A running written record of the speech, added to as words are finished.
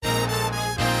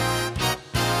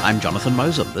I'm Jonathan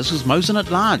Mosen. This is Mosen at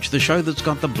Large, the show that's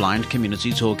got the blind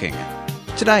community talking.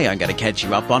 Today I'm going to catch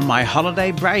you up on my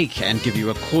holiday break and give you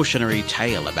a cautionary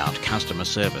tale about customer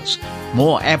service.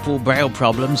 More Apple Braille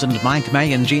problems, and Mike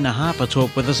May and Gina Harper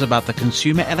talk with us about the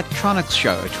Consumer Electronics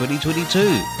Show 2022.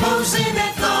 Mosen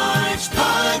at Large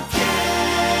Podcast.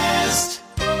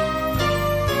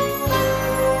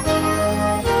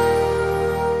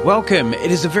 Welcome.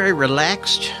 It is a very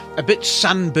relaxed, a bit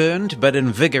sunburned, but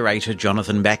invigorated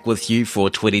Jonathan back with you for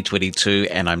 2022,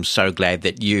 and I'm so glad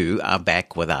that you are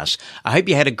back with us. I hope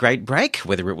you had a great break,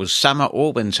 whether it was summer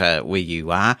or winter where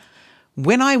you are.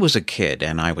 When I was a kid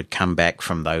and I would come back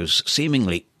from those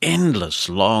seemingly endless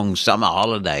long summer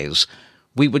holidays,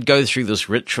 we would go through this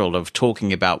ritual of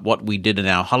talking about what we did in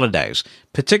our holidays,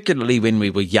 particularly when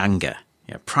we were younger.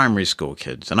 Primary school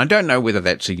kids. And I don't know whether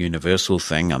that's a universal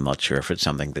thing. I'm not sure if it's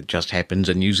something that just happens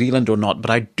in New Zealand or not,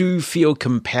 but I do feel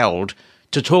compelled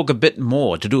to talk a bit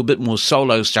more, to do a bit more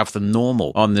solo stuff than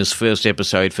normal on this first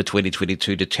episode for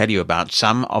 2022 to tell you about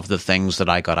some of the things that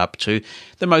I got up to.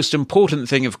 The most important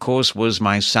thing, of course, was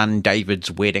my son David's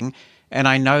wedding. And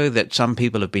I know that some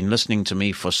people have been listening to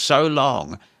me for so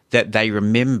long that they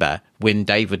remember when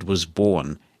David was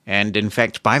born. And in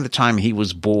fact, by the time he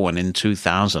was born in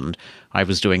 2000, I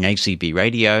was doing ACB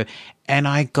radio, and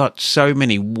I got so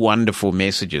many wonderful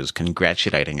messages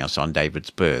congratulating us on David's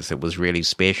birth. It was really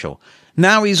special.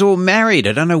 Now he's all married.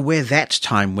 I don't know where that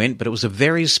time went, but it was a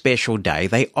very special day.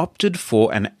 They opted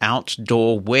for an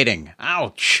outdoor wedding.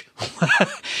 Ouch!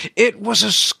 It was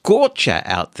a scorcher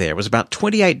out there. It was about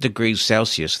 28 degrees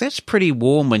Celsius. That's pretty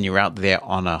warm when you're out there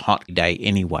on a hot day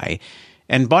anyway.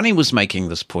 And Bonnie was making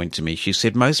this point to me. She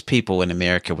said most people in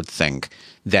America would think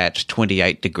that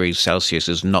 28 degrees Celsius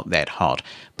is not that hot,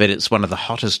 but it's one of the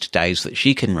hottest days that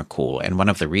she can recall. And one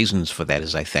of the reasons for that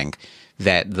is, I think,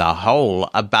 that the hole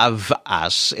above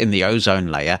us in the ozone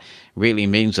layer really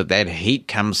means that heat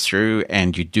comes through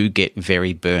and you do get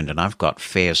very burned. And I've got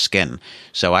fair skin,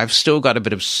 so I've still got a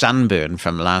bit of sunburn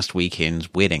from last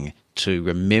weekend's wedding to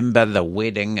remember the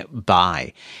wedding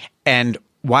by. And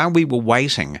while we were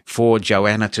waiting for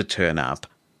Joanna to turn up,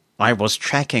 I was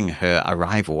tracking her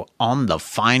arrival on the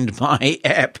Find My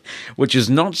app, which is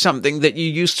not something that you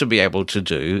used to be able to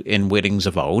do in weddings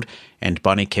of old. And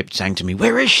Bonnie kept saying to me,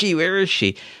 "Where is she? Where is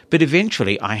she?" But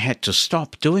eventually I had to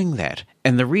stop doing that.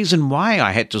 And the reason why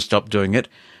I had to stop doing it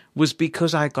was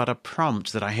because I got a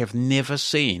prompt that I have never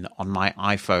seen on my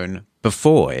iPhone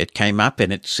before. It came up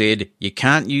and it said, you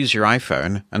can't use your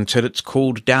iPhone until it's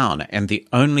cooled down. And the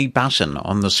only button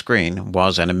on the screen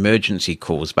was an emergency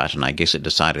calls button. I guess it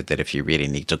decided that if you really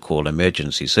need to call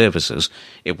emergency services,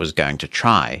 it was going to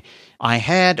try. I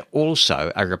had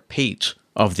also a repeat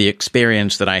of the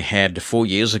experience that I had 4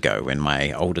 years ago when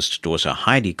my oldest daughter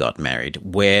Heidi got married,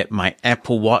 where my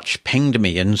Apple Watch pinged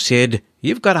me and said,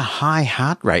 "You've got a high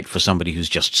heart rate for somebody who's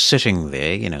just sitting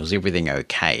there. Is everything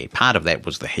okay?" Part of that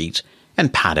was the heat,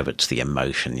 and part of it's the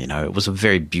emotion. It was a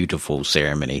very beautiful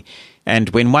ceremony. And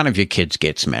when one of your kids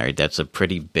gets married, that's a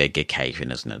pretty big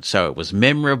occasion, isn't it? So it was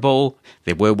memorable.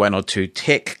 There were one or two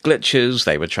tech glitches.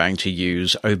 They were trying to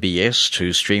use OBS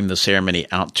to stream the ceremony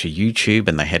out to YouTube,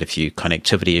 and they had a few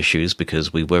connectivity issues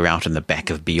because we were out in the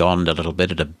back of Beyond a little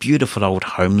bit at a beautiful old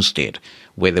homestead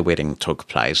where the wedding took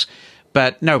place.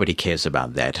 But nobody cares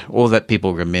about that. All that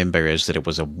people remember is that it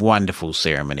was a wonderful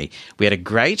ceremony. We had a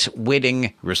great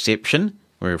wedding reception,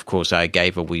 where, of course, I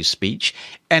gave a wee speech,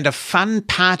 and a fun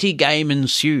party game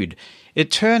ensued. It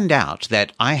turned out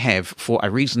that I have, for a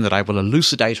reason that I will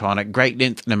elucidate on at great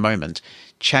length in a moment,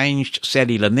 changed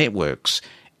cellular networks.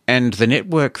 And the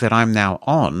network that I'm now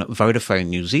on, Vodafone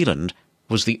New Zealand,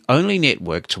 was the only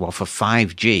network to offer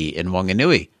 5G in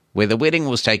Wanganui, where the wedding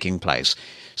was taking place.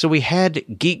 So we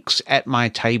had geeks at my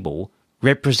table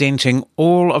representing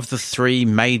all of the three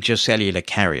major cellular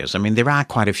carriers. I mean, there are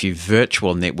quite a few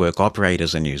virtual network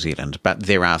operators in New Zealand, but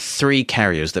there are three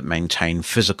carriers that maintain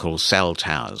physical cell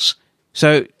towers.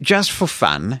 So just for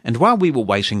fun, and while we were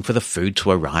waiting for the food to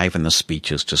arrive and the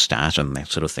speeches to start and that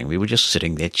sort of thing, we were just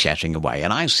sitting there chatting away,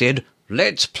 and I said,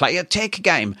 "Let's play a tech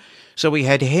game." So we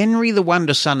had Henry the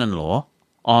Wonder son-in-law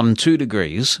on 2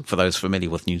 degrees, for those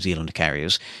familiar with New Zealand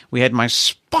carriers. We had my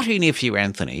spotty nephew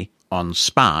Anthony on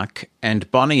Spark, and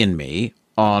Bonnie and me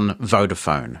on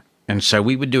Vodafone. And so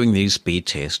we were doing these speed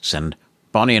tests, and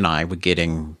Bonnie and I were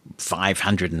getting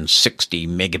 560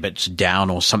 megabits down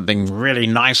or something really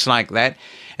nice like that.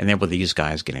 And there were these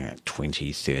guys getting like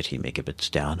 20, 30 megabits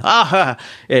down.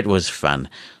 It was fun.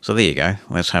 So there you go.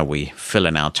 That's how we fill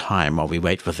in our time while we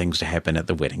wait for things to happen at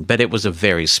the wedding. But it was a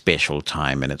very special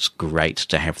time, and it's great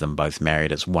to have them both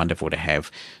married. It's wonderful to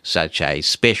have such a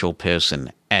special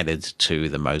person added to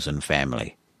the Mosen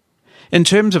family. In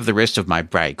terms of the rest of my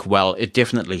break, well, it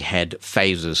definitely had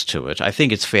phases to it. I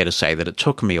think it's fair to say that it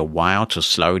took me a while to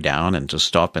slow down and to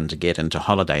stop and to get into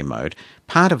holiday mode.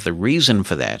 Part of the reason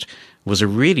for that was a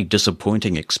really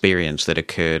disappointing experience that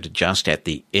occurred just at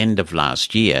the end of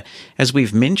last year. As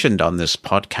we've mentioned on this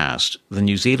podcast, the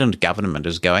New Zealand government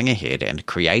is going ahead and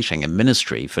creating a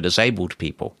ministry for disabled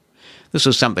people. This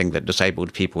is something that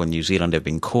disabled people in New Zealand have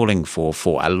been calling for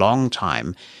a long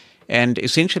time, and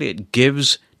essentially it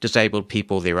gives disabled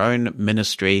people their own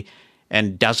ministry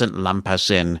and doesn't lump us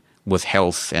in with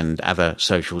health and other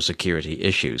social security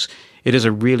issues. It is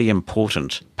a really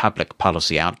important public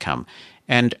policy outcome.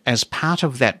 And as part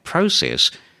of that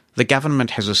process, the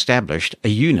government has established a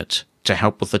unit to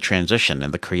help with the transition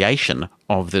and the creation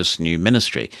of this new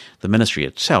ministry. The ministry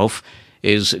itself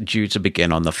is due to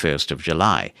begin on the 1st of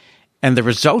July. And the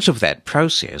result of that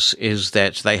process is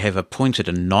that they have appointed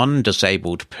a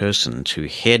non-disabled person to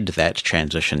head that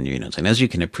transition unit. And as you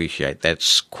can appreciate,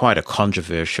 that's quite a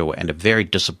controversial and a very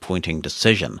disappointing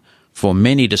decision for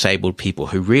many disabled people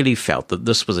who really felt that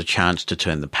this was a chance to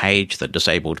turn the page, that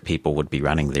disabled people would be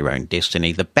running their own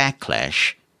destiny. The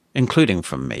backlash, including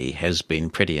from me, has been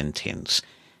pretty intense.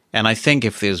 And I think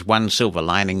if there's one silver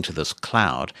lining to this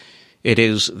cloud, it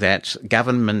is that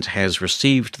government has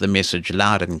received the message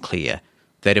loud and clear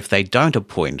that if they don't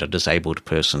appoint a disabled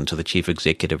person to the chief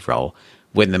executive role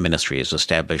when the ministry is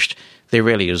established, there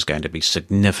really is going to be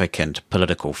significant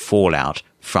political fallout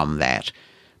from that.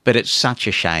 But it's such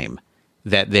a shame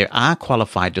that there are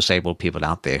qualified disabled people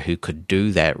out there who could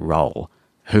do that role,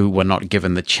 who were not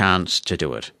given the chance to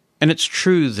do it. And it's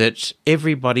true that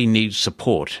everybody needs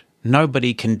support.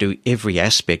 Nobody can do every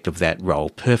aspect of that role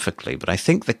perfectly, but I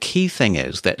think the key thing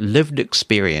is that lived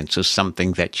experience is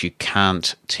something that you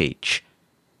can't teach.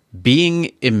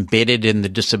 Being embedded in the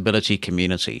disability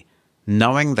community,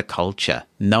 knowing the culture,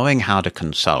 knowing how to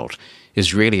consult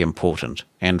is really important.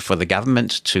 And for the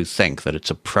government to think that it's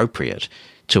appropriate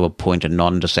to appoint a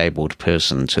non-disabled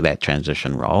person to that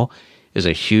transition role is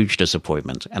a huge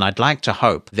disappointment. And I'd like to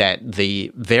hope that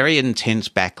the very intense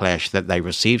backlash that they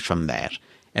received from that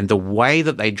and the way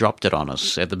that they dropped it on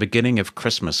us at the beginning of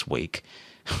Christmas week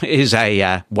is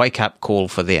a wake-up call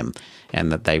for them,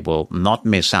 and that they will not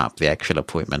mess up the actual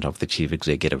appointment of the chief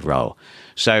executive role.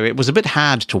 So it was a bit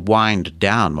hard to wind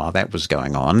down while that was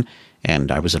going on,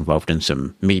 and I was involved in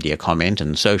some media comment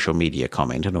and social media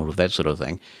comment and all of that sort of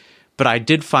thing. But I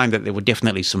did find that there were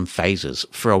definitely some phases.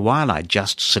 For a while I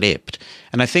just slept.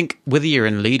 And I think whether you're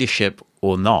in leadership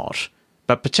or not,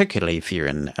 but particularly if you're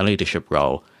in a leadership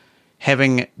role,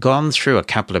 having gone through a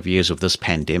couple of years of this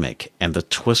pandemic and the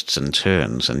twists and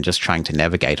turns and just trying to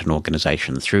navigate an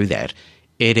organization through that,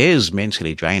 it is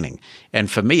mentally draining. And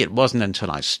for me, it wasn't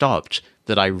until I stopped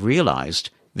that I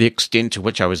realized the extent to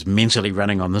which I was mentally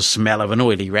running on the smell of an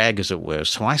oily rag, as it were.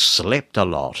 So I slept a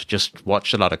lot, just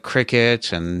watched a lot of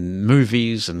cricket and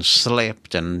movies and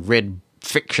slept and read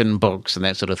fiction books and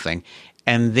that sort of thing.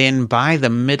 And then by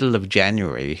the middle of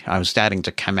January, I was starting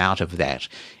to come out of that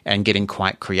and getting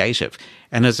quite creative.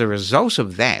 And as a result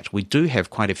of that, we do have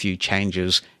quite a few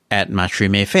changes at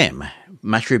Mushroom FM.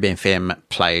 Mushroom FM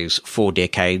plays 4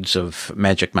 decades of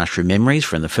Magic Mushroom memories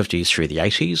from the 50s through the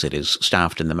 80s. It is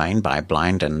staffed in the main by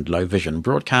blind and low vision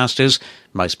broadcasters.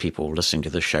 Most people listening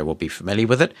to this show will be familiar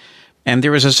with it. And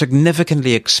there is a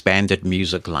significantly expanded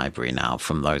music library now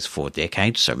from those 4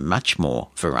 decades, so much more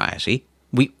variety.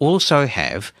 We also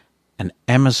have an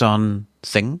Amazon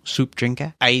thing, Soup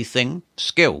Drinker, a thing,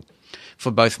 skill,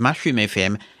 for both Mushroom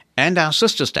FM and our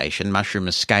sister station, Mushroom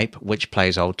Escape, which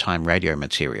plays old-time radio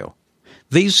material.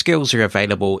 These skills are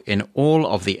available in all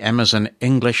of the Amazon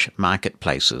English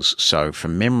marketplaces. So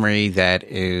from memory, that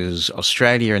is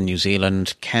Australia and New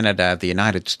Zealand, Canada, the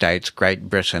United States, Great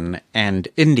Britain, and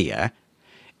India.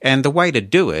 And the way to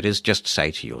do it is just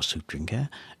say to your soup drinker,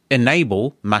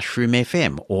 enable Mushroom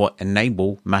FM or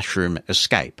enable Mushroom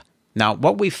Escape. Now,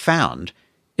 what we've found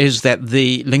is that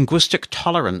the linguistic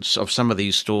tolerance of some of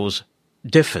these stores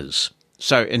differs.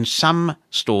 So in some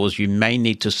stores, you may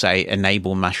need to say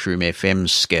enable Mushroom FM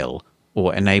skill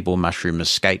or enable Mushroom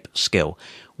Escape skill.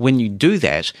 When you do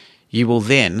that, you will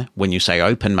then, when you say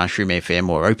open Mushroom FM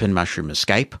or open Mushroom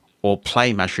Escape or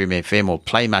play Mushroom FM or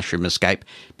play Mushroom Escape,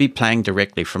 be playing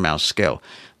directly from our skill.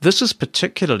 This is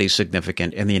particularly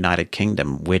significant in the United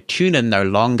Kingdom, where TuneIn no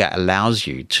longer allows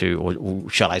you to, or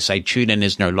shall I say TuneIn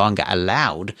is no longer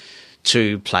allowed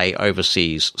to play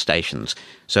overseas stations.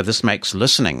 So this makes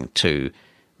listening to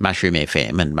Mushroom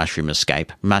FM and Mushroom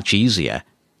Escape much easier,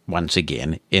 once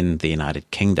again, in the United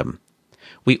Kingdom.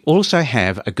 We also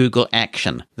have a Google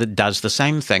Action that does the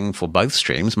same thing for both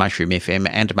streams, Mushroom FM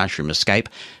and Mushroom Escape,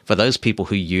 for those people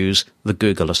who use the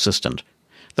Google Assistant.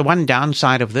 The one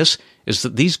downside of this is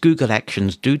that these Google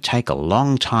Actions do take a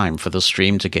long time for the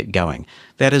stream to get going.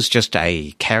 That is just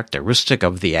a characteristic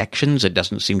of the actions. It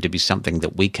doesn't seem to be something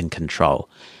that we can control.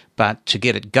 But to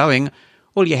get it going,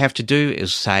 all you have to do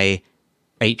is say,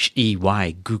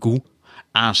 H-E-Y, Google,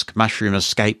 ask Mushroom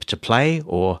Escape to play,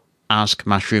 or ask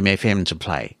Mushroom FM to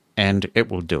play, and it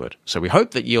will do it. So we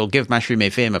hope that you'll give Mushroom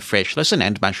FM a fresh listen,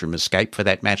 and Mushroom Escape for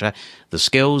that matter. The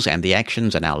skills and the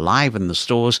actions are now live in the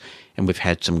stores, and we've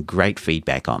had some great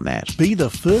feedback on that. Be the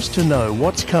first to know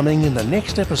what's coming in the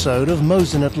next episode of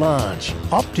Mosen at Large.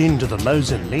 Opt into the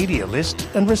Mosen media list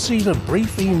and receive a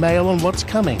brief email on what's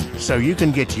coming, so you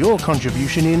can get your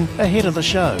contribution in ahead of the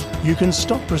show. You can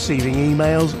stop receiving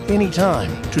emails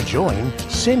anytime. To join,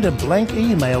 send a blank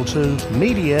email to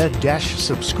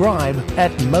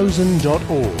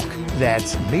media-subscribe@mosen.org.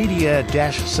 That's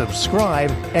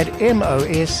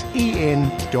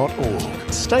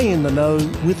media-subscribe@mosen.org. Stay in the know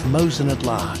with Mosen at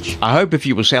Large. I hope if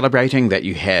you were celebrating that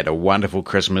you had a wonderful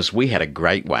Christmas. We had a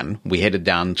great one. We headed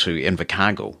down to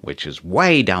Invercargill, which is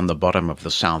way down the bottom of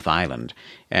the South Island.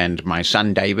 And my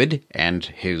son David and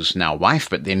his now wife,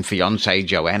 but then fiancée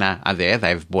Joanna, are there.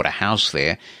 They've bought a house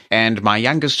there. And my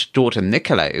youngest daughter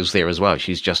Nicola is there as well.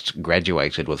 She's just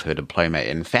graduated with her diploma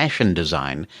in fashion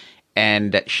design.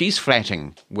 And she's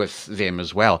flatting with them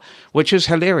as well, which is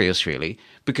hilarious, really,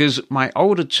 because my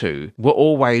older two were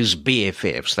always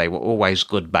BFFs. They were always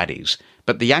good buddies.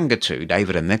 But the younger two,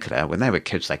 David and Nicola, when they were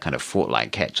kids, they kind of fought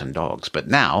like cats and dogs. But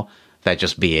now they're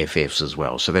just BFFs as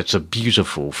well. So that's a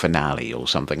beautiful finale or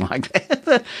something like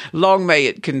that. Long may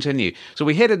it continue. So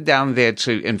we headed down there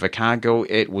to Invercargill.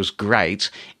 It was great.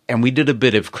 And we did a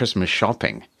bit of Christmas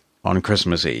shopping on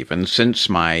Christmas Eve. And since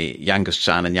my youngest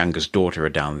son and youngest daughter are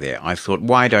down there, I thought,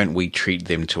 why don't we treat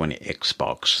them to an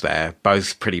Xbox? They're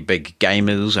both pretty big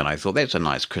gamers, and I thought that's a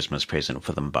nice Christmas present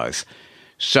for them both.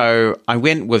 So I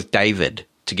went with David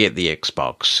to get the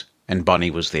Xbox, and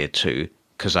Bonnie was there too,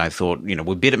 because I thought,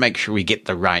 we'd better make sure we get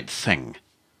the right thing.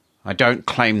 I don't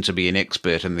claim to be an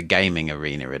expert in the gaming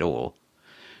arena at all.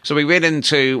 So we went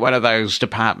into one of those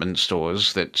department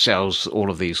stores that sells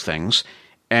all of these things,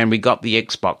 and we got the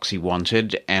Xbox he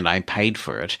wanted, and I paid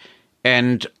for it.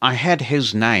 And I had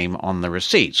his name on the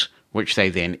receipt, which they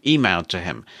then emailed to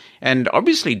him. And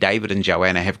obviously David and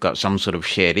Joanna have got some sort of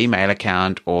shared email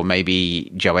account, or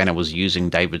maybe Joanna was using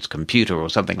David's computer or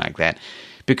something like that,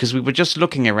 because we were just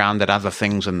looking around at other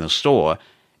things in the store,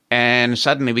 and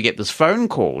suddenly we get this phone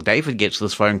call. David gets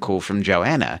this phone call from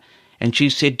Joanna, and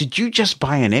she said, "Did you just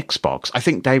buy an Xbox?" I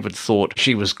think David thought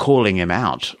she was calling him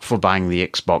out for buying the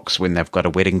Xbox when they've got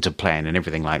a wedding to plan and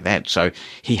everything like that. So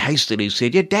he hastily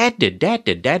said, "Yeah, Dad did.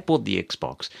 Dad bought the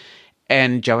Xbox."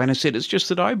 And Joanna said, "It's just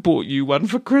that I bought you one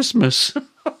for Christmas."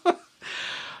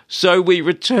 So we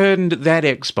returned that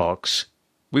Xbox.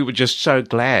 We were just so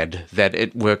glad that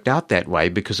it worked out that way,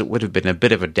 because it would have been a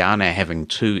bit of a downer having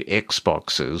two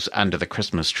Xboxes under the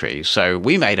Christmas tree. So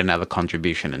we made another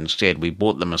contribution instead. We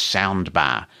bought them a sound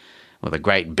bar with a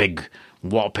great big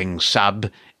whopping sub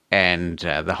and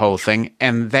the whole thing.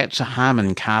 And that's a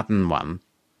Harman Kardon one.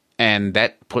 And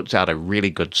that puts out a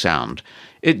really good sound.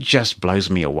 It just blows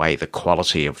me away, the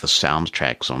quality of the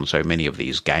soundtracks on so many of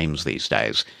these games these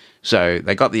days. So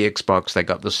they got the Xbox, they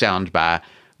got the sound bar.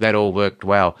 That all worked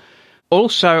well.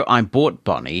 Also, I bought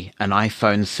Bonnie an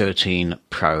iPhone 13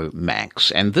 Pro Max,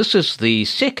 and this is the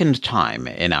second time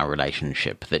in our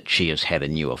relationship that she has had a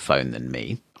newer phone than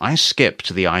me. I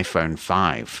skipped the iPhone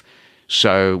 5,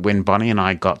 so when Bonnie and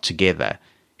I got together,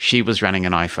 she was running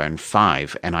an iPhone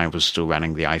 5, and I was still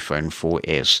running the iPhone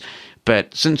 4S.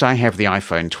 But since I have the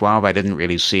iPhone 12, I didn't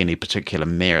really see any particular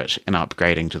merit in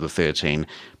upgrading to the 13.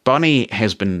 Bonnie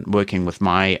has been working with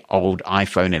my old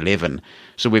iPhone 11,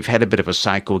 so we've had a bit of a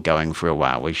cycle going for a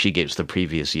while where she gets the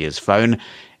previous year's phone,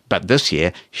 but this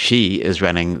year she is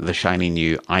running the shiny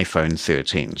new iPhone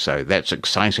 13, so that's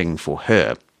exciting for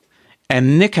her.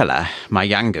 And Nicola, my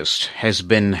youngest, has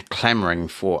been clamoring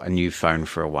for a new phone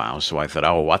for a while, so I thought,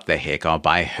 oh, what the heck, I'll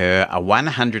buy her a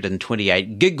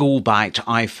 128 gigabyte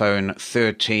iPhone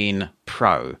 13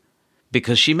 Pro,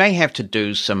 because she may have to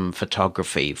do some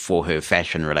photography for her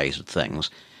fashion-related things.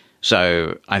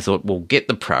 So I thought, well, get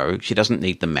the Pro, she doesn't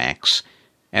need the Max,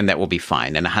 and that will be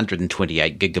fine, and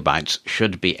 128 gigabytes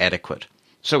should be adequate.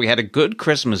 So we had a good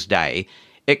Christmas day,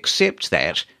 except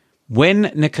that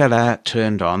when Nicola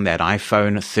turned on that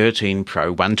iPhone 13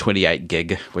 Pro 128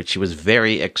 gig, which she was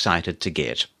very excited to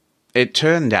get, it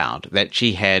turned out that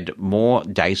she had more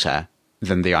data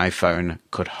than the iPhone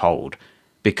could hold.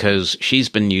 because she's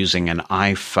been using an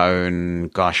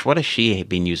iPhone, gosh, what has she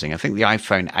been using? I think the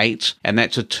iPhone 8, and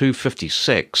that's a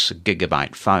 256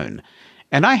 gigabyte phone.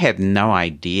 And I had no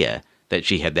idea that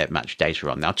she had that much data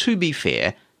on. Now, to be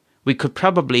fair, we could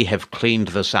probably have cleaned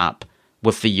this up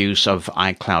with the use of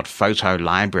iCloud Photo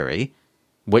Library,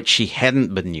 which she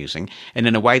hadn't been using, and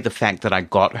in a way the fact that I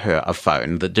got her a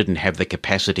phone that didn't have the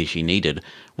capacity she needed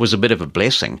was a bit of a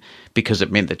blessing, because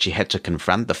it meant that she had to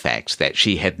confront the fact that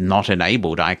she had not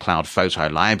enabled iCloud Photo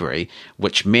Library,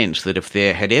 which meant that if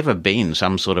there had ever been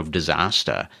some sort of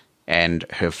disaster and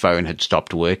her phone had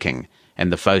stopped working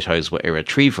and the photos were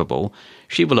irretrievable,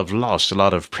 she will have lost a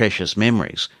lot of precious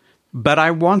memories. But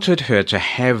I wanted her to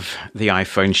have the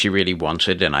iPhone she really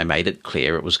wanted, and I made it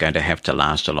clear it was going to have to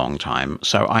last a long time.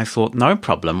 So I thought, no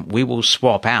problem, we will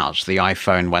swap out the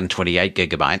iPhone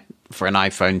 128GB for an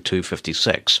iPhone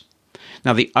 256.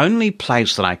 Now, the only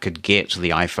place that I could get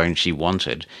the iPhone she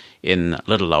wanted in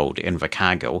little old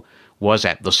Invercargill was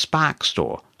at the Spark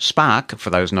store. Spark,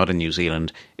 for those not in New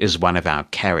Zealand, is one of our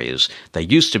carriers. They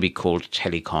used to be called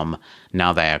Telecom,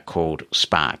 now they are called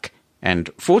Spark. And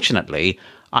fortunately,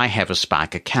 I have a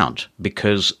Spark account,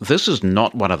 because this is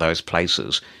not one of those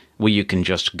places where you can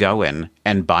just go in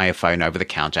and buy a phone over the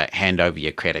counter, hand over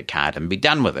your credit card and be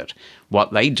done with it.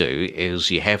 What they do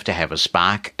is you have to have a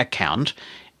Spark account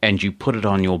and you put it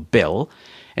on your bill,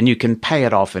 and you can pay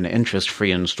it off in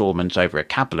interest-free installments over a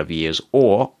couple of years,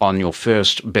 or on your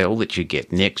first bill that you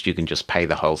get next, you can just pay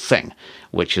the whole thing,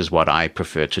 which is what I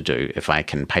prefer to do. If I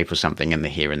can pay for something in the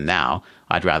here and now,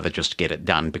 I'd rather just get it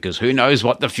done, because who knows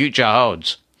what the future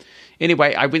holds.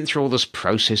 Anyway, I went through all this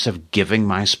process of giving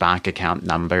my Spark account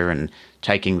number and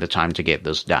taking the time to get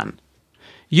this done.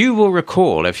 You will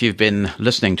recall, if you've been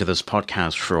listening to this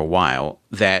podcast for a while,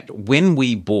 that when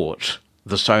we bought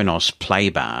the Sonos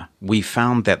Playbar, we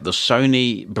found that the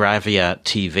Sony Bravia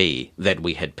TV that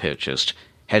we had purchased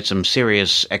had some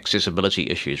serious accessibility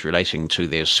issues relating to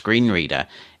their screen reader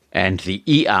and the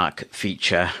eARC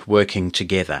feature working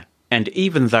together. And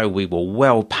even though we were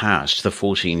well past the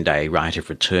 14-day right of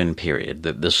return period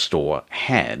that this store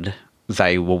had,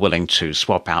 they were willing to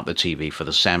swap out the TV for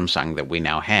the Samsung that we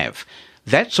now have.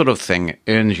 That sort of thing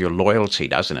earns your loyalty,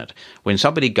 doesn't it? When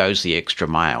somebody goes the extra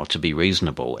mile to be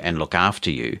reasonable and look after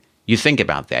you, you think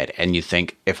about that and you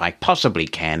think, if I possibly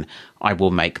can, I will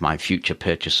make my future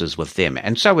purchases with them.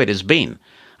 And so it has been.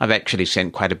 I've actually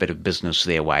sent quite a bit of business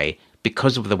their way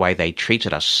because of the way they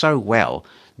treated us so well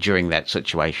during that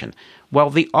situation. Well,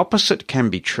 the opposite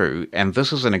can be true, and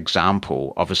this is an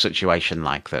example of a situation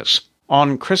like this.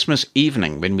 On Christmas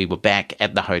evening, when we were back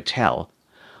at the hotel,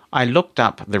 I looked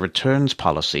up the returns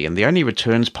policy, and the only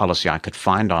returns policy I could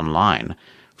find online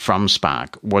from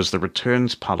Spark was the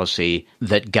returns policy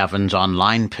that governs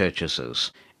online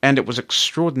purchases, and it was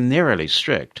extraordinarily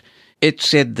strict. It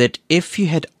said that if you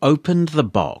had opened the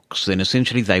box, then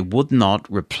essentially they would not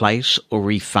replace or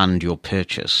refund your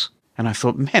purchase. And I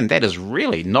thought, man, that is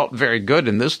really not very good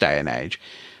in this day and age.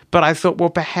 But I thought, well,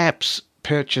 perhaps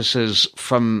purchases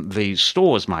from the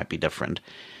stores might be different.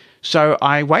 So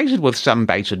I waited with some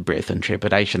bated breath and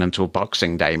trepidation until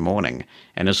Boxing Day morning,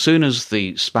 and as soon as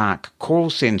the Spark call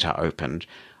centre opened,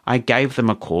 I gave them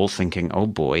a call thinking, oh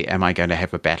boy, am I going to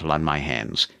have a battle on my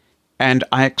hands. And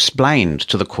I explained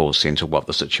to the call centre what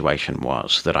the situation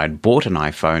was, that I'd bought an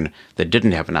iPhone that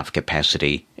didn't have enough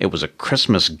capacity. It was a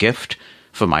Christmas gift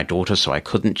for my daughter, so I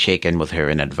couldn't check in with her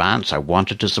in advance. I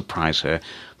wanted to surprise her.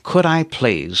 Could I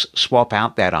please swap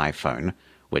out that iPhone,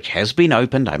 which has been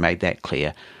opened, I made that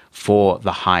clear, for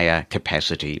the higher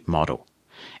capacity model?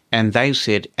 And they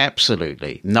said,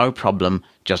 absolutely, no problem,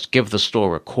 just give the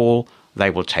store a call, they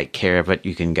will take care of it,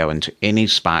 you can go into any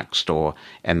Spark store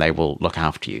and they will look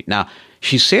after you. Now,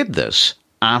 she said this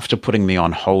after putting me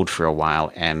on hold for a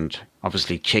while and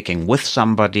obviously checking with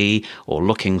somebody or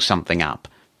looking something up.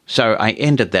 So I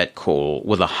ended that call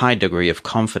with a high degree of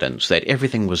confidence that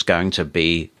everything was going to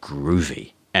be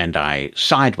groovy. And I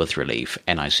sighed with relief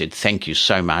and I said, thank you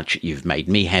so much. You've made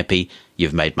me happy.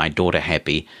 You've made my daughter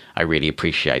happy. I really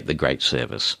appreciate the great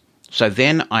service. So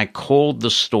then I called the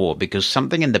store because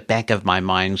something in the back of my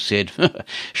mind said,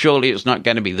 surely it's not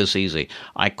going to be this easy.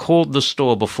 I called the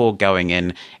store before going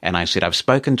in and I said, I've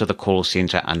spoken to the call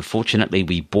center. Unfortunately,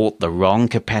 we bought the wrong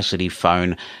capacity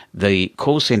phone. The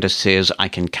call center says I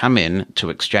can come in to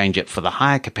exchange it for the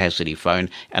higher capacity phone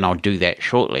and I'll do that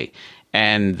shortly.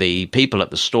 And the people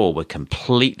at the store were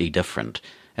completely different.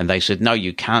 And they said, no,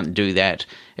 you can't do that.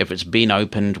 If it's been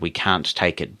opened, we can't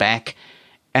take it back.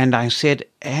 And I said,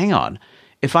 hang on,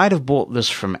 if I'd have bought this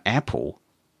from Apple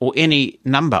or any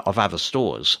number of other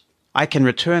stores, I can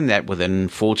return that within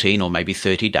 14 or maybe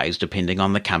 30 days, depending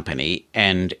on the company,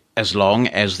 and as long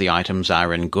as the items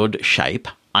are in good shape,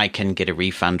 I can get a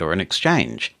refund or an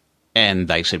exchange. And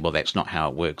they said, well, that's not how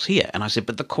it works here. And I said,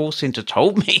 but the call centre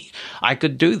told me I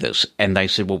could do this. And they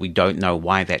said, well, we don't know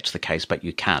why that's the case, but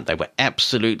you can't. They were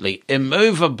absolutely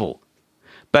immovable.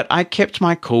 But I kept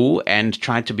my cool and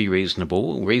tried to be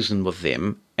reasonable, reason with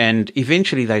them. And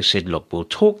eventually they said, look, we'll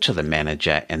talk to the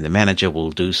manager and the manager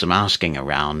will do some asking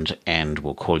around and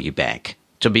we'll call you back.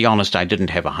 To be honest, I didn't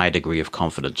have a high degree of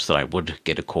confidence that I would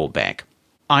get a call back.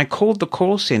 I called the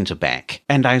call centre back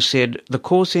and I said, the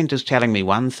call centre's telling me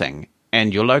one thing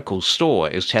and your local store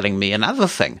is telling me another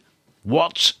thing.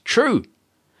 What's true?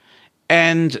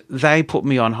 And they put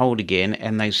me on hold again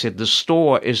and they said, the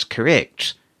store is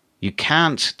correct. You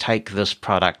can't take this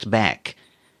product back.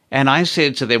 And I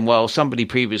said to them, well, somebody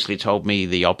previously told me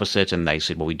the opposite, and they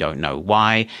said, well, we don't know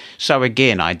why. So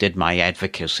again, I did my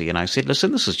advocacy, and I said,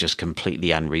 listen, this is just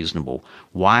completely unreasonable.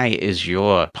 Why is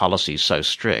your policy so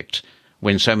strict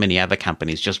when so many other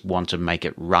companies just want to make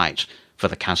it right for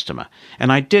the customer?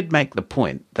 And I did make the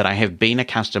point that I have been a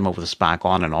customer with Spark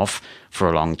on and off for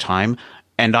a long time,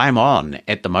 and I'm on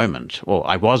at the moment, or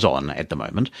I was on at the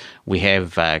moment. We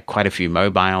have quite a few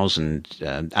mobiles and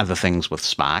other things with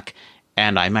Spark,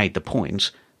 and I made the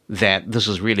point that this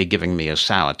is really giving me a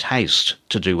sour taste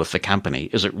to do with the company.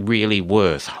 Is it really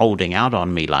worth holding out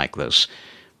on me like this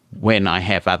when I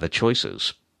have other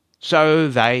choices? So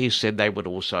they said they would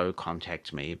also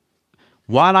contact me.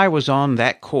 While I was on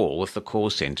that call with the call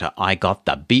centre, I got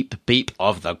the beep beep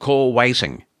of the call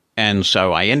waiting. And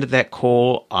so I ended that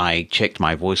call, I checked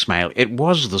my voicemail. It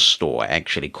was the store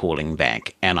actually calling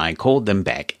back, and I called them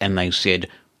back and they said,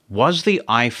 was the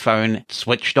iPhone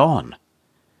switched on?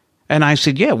 And I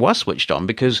said, yeah, it was switched on,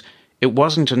 because it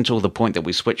wasn't until the point that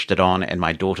we switched it on and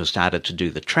my daughter started to do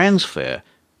the transfer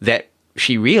that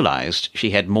she realized she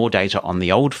had more data on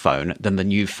the old phone than the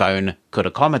new phone could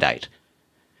accommodate.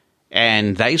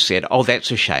 And they said, oh,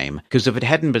 that's a shame, because if it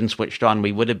hadn't been switched on,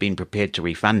 we would have been prepared to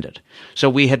refund it. So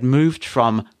we had moved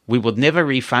from, we would never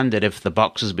refund it if the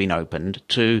box has been opened,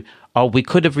 to, oh, we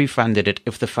could have refunded it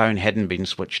if the phone hadn't been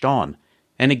switched on.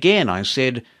 And again, I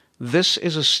said, this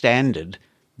is a standard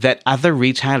that other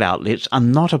retail outlets are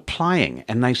not applying.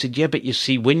 And they said, yeah, but you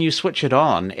see, when you switch it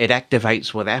on, it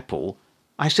activates with Apple.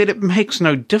 I said, it makes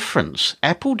no difference.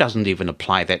 Apple doesn't even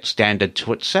apply that standard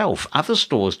to itself. Other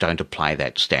stores don't apply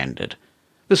that standard.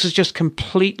 This is just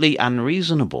completely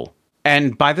unreasonable.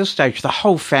 And by this stage, the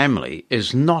whole family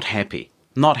is not happy.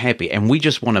 Not happy, and we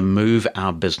just want to move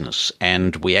our business.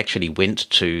 And we actually went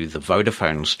to the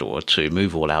Vodafone store to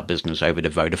move all our business over to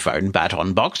Vodafone, but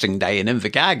on Boxing Day in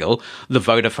Invercargill, the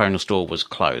Vodafone store was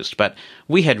closed. But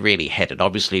we had really had it.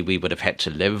 Obviously, we would have had to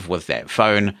live with that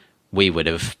phone. We would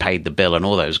have paid the bill and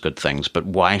all those good things. But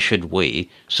why should we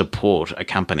support a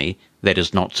company that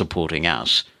is not supporting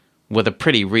us with a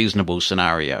pretty reasonable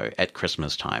scenario at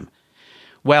Christmas time?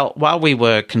 Well, while we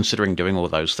were considering doing all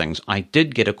those things, I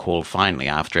did get a call finally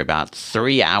after about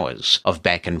 3 hours of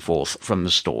back and forth from the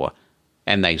store,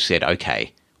 and they said,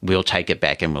 okay, we'll take it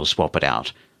back and we'll swap it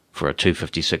out for a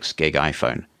 256 gig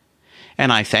iPhone.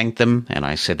 And I thanked them, and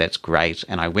I said, that's great,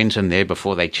 and I went in there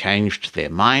before they changed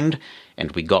their mind,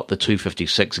 and we got the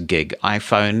 256 gig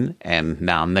iPhone, and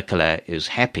now Nicola is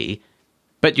happy.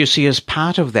 But you see, as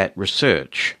part of that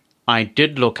research, I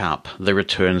did look up the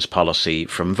returns policy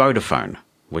from Vodafone,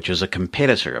 which is a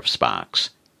competitor of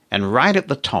Sparks. And right at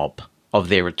the top of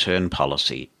their return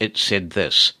policy, it said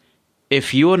this: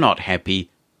 if you're not happy,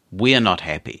 we're not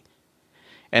happy.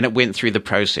 And it went through the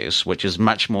process, which is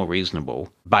much more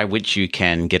reasonable, by which you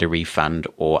can get a refund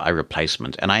or a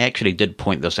replacement. And I actually did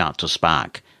point this out to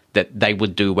Spark, that they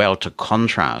would do well to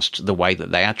contrast the way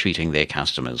that they are treating their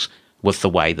customers with the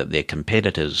way that their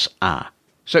competitors are.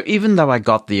 So even though I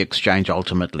got the exchange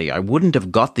ultimately, I wouldn't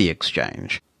have got the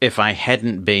exchange if I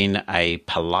hadn't been a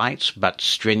polite but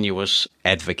strenuous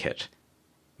advocate.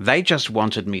 They just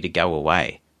wanted me to go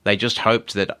away. They just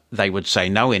hoped that they would say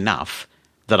no enough,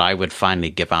 that I would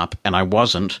finally give up, and I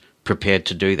wasn't prepared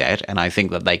to do that, and I think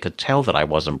that they could tell that I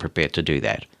wasn't prepared to do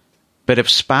that. But if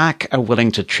Spark are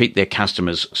willing to treat their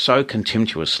customers so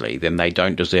contemptuously, then they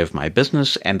don't deserve my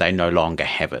business, and they no longer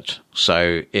have it.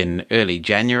 So in early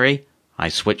January, I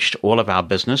switched all of our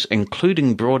business,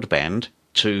 including broadband,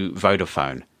 to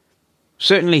Vodafone.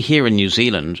 Certainly here in New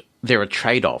Zealand, there are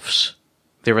trade-offs.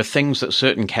 There are things that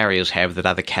certain carriers have that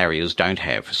other carriers don't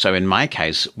have. So in my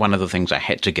case, one of the things I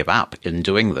had to give up in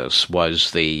doing this was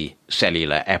the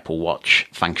cellular Apple Watch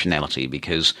functionality,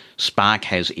 because Spark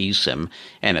has eSIM,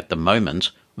 and at the moment,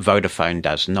 Vodafone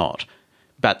does not.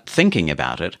 But thinking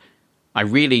about it, I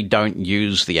really don't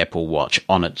use the Apple Watch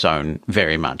on its own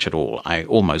very much at all. I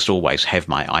almost always have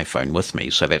my iPhone with me,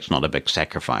 so that's not a big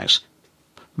sacrifice.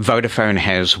 Vodafone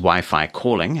has Wi-Fi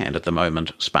calling, and at the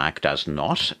moment Spark does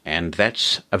not, and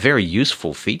that's a very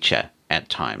useful feature at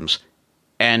times.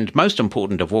 And most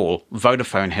important of all,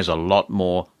 Vodafone has a lot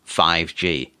more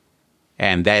 5G,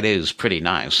 and that is pretty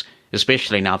nice,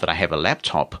 especially now that I have a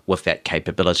laptop with that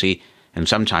capability. And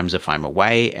sometimes if I'm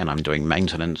away and I'm doing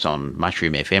maintenance on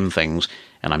Mushroom FM things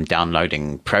and I'm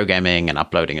downloading programming and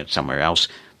uploading it somewhere else,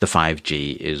 the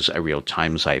 5G is a real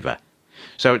time saver.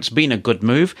 So it's been a good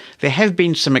move. There have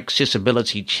been some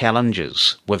accessibility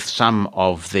challenges with some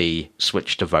of the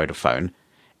switch to Vodafone,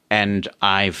 and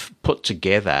I've put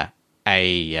together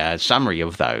a summary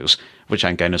of those, which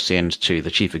I'm going to send to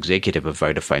the chief executive of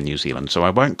Vodafone New Zealand. So I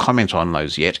won't comment on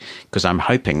those yet, because I'm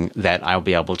hoping that I'll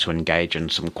be able to engage in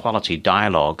some quality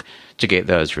dialogue to get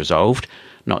those resolved,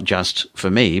 not just for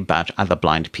me, but other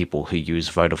blind people who use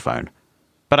Vodafone.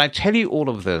 But I tell you all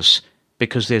of this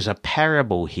because there's a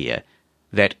parable here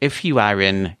that if you are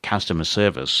in customer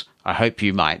service, I hope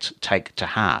you might take to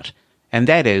heart. And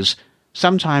that is,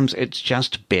 sometimes it's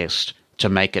just best to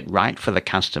make it right for the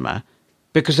customer,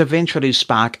 because eventually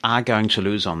Spark are going to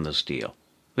lose on this deal.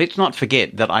 Let's not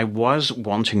forget that I was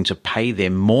wanting to pay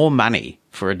them more money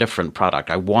for a different product.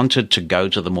 I wanted to go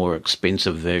to the more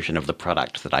expensive version of the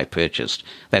product that I purchased.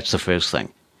 That's the first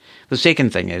thing. The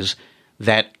second thing is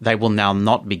that they will now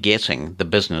not be getting the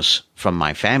business from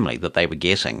my family that they were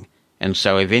getting, and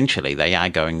so eventually they are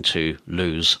going to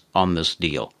lose on this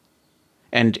deal.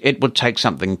 And it would take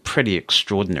something pretty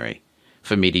extraordinary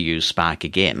for me to use Spark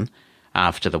again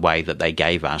after the way that they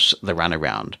gave us the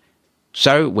runaround.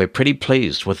 So we're pretty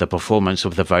pleased with the performance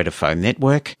of the Vodafone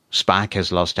network. Spark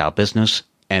has lost our business,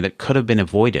 and it could have been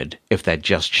avoided if they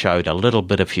just showed a little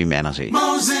bit of humanity.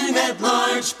 Mosen at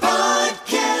Large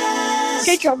Podcast.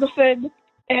 Hey, Jonathan,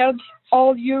 and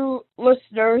all you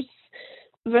listeners.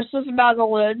 This is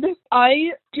Madeline.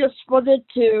 I just wanted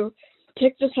to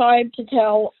take the time to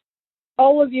tell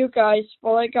all of you guys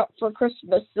what I got for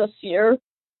Christmas this year.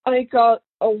 I got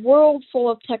a world full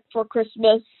of tech for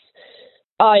Christmas.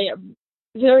 I am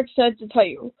very excited to tell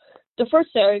you. The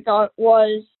first thing I got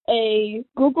was a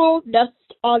Google Nest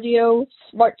Audio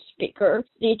smart speaker,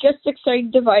 the just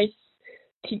exciting device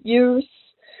to use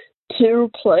to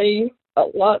play a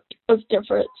lot of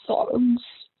different songs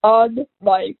on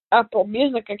my Apple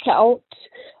Music account.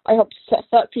 I hope to test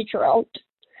that feature out.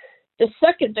 The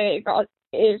second thing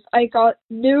I got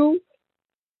new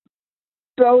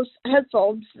Bose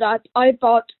headphones that I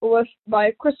bought with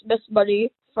my Christmas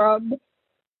money from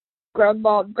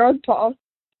Grandma and Grandpa.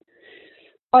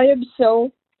 I am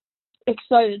so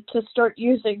excited to start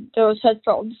using those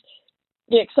headphones.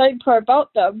 The exciting part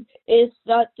about them is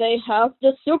that they have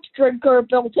the soup drinker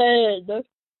built in.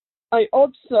 I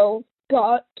also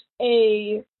got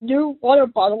a new water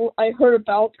bottle I heard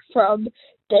about from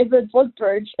David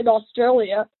Woodbridge in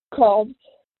Australia called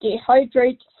the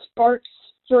Hydrate Sparks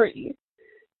 3.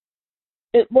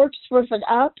 It works with an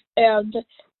app, and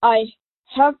I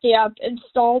have the app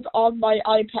installed on my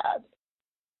iPad.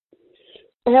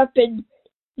 I have been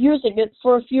using it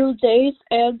for a few days,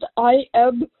 and I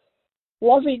am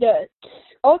loving it.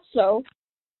 Also,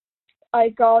 I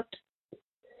got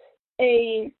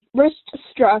a wrist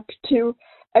strap to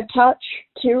attach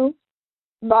to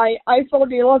my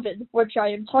iPhone 11, which I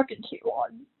am talking to you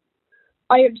on.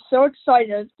 I am so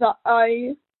excited that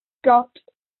I got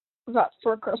that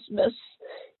for Christmas.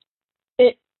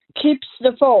 It keeps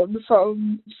the phone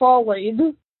from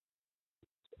falling,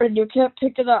 and you can't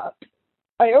pick it up.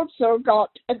 I also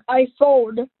got an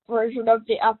iPhone version of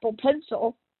the Apple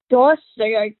Pencil. The last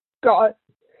thing I got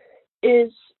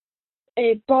is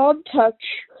a Bomb Touch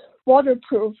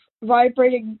waterproof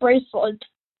vibrating bracelet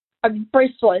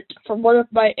from one of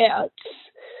my aunts.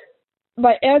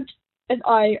 My aunt and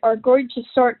I are going to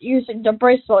start using the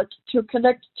bracelet to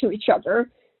connect to each other.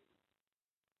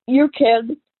 You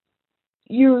can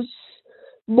use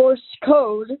Morse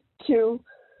code to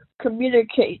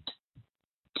communicate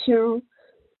to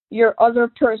your other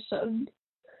person.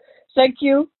 Thank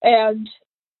you, and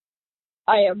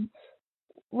I am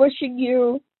wishing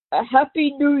you a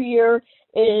happy new year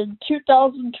in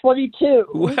 2022.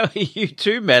 Well, you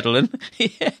too, Madeline.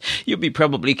 You'll be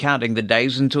probably counting the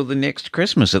days until the next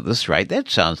Christmas at this rate. That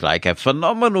sounds like a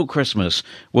phenomenal Christmas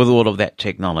with all of that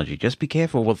technology. Just be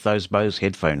careful with those Bose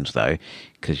headphones, though,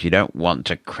 because you don't want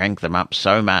to crank them up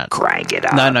so much. Crank it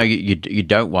up. No, you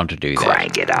don't want to do that.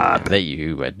 Crank it up. That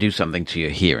you do something to your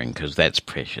hearing, because that's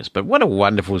precious. But what a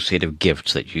wonderful set of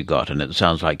gifts that you got, and it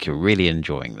sounds like you're really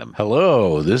enjoying them.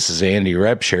 Hello, this is Andy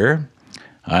Repshire.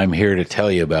 I'm here to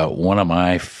tell you about one of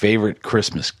my favorite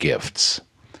Christmas gifts.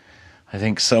 I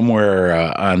think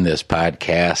somewhere on this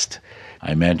podcast,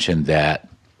 I mentioned that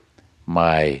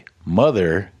my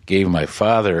mother gave my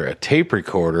father a tape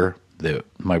recorder that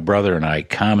my brother and I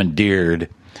commandeered,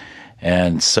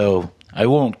 and so I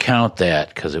won't count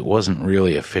that because it wasn't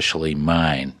really officially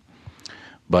mine.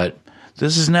 But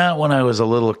this is not when I was a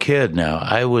little kid now.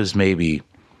 I was maybe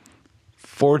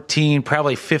 14,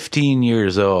 probably 15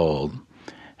 years old.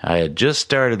 I had just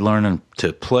started learning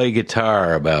to play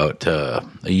guitar about a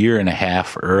year and a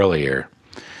half earlier,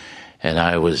 and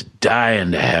I was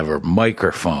dying to have a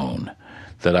microphone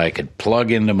that I could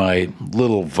plug into my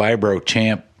little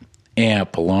Vibro-Champ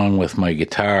amp along with my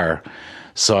guitar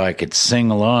so I could sing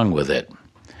along with it.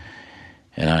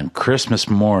 And on Christmas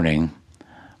morning,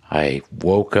 I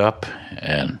woke up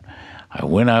and I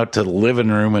went out to the living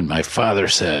room, and my father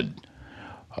said,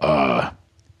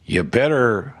 you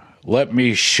better let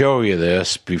me show you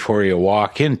this before you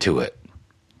walk into it.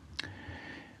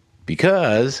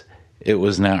 Because it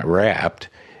was not wrapped,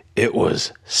 it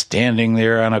was standing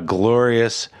there on a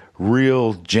glorious,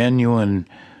 real, genuine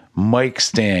mic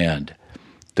stand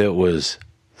that was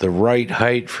the right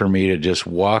height for me to just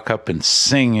walk up and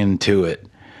sing into it.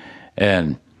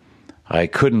 And I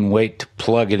couldn't wait to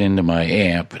plug it into my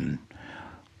amp and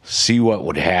see what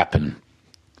would happen.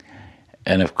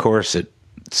 And of course, it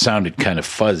sounded kind of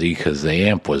fuzzy because the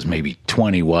amp was maybe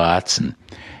 20 watts and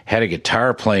had a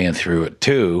guitar playing through it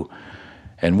too.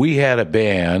 And we had a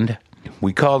band.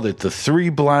 We called it the Three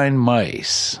Blind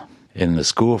Mice in the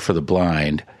School for the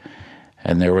Blind.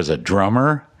 And there was a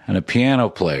drummer and a piano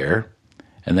player,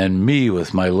 and then me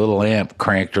with my little amp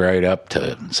cranked right up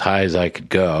to as high as I could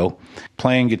go,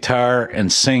 playing guitar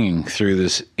and singing through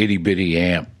this itty-bitty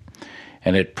amp.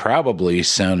 And it probably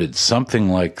sounded something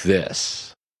like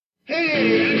this. Hey, I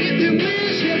get to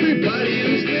wish everybody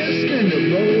who's listening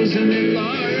to Rosen at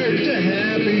Large a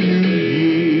Happy New Year.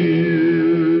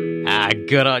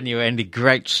 Good on you, Andy.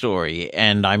 Great story.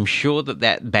 And I'm sure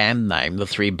that band name, the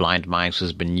Three Blind Mice,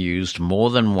 has been used more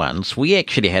than once. We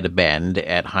actually had a band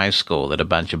at high school that a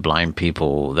bunch of blind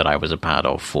people that I was a part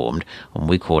of formed, and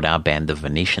we called our band the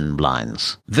Venetian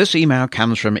Blinds. This email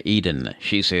comes from Eden.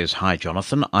 She says, "Hi,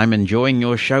 Jonathan. I'm enjoying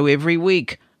your show every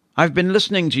week. I've been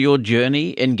listening to your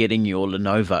journey in getting your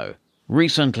Lenovo.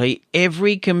 Recently,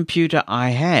 every computer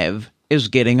I have is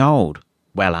getting old.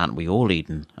 Well, aren't we all,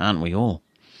 Eden? Aren't we all?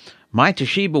 My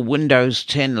Toshiba Windows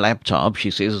 10 laptop,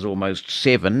 she says, is almost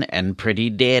 7 and pretty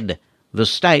dead. The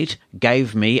state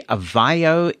gave me a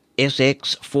Vaio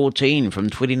SX14 from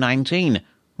 2019.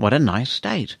 What a nice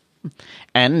state.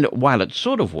 And while it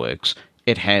sort of works,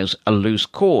 it has a loose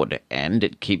cord and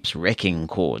it keeps wrecking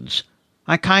cords.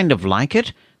 I kind of like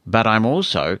it, but I'm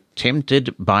also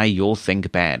tempted by your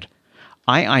ThinkPad.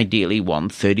 I ideally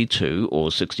want 32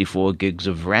 or 64 gigs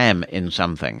of RAM in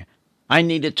something. I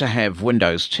need it to have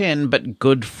Windows 10, but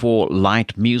good for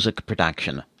light music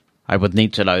production. I would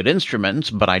need to load instruments,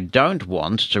 but I don't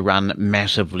want to run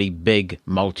massively big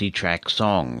multi-track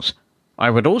songs. I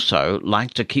would also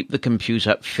like to keep the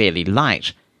computer fairly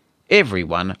light.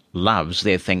 Everyone loves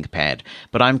their ThinkPad,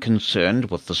 but I'm concerned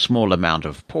with the small amount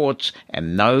of ports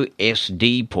and no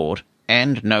SD port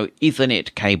and no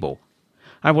Ethernet cable.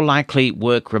 I will likely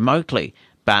work remotely,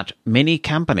 but many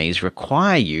companies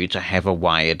require you to have a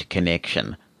wired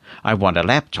connection. I want a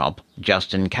laptop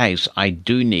just in case I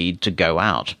do need to go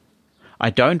out. I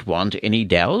don't want any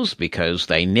Dells because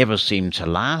they never seem to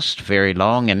last very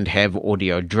long and have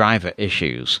audio driver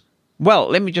issues. Well,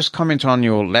 let me just comment on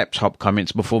your laptop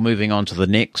comments before moving on to the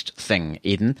next thing,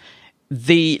 Eden.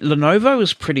 The Lenovo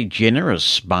is pretty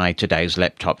generous by today's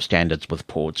laptop standards with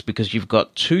ports because you've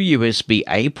got 2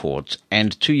 USB-A ports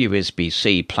and 2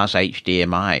 USB-C plus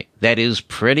HDMI. That is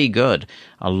pretty good.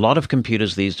 A lot of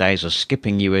computers these days are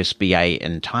skipping USB-A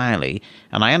entirely,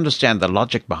 and I understand the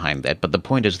logic behind that, but the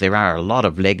point is there are a lot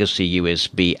of legacy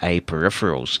USB-A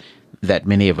peripherals that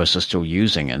many of us are still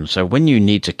using, and so when you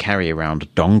need to carry around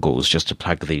dongles just to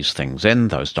plug these things in,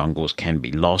 those dongles can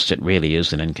be lost. It really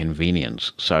is an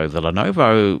inconvenience. So the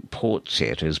Lenovo port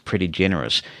set is pretty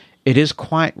generous. It is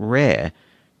quite rare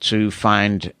to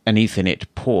find an Ethernet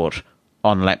port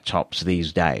on laptops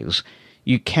these days.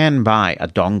 You can buy a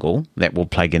dongle that will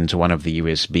plug into one of the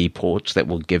USB ports that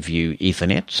will give you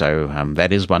Ethernet, so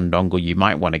that is one dongle you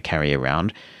might want to carry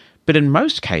around. But in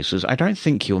most cases, I don't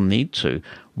think you'll need to.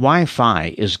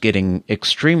 Wi-Fi is getting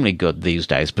extremely good these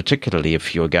days, particularly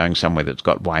if you're going somewhere that's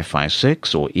got Wi-Fi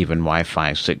 6 or even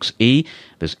Wi-Fi 6E.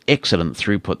 There's excellent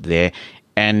throughput there.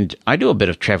 And I do a bit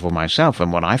of travel myself,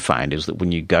 and what I find is that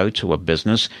when you go to a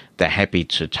business, they're happy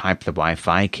to type the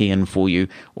Wi-Fi key in for you,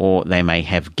 or they may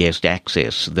have guest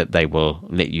access that they will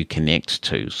let you connect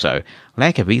to. So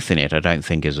lack of Ethernet I don't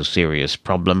think is a serious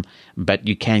problem, but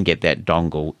you can get that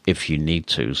dongle if you need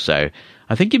to. So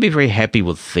I think you'd be very happy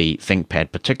with the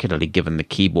ThinkPad, particularly given the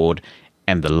keyboard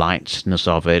and the lightness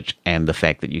of it, and the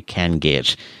fact that you can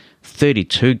get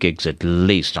 32 gigs at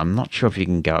least. I'm not sure if you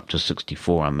can go up to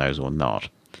 64 on those or not.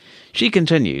 She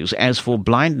continues, as for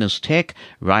blindness tech,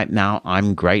 right now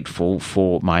I'm grateful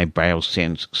for my Braille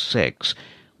Sense 6.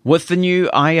 With the new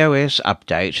iOS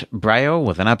update, Braille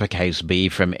with an uppercase B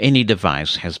from any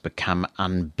device has become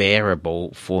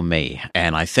unbearable for me.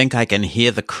 And I think I can hear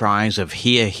the cries of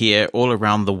hear, hear all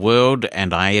around the world,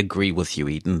 and I agree with you,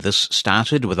 Eden. This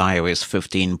started with iOS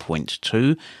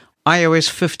 15.2. iOS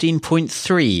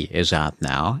 15.3 is out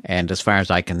now, and as far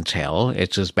as I can tell,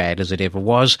 it's as bad as it ever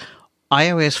was.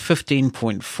 iOS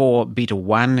 15.4 Beta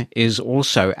 1 is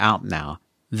also out now.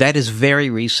 That is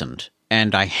very recent,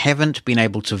 and I haven't been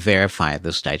able to verify at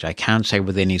this stage. I can't say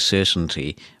with any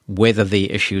certainty whether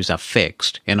the issues are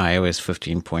fixed in iOS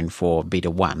 15.4 Beta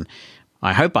 1.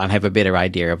 I hope I'll have a better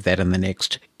idea of that in the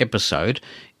next episode.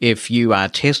 If you are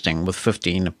testing with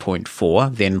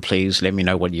 15.4, then please let me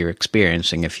know what you're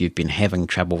experiencing if you've been having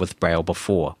trouble with Braille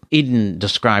before. Eden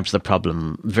describes the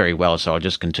problem very well, so I'll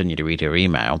just continue to read her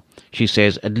email. She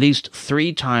says, at least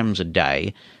 3 times a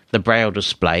day, the Braille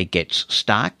display gets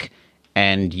stuck,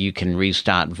 and you can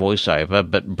restart VoiceOver,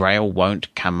 but Braille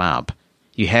won't come up.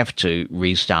 You have to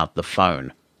restart the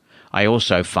phone. I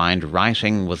also find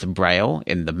writing with Braille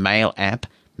in the Mail app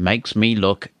makes me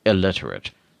look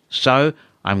illiterate. So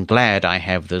I'm glad I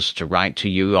have this to write to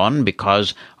you on,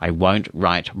 because I won't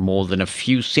write more than a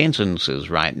few sentences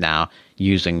right now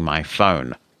using my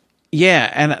phone. Yeah,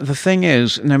 and the thing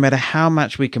is, no matter how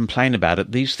much we complain about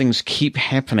it, these things keep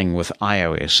happening with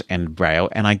iOS and Braille,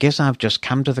 and I guess I've just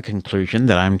come to the conclusion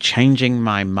that I'm changing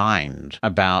my mind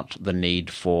about the need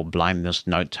for blindness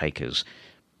note-takers.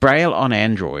 Braille on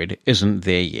Android isn't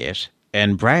there yet,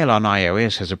 and Braille on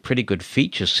iOS has a pretty good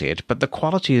feature set, but the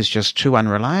quality is just too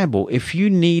unreliable. If you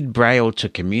need Braille to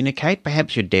communicate,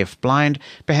 perhaps you're deaf-blind,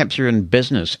 perhaps you're in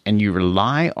business, and you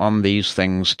rely on these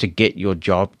things to get your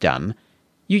job done,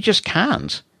 you just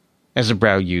can't, as a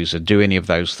Braille user, do any of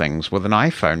those things with an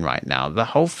iPhone right now. The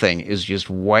whole thing is just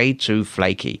way too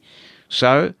flaky.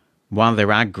 So while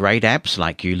there are great apps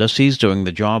like Ulysses doing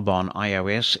the job on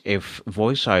iOS, if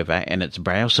VoiceOver and its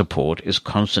Braille support is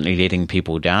constantly letting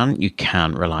people down, you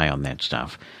can't rely on that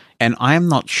stuff. And I'm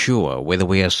not sure whether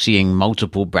we are seeing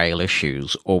multiple Braille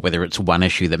issues or whether it's one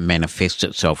issue that manifests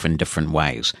itself in different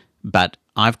ways. But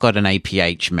I've got an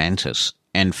APH Mantis,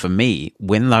 and for me,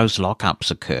 when those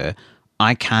lockups occur,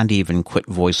 I can't even quit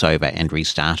VoiceOver and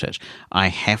restart it. I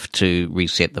have to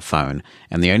reset the phone,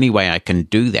 and the only way I can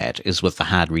do that is with the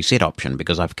hard reset option,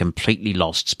 because I've completely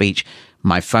lost speech.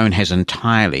 My phone has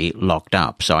entirely locked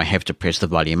up, so I have to press the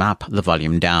volume up, the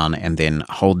volume down, and then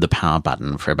hold the power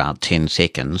button for about 10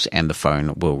 seconds, and the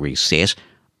phone will reset.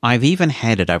 I've even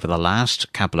had it over the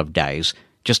last couple of days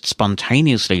just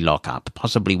spontaneously lock up,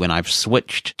 possibly when I've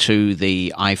switched to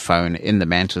the iPhone in the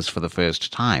Mantis for the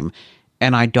first time,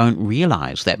 and I don't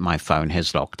realize that my phone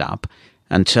has locked up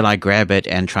until I grab it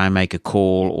and try and make a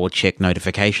call or check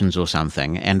notifications or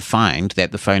something, and find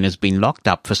that the phone has been locked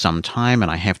up for some time, and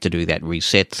I have to do that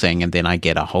reset thing, and then I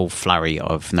get a whole flurry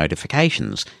of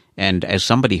notifications. And as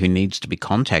somebody who needs to be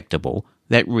contactable,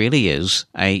 that really is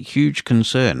a huge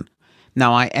concern.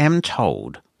 Now, I am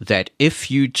told that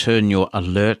if you turn your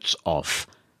alerts off,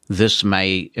 this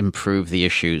may improve the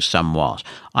issue somewhat.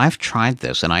 I've tried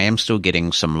this, and I am still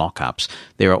getting some lockups.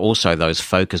 There are also those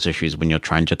focus issues when you're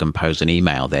trying to compose an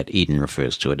email that Eden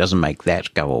refers to. It doesn't make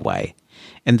that go away.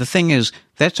 And the thing is,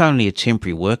 that's only a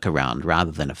temporary workaround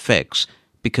rather than a fix,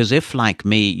 because if, like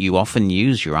me, you often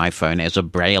use your iPhone as a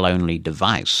Braille-only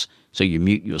device, so you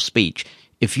mute your speech,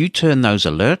 if you turn those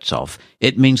alerts off,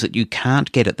 it means that you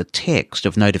can't get at the text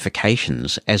of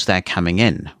notifications as they're coming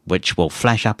in, which will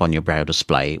flash up on your Braille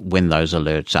display when those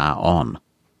alerts are on.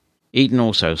 Eden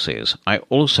also says, I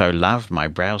also love my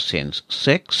Braille Sense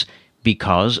 6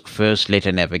 because first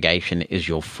letter navigation is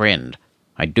your friend.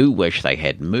 I do wish they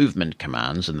had movement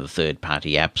commands in the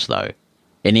third-party apps, though.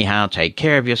 Anyhow, take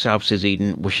care of yourself, says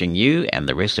Eden, wishing you and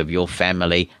the rest of your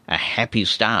family a happy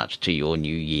start to your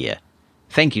new year.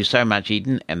 Thank you so much,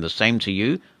 Eden, and the same to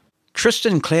you.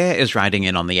 Tristan Clare is writing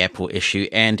in on the Apple issue,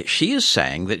 and she is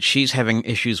saying that she's having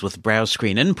issues with Braille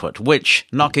screen input, which,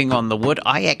 knocking on the wood,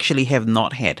 I actually have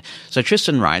not had. So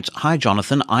Tristan writes, Hi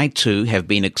Jonathan, I too have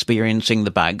been experiencing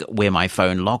the bug where my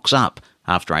phone locks up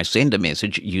after I send a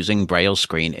message using Braille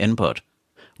screen input.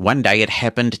 One day it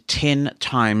happened 10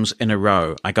 times in a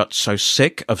row. I got so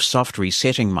sick of soft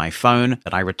resetting my phone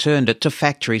that I returned it to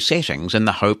factory settings in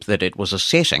the hope that it was a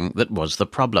setting that was the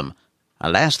problem.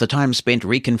 Alas, the time spent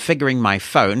reconfiguring my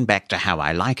phone back to how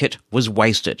I like it was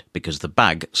wasted because the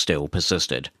bug still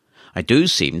persisted. I do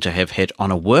seem to have hit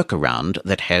on a workaround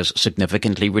that has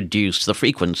significantly reduced the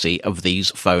frequency of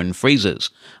these phone freezes.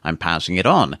 I'm passing it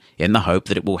on in the hope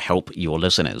that it will help your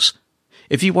listeners.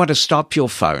 If you want to stop your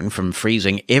phone from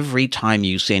freezing every time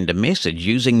you send a message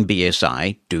using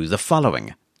BSI, do the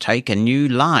following. Take a new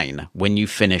line when you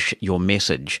finish your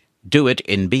message. Do it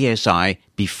in BSI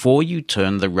before you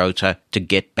turn the rotor to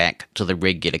get back to the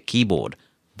regular keyboard.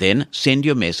 Then send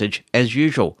your message as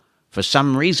usual. For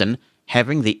some reason,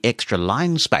 having the extra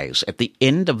line space at the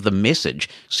end of the message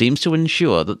seems to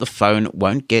ensure that the phone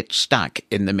won't get stuck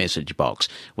in the message box,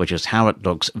 which is how it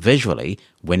looks visually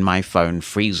when my phone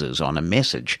freezes on a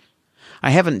message.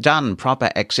 I haven't done proper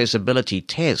accessibility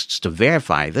tests to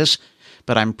verify this,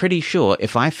 but I'm pretty sure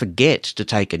if I forget to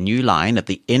take a new line at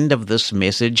the end of this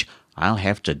message, I'll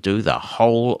have to do the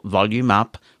whole volume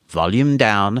up, volume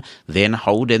down, then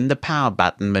hold in the power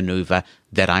button maneuver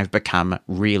that I've become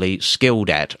really skilled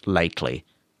at lately.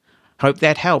 Hope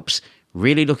that helps.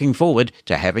 Really looking forward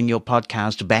to having your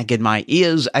podcast back in my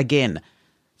ears again.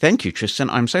 Thank you, Tristan.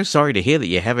 I'm so sorry to hear that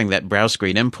you're having that Braille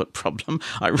screen input problem.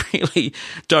 I really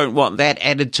don't want that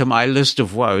added to my list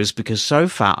of woes because so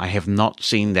far I have not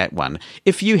seen that one.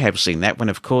 If you have seen that one,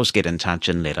 of course, get in touch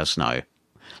and let us know.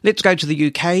 Let's go to the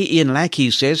UK. Ian Lackey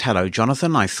says, "Hello,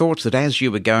 Jonathan. I thought that as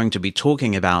you were going to be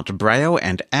talking about Braille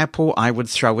and Apple, I would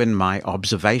throw in my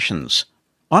observations.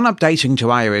 On updating to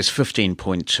iOS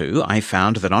 15.2, I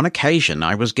found that on occasion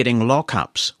I was getting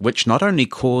lockups, which not only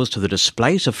caused the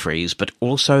display to freeze, but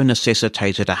also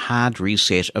necessitated a hard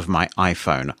reset of my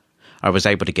iPhone. I was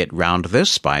able to get round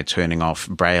this by turning off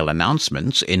Braille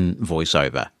announcements in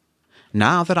VoiceOver.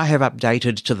 Now that I have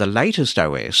updated to the latest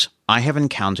OS, I have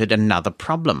encountered another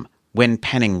problem. When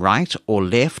panning right or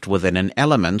left within an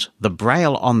element, the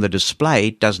Braille on the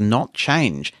display does not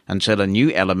change until a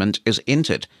new element is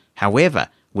entered. However,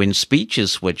 when speech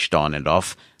is switched on and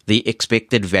off, the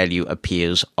expected value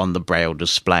appears on the Braille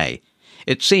display.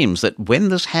 It seems that when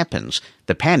this happens,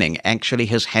 the panning actually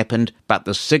has happened, but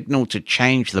the signal to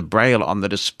change the Braille on the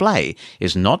display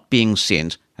is not being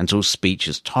sent until speech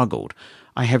is toggled.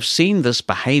 I have seen this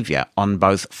behavior on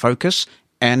both Focus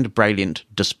and Brailliant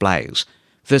displays.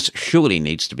 This surely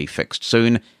needs to be fixed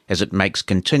soon, as it makes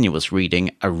continuous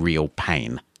reading a real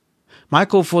pain."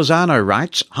 Michael Forzano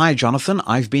writes, "Hi Jonathan,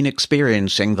 I've been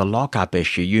experiencing the lockup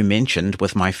issue you mentioned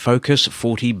with my Focus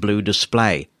 40 Blue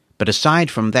display. But aside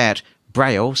from that,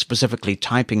 Braille, specifically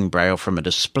typing Braille from a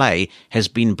display, has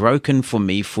been broken for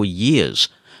me for years.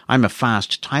 I'm a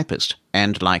fast typist,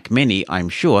 and like many, I'm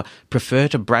sure, prefer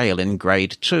to Braille in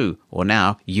Grade 2, or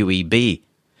now UEB.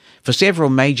 For several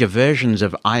major versions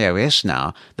of iOS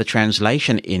now, the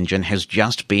translation engine has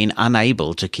just been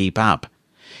unable to keep up.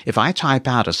 If I type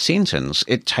out a sentence,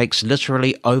 it takes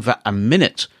literally over a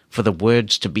minute for the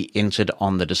words to be entered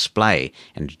on the display,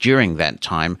 and during that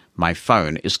time, my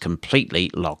phone is completely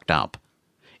locked up.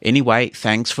 Anyway,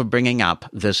 thanks for bringing up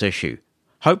this issue.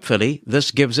 Hopefully, this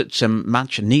gives it some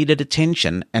much-needed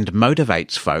attention and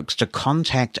motivates folks to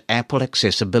contact Apple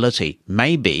Accessibility.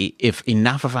 Maybe, if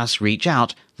enough of us reach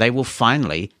out, they will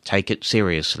finally take it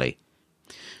seriously."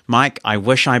 Mike, I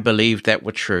wish I believed that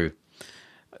were true.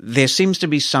 There seems to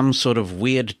be some sort of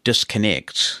weird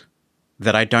disconnect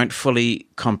that I don't fully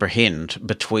comprehend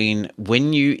between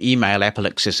when you email Apple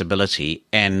Accessibility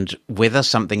and whether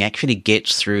something actually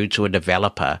gets through to a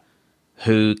developer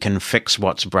who can fix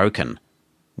what's broken.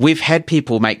 We've had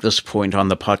people make this point on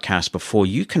the podcast before.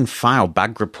 You can file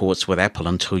bug reports with Apple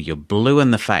until you're blue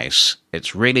in the face.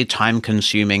 It's really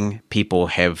time-consuming. People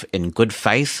have, in good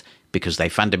faith, because they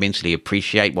fundamentally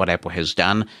appreciate what Apple has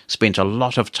done, spent a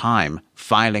lot of time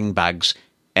filing bugs,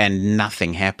 and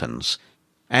nothing happens.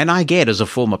 And I get, as a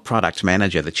former product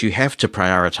manager, that you have to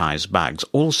prioritize bugs.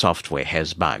 All software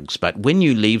has bugs, but when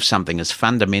you leave something as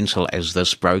fundamental as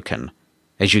this broken,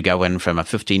 as you go in from a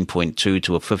 15.2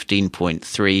 to a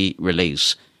 15.3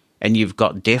 release, and you've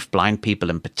got deaf-blind people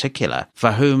in particular,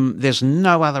 for whom there's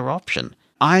no other option,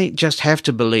 I just have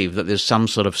to believe that there's some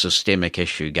sort of systemic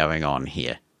issue going on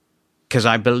here. Because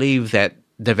I believe that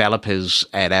developers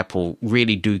at Apple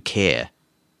really do care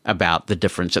about the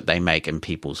difference that they make in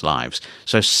people's lives.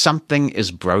 So something is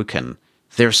broken.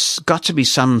 There's got to be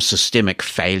some systemic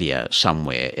failure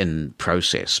somewhere in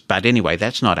process. But anyway,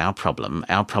 that's not our problem.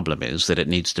 Our problem is that it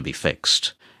needs to be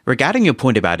fixed. Regarding your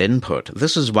point about input,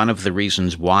 this is one of the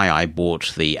reasons why I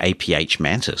bought the APH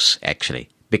Mantis, actually,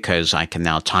 because I can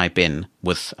now type in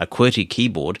with a QWERTY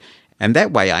keyboard, and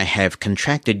that way I have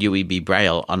contracted UEB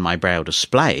Braille on my Braille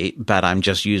display, but I'm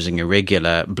just using a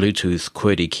regular Bluetooth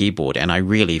QWERTY keyboard, and I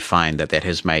really find that that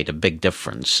has made a big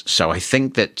difference. So I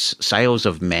think that sales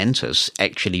of Mantis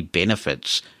actually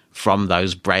benefits from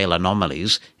those Braille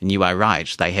anomalies, and you are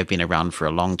right, they have been around for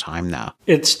a long time now.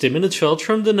 It's Tim in het Veld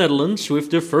from the Netherlands with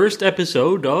the first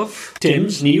episode of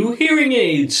Tim's New Hearing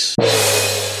Aids.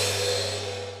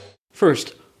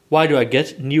 First, why do I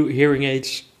get new hearing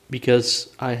aids?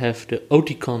 Because I have the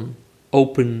Oticon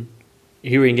Open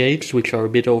hearing aids, which are a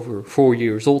bit over 4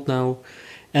 years old now,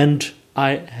 and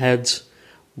I had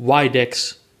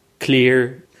Widex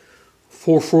Clear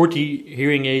 440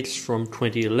 hearing aids from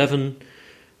 2011,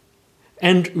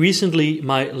 and recently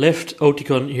my left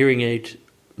Oticon hearing aid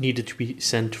needed to be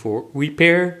sent for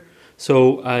repair,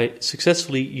 so I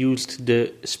successfully used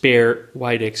the spare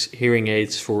Widex hearing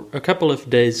aids for a couple of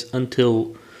days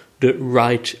until the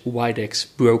right Widex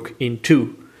broke in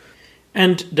two.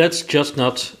 And that's just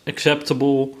not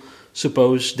acceptable.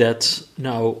 Suppose that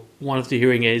now one of the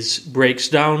hearing aids breaks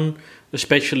down,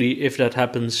 especially if that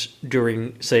happens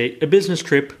during, say, a business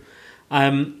trip.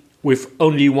 I'm with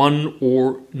only one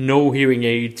or no hearing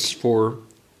aids for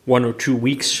 1 or 2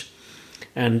 weeks.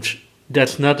 And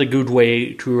that's not a good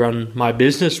way to run my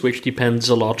business, which depends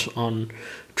a lot on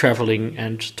traveling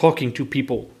and talking to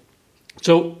people.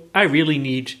 So I really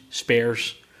need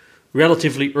spares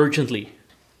relatively urgently.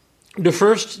 The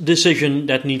first decision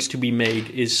that needs to be made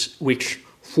is which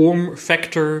form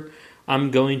factor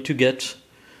I'm going to get.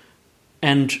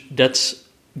 And that's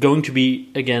going to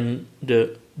be, again,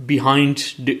 the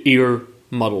behind the ear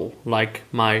model, like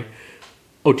my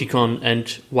Oticon and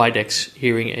Widex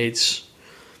hearing aids.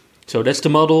 So that's the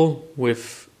model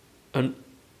with an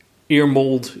ear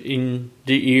mold in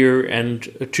the ear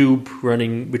and a tube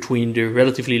running between the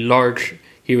relatively large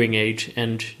hearing aid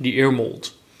and the ear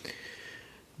mold.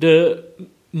 The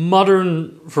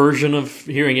modern version of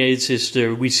hearing aids is the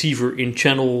receiver in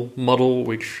channel model,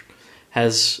 which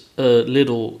has a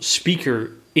little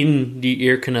speaker in the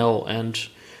ear canal and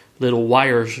little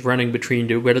wires running between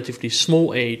the relatively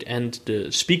small aid and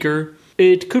the speaker.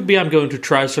 It could be I'm going to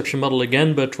try such a model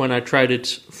again, but when I tried it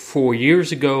 4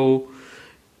 years ago,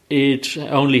 it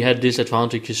only had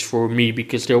disadvantages for me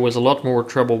because there was a lot more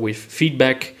trouble with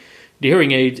feedback. The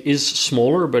hearing aid is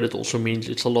smaller, but it also means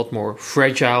it's a lot more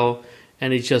fragile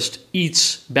and it just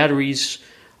eats batteries.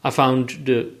 I found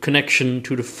the connection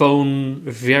to the phone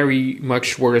very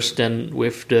much worse than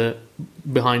with the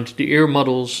behind the ear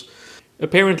models.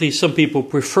 Apparently some people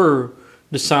prefer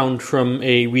the sound from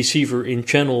a receiver in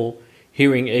channel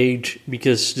hearing aid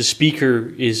because the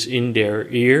speaker is in their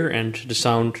ear and the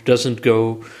sound doesn't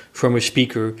go from a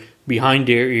speaker behind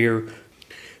their ear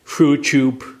through a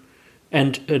tube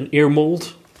and an ear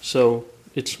mold, so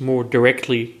it's more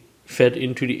directly fed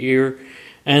into the ear.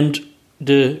 And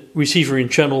the receiver in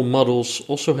channel models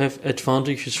also have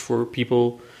advantages for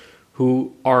people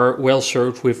who are well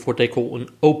served with what they call an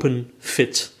open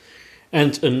fit.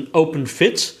 And an open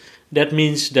fit, that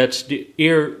means that the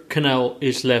ear canal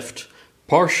is left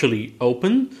partially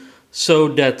open, so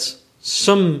that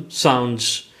some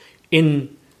sounds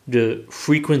in the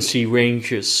frequency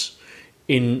ranges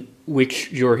in which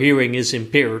your hearing is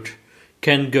impaired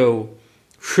can go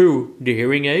through the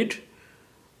hearing aid,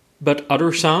 but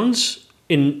other sounds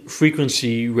in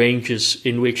frequency ranges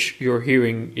in which your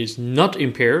hearing is not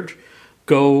impaired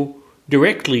go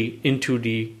directly into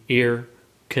the ear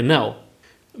canal.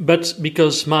 But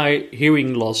because my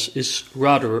hearing loss is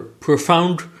rather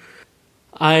profound,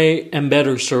 I am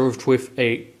better served with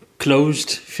a closed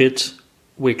fit,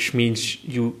 which means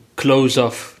you close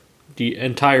off the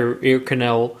entire ear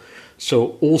canal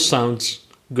so all sounds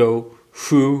go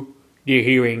through the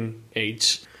hearing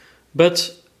aids.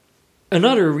 But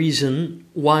another reason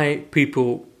why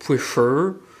people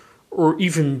prefer or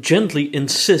even gently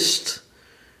insist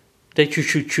that you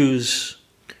should choose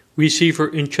receiver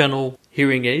in channel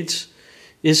hearing aids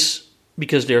is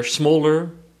because they're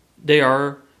smaller, they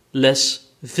are less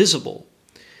visible.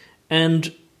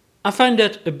 And I find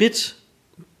that a bit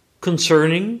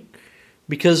concerning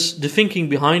because the thinking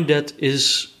behind that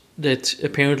is that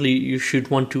apparently you should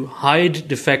want to hide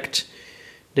the fact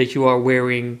that you are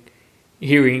wearing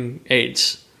hearing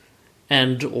aids.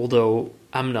 And although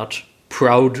I'm not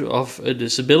proud of a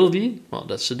disability, well,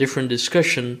 that's a different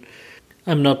discussion,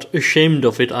 I'm not ashamed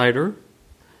of it either.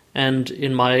 And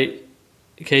in my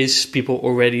case, people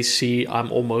already see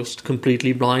I'm almost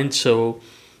completely blind, so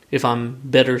if I'm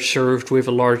better served with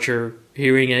a larger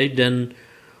hearing aid, then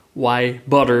why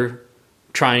bother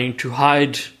trying to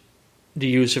hide the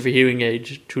use of a hearing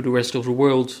aid to the rest of the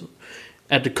world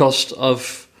at the cost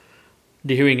of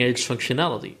the hearing aid's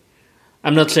functionality?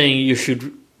 I'm not saying you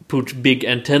should put big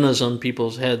antennas on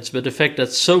people's heads, but the fact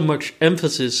that so much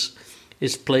emphasis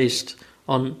is placed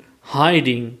on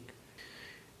hiding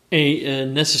a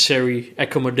necessary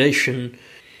accommodation,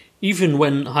 even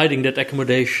when hiding that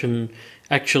accommodation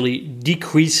actually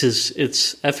decreases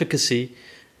its efficacy,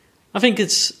 I think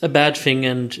it's a bad thing,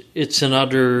 and it's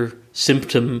another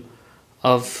symptom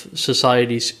of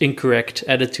society's incorrect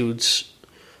attitudes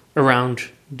around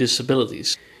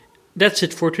disabilities. That's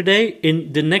it for today.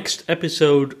 In the next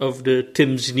episode of the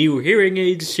Tim's New Hearing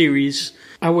Aid series,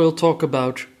 I will talk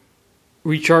about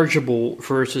rechargeable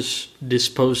versus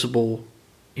disposable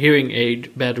hearing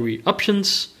aid battery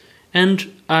options,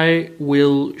 and I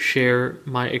will share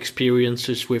my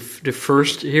experiences with the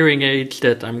first hearing aids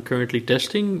that I'm currently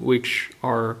testing, which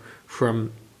are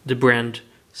from the brand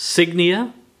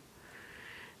Signia.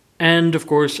 And of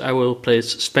course, I will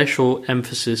place special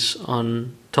emphasis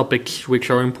on topics which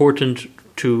are important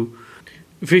to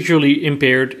visually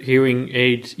impaired hearing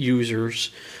aid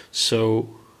users. So,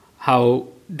 how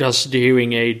does the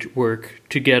hearing aid work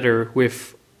together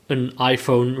with an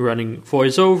iPhone running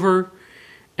VoiceOver?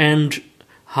 And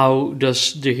how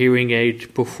does the hearing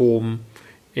aid perform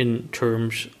in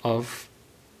terms of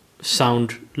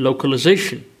sound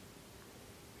localization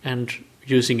and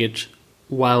using it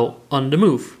while on the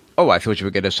move? Oh, I thought you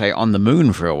were going to say on the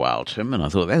moon for a while, Tim, and I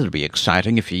thought that would be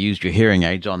exciting if you used your hearing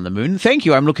aids on the moon. Thank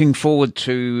you. I'm looking forward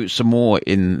to some more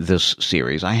in this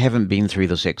series. I haven't been through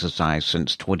this exercise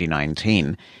since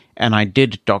 2019, and I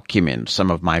did document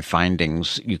some of my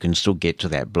findings. You can still get to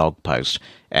that blog post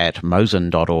at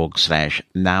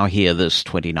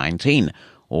mosen.org/nowhearthis2019,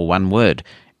 or one word.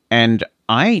 And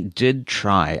I did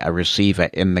try a receiver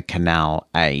in the canal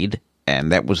aid, and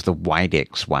that was the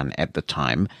Widex one at the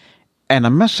time. And I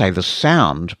must say the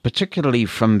sound, particularly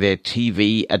from their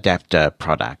TV adapter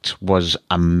product, was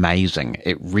amazing.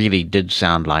 It really did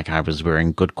sound like I was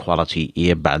wearing good quality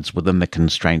earbuds within the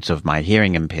constraints of my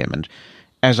hearing impairment.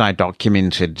 As I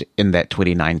documented in that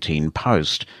 2019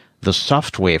 post, the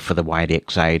software for the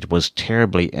Widex aid was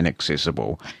terribly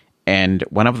inaccessible. And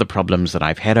one of the problems that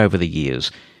I've had over the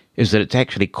years is that it's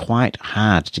actually quite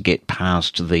hard to get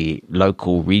past the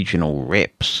local regional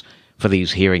reps for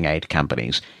these hearing aid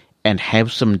companies and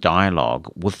have some dialogue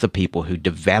with the people who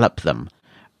develop them.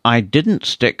 I didn't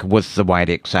stick with the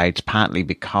Widex aids partly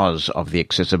because of the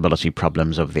accessibility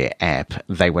problems of their app.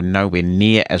 They were nowhere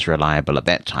near as reliable at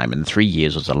that time, and 3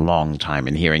 years was a long time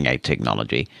in hearing aid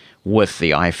technology. With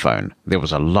the iPhone, there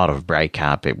was a lot of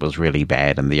breakup, it was really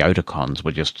bad, and the Oticons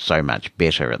were just so much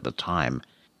better at the time.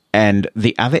 And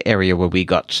the other area where we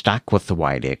got stuck with the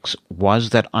Widex was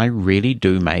that I really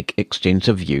do make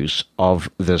extensive use of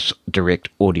this direct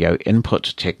audio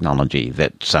input technology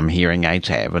that some hearing aids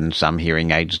have and some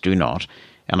hearing aids do not.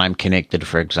 And I'm connected,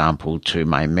 for example, to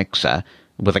my mixer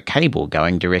with a cable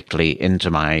going directly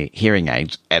into my hearing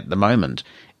aids at the moment.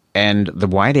 And the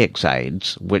Widex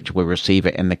aids, which were receiver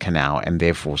in the canal and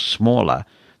therefore smaller,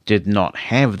 did not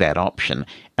have that option,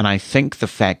 and I think the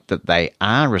fact that they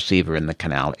are receiver in the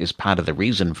canal is part of the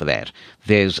reason for that.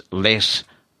 There's less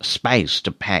space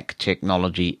to pack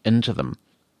technology into them.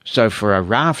 So for a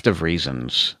raft of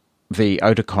reasons, the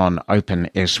Oticon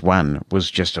Open S1 was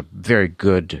just a very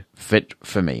good fit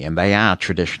for me, and they are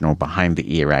traditional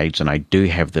behind-the-ear aids, and I do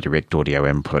have the direct audio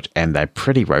input, and they're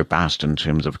pretty robust in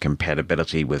terms of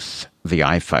compatibility with the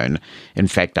iPhone. In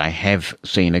fact, I have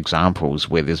seen examples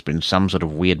where there's been some sort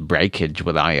of weird breakage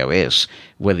with iOS,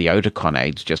 where the Oticon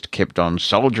aids just kept on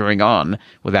soldiering on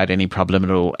without any problem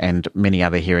at all, and many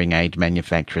other hearing aid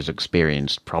manufacturers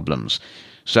experienced problems.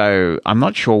 So I'm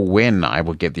not sure when I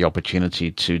will get the opportunity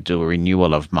to do a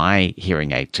renewal of my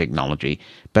hearing aid technology,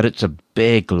 but it's a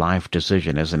big life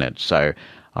decision, isn't it? So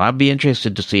I'll be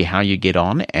interested to see how you get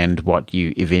on and what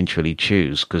you eventually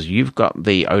choose, because you've got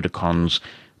the Oticons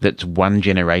that's one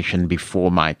generation before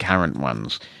my current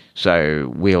ones.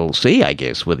 So we'll see, I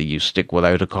guess, whether you stick with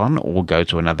Oticon or go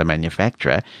to another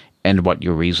manufacturer and what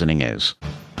your reasoning is.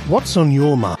 What's on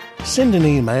your mind? Send an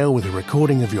email with a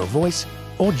recording of your voice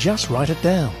or just write it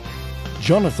down.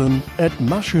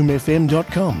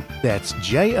 Jonathan@mushroomfm.com. That's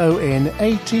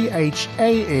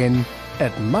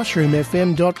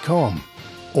JONATHAN@mushroomfm.com.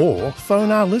 Or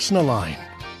phone our listener line.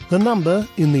 The number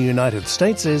in the United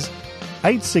States is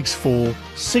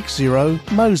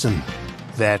 864-60-MOSEN.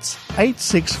 That's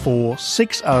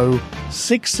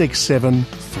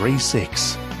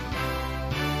 864-60-66736.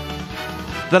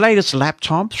 The latest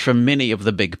laptops from many of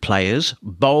the big players,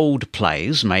 bold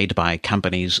plays made by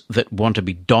companies that want to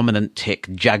be dominant tech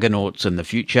juggernauts in the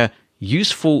future,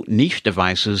 useful niche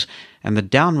devices, and the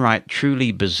downright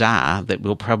truly bizarre that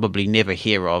we'll probably never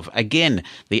hear of again.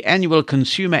 The annual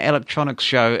Consumer Electronics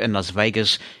Show in Las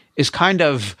Vegas is kind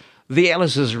of the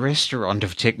Alice's restaurant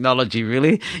of technology,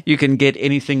 really. You can get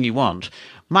anything you want.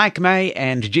 Mike May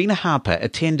and Gina Harper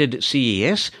attended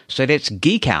CES, so let's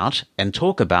geek out and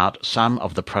talk about some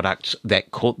of the products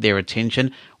that caught their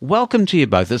attention. Welcome to you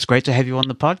both. It's great to have you on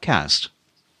the podcast.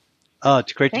 Oh,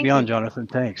 it's great to be on, Jonathan.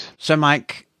 Thanks. So,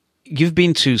 Mike, you've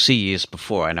been to CES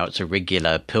before. I know it's a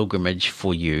regular pilgrimage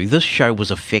for you. This show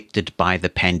was affected by the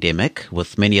pandemic,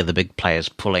 with many of the big players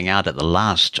pulling out at the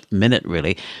last minute,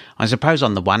 really. I suppose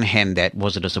on the one hand that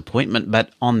was a disappointment, but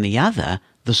on the other,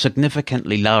 the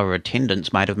significantly lower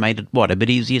attendance might have made it, a bit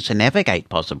easier to navigate,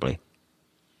 possibly?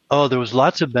 Oh, there was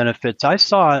lots of benefits. I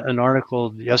saw an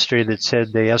article yesterday that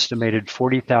said they estimated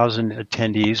 40,000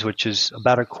 attendees, which is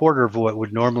about a quarter of what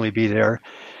would normally be there.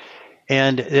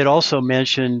 And it also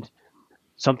mentioned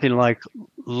something like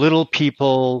little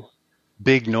people,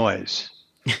 big noise.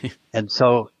 And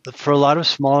so for a lot of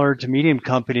smaller to medium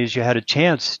companies, you had a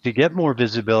chance to get more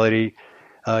visibility.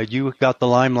 You got the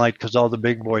limelight because all the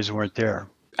big boys weren't there.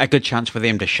 A good chance for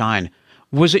them to shine.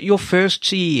 Was it your first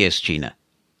CES, Gina?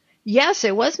 Yes,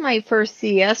 it was my first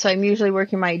CES. So I'm usually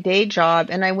working my day job,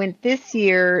 and I went this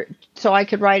year so I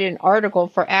could write an article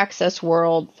for Access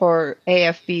World for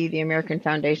AFB, the American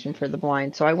Foundation for the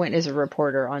Blind. So I went as a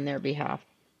reporter on their behalf.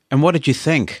 And what did you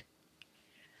think?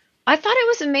 I thought it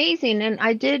was amazing, and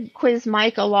I did quiz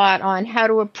Mike a lot on how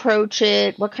to approach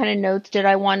it, what kind of notes did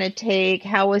I want to take,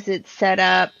 how was it set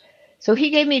up. So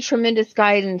he gave me tremendous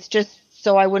guidance just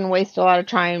so I wouldn't waste a lot of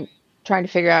time trying to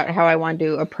figure out how I wanted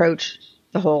to approach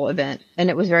the whole event.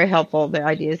 And it was very helpful, the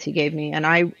ideas he gave me. And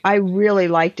I really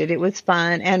liked it. It was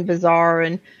fun and bizarre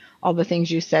and all the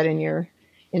things you said in your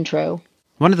intro.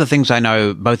 One of the things I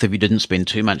know both of you didn't spend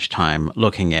too much time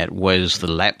looking at was the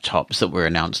laptops that were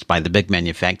announced by the big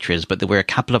manufacturers, but there were a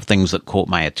couple of things that caught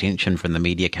my attention from the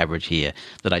media coverage here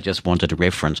that I just wanted to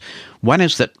reference. One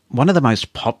is that one of the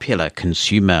most popular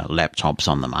consumer laptops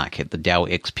on the market, the Dell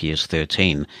XPS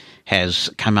 13, has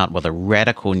come out with a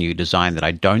radical new design that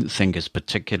I don't think is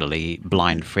particularly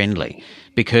blind-friendly,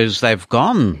 because they've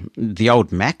gone the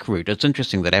old Mac route. It's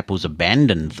interesting that Apple's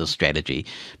abandoned the strategy,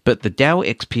 but the Dell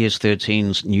XPS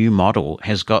 13's new model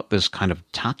has got this kind of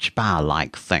touch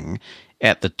bar-like thing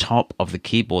at the top of the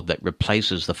keyboard that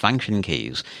replaces the function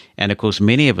keys. And of course,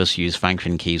 many of us use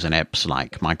function keys in apps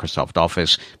like Microsoft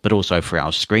Office, but also for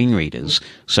our screen readers.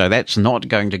 So that's not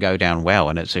going to go down well,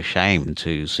 and it's a shame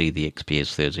to see the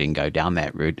XPS 13 go down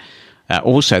that route.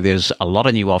 Also, there's a lot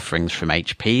of new offerings from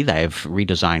HP. They've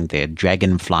redesigned their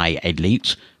Dragonfly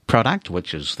Elite product,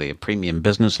 which is their premium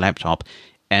business laptop,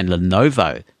 and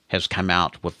Lenovo has come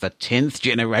out with the 10th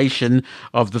generation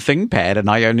of the ThinkPad, and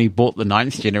I only bought the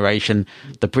 9th generation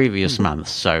the previous month.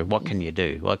 So what can you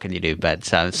do? But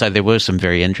so there were some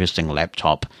very interesting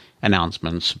laptop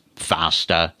announcements,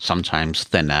 faster, sometimes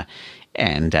thinner,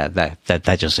 and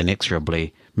they're just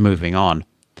inexorably moving on.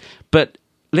 But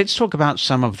let's talk about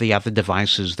some of the other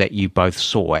devices that you both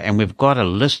saw, and we've got a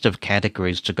list of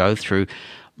categories to go through.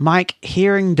 Mike,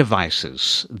 hearing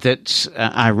devices that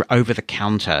are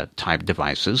over-the-counter type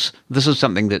devices, this is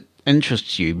something that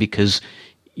interests you because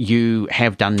you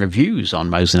have done reviews on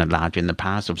Mosen at Large in the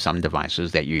past of some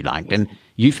devices that you liked, and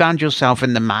you found yourself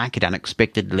in the market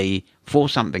unexpectedly for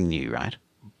something new, right?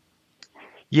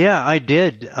 Yeah, I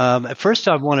did. First,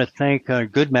 I want to thank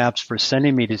Good Maps for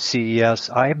sending me to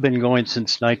CES. I have been going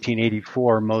since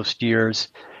 1984 most years,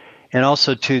 and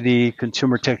also to the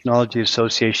Consumer Technology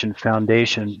Association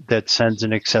Foundation that sends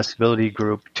an accessibility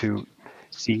group to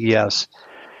CES.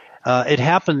 It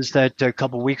happens that a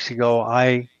couple weeks ago,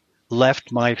 I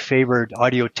left my favorite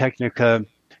Audio-Technica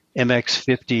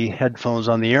MX50 headphones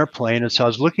on the airplane, and so I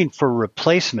was looking for a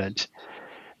replacement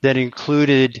that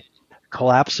included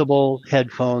collapsible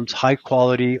headphones, high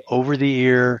quality, over the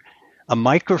ear, a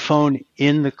microphone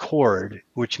in the cord,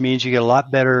 which means you get a lot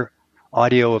better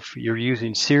audio if you're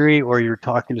using Siri or you're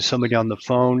talking to somebody on the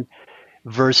phone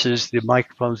versus the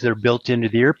microphones that are built into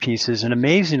the earpieces. And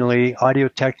amazingly,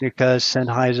 Audio-Technica,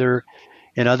 Sennheiser,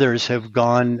 and others have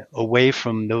gone away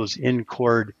from those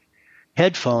in-cord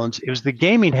headphones. It was the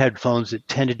gaming headphones that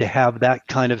tended to have that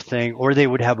kind of thing, or they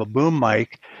would have a boom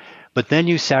mic, but then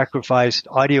you sacrificed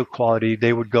audio quality.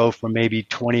 They would go from maybe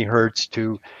 20 hertz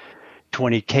to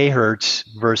 20 kHz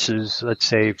versus, let's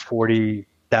say,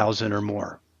 40,000 or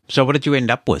more. So what did you end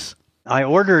up with? I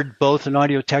ordered both an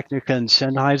Audio-Technica and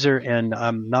Sennheiser, and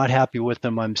I'm not happy with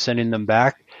them. I'm sending them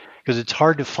back. because it's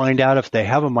hard to find out if they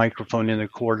have a microphone in the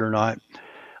cord or not.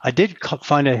 I did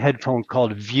find a headphone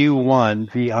called View One,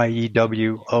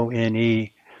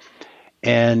 VIEWONE,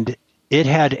 and it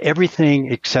had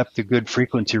everything except the good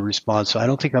frequency response. So I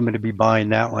don't think I'm going to be buying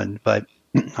that one, but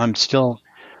I'm still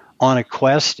on a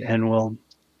quest, and we'll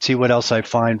see what else I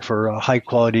find for high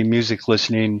quality music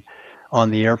listening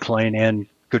on the airplane and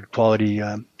good quality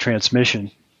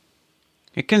transmission.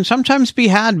 It can sometimes be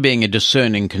hard being a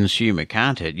discerning consumer,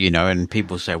 can't it? And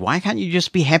people say, why can't you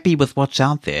just be happy with what's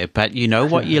out there? But you know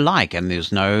what you like, and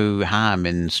there's no harm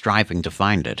in striving to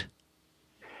find it.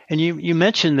 And you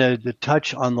mentioned the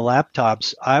touch on the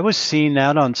laptops. I was seeing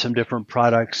that on some different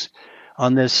products.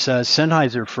 On this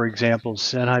Sennheiser, for example,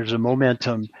 Sennheiser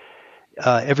Momentum,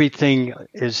 everything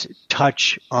is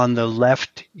touch on the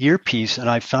left earpiece, and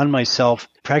I found myself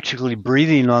practically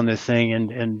breathing on the thing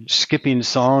and skipping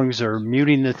songs or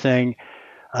muting the thing.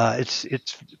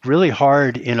 It's really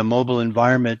hard in a mobile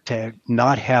environment to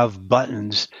not have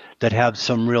buttons that have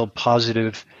some real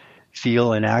positive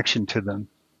feel and action to them.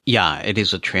 Yeah, it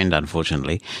is a trend,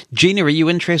 unfortunately. Gina, are you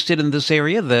interested in this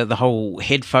area, the whole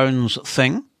headphones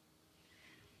thing?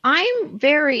 I'm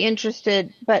very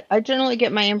interested, but I generally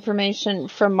get my information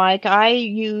from Mike. I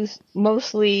use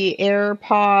mostly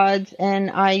AirPods, and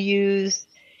I use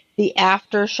the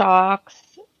Aftershocks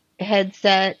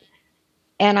headset,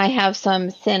 and I have some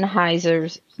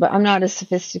Sennheisers, but I'm not as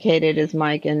sophisticated as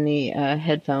Mike in the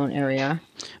headphone area.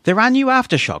 There are new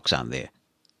Aftershocks, aren't there?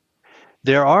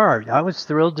 There are. I was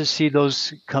thrilled to see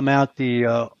those come out,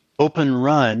 the Open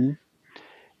Run,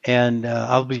 and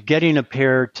I'll be getting a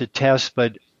pair to test,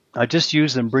 but I just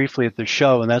used them briefly at the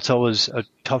show, and that's always a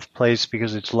tough place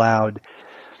because it's loud.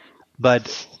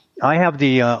 But I have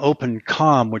the Open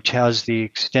Comm, which has the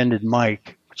extended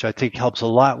mic, which I think helps a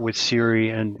lot with Siri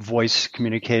and voice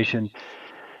communication.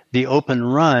 The Open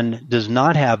Run does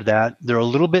not have that. They're a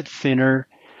little bit thinner.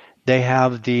 They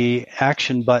have the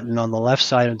action button on the left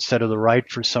side instead of the right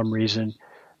for some reason.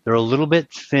 They're a little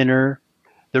bit thinner.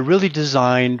 They're really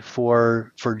designed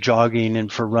for jogging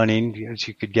and for running, as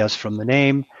you could guess from the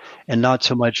name, and not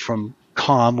so much from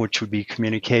comm, which would be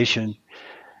communication.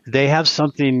 They have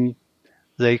something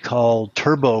they call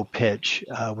turbo pitch,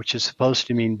 which is supposed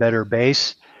to mean better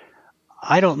bass.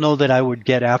 I don't know that I would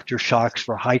get Aftershocks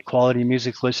for high quality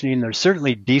music listening. They're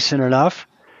certainly decent enough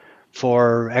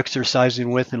for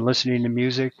exercising with and listening to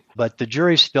music, but the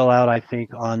jury's still out, I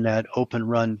think, on that Open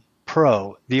Run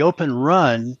Pro. The Open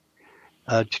Run,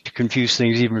 to confuse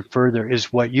things even further,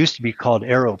 is what used to be called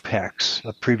Aeropex,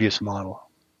 a previous model.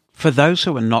 For those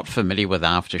who are not familiar with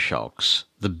Aftershocks,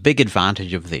 the big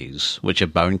advantage of these, which are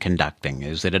bone conducting,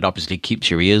 is that it obviously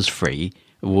keeps your ears free,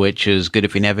 which is good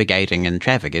if you're navigating in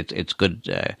traffic. It's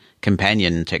good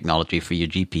companion technology for your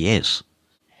GPS.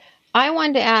 I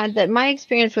wanted to add that my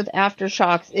experience with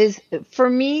Aftershocks is, for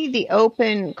me, the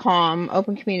Open Comm,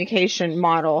 open communication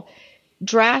model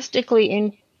drastically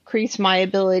increased my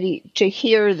ability to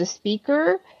hear the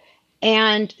speaker,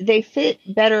 and they fit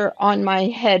better on my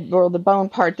head, or the bone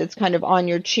part that's kind of on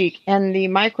your cheek, and the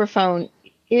microphone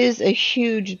is a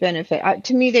huge benefit.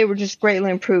 To me, they were just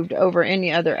greatly improved over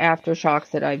any other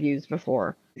Aftershocks that I've used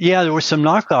before. Yeah, there were some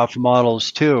knockoff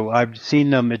models too. I've seen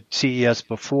them at CES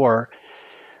before,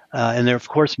 and they're, of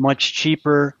course, much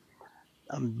cheaper.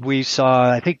 We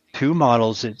saw, I think, two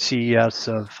models at CES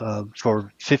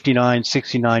for $59,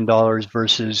 $69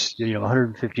 versus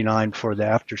 $159 for the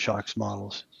Aftershocks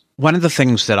models. One of the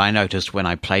things that I noticed when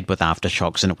I played with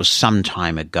Aftershocks, and it was some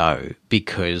time ago,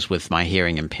 because with my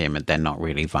hearing impairment, they're not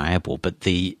really viable, but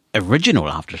the original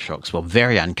Aftershocks were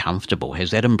very uncomfortable.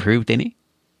 Has that improved any?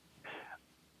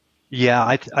 Yeah,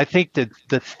 I think that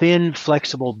the thin,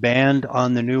 flexible band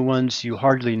on the new ones, you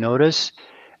hardly notice.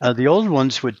 The old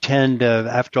ones would tend to,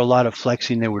 after a lot of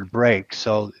flexing, they would break.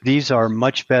 So these are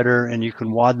much better, and you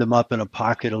can wad them up in a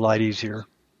pocket a lot easier.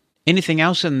 Anything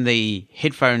else in the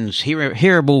headphones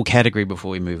hearable category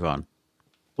before we move on?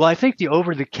 Well, I think the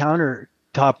over-the-counter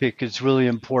topic is really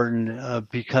important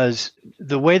because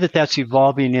the way that that's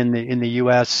evolving in the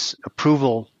U.S.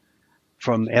 approval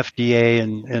from FDA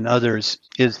and others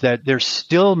is that there's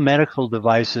still medical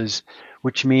devices,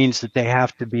 which means that they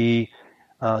have to be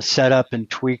set up and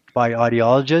tweaked by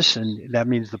audiologists, and that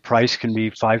means the price can be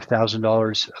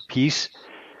 $5,000 a piece.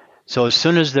 So as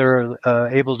soon as they're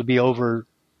able to be over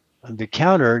the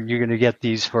counter, you're going to get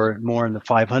these for more in the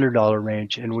 $500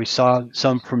 range. And we saw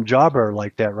some from Jabra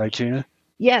like that, right, Gina?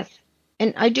 Yes.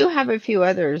 And I do have a few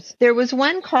others. There was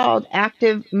one called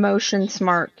Active Motion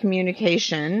Smart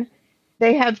Communication.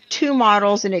 They have two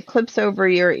models, and it clips over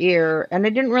your ear. And I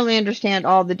didn't really understand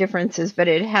all the differences, but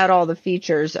it had all the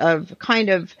features of kind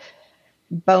of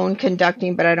bone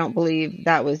conducting, but I don't believe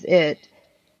that was it.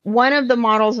 One of the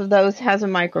models of those has a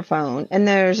microphone, and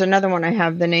there's another one I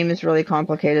have. The name is really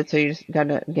complicated, so you just got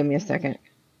to give me a second.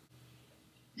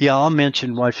 Yeah, I'll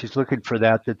mention while she's looking for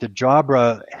that the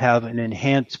Jabra have an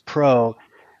Enhance Pro,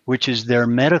 which is their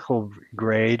medical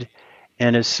grade.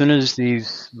 And as soon as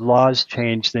these laws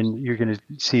change, then you're going to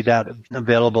see that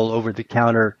available over the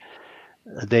counter.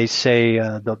 They say,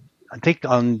 I think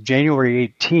on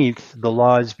January 18th, the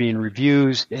law is being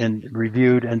reviewed.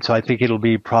 And so I think it'll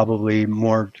be probably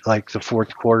more like the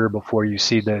fourth quarter before you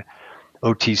see the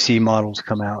OTC models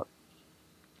come out.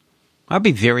 I'd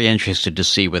be very interested to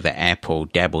see whether Apple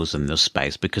dabbles in this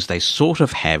space, because they sort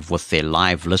of have with their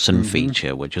Live Listen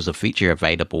feature, which is a feature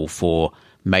available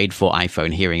made for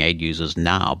iPhone hearing aid users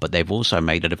now, but they've also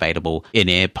made it available in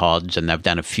AirPods, and they've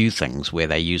done a few things where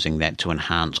they're using that to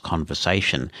enhance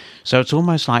conversation. So it's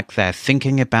almost like they're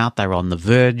on the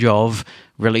verge of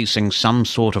releasing some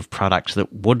sort of product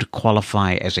that would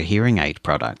qualify as a hearing aid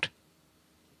product.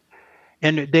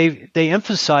 And they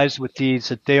emphasize with these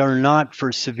that they are not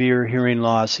for severe hearing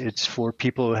loss. It's for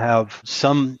people who have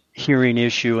some hearing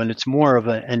issue, and it's more of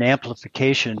an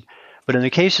amplification. But in the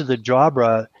case of the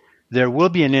Jabra, there will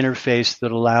be an interface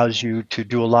that allows you to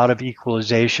do a lot of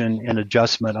equalization and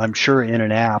adjustment, I'm sure in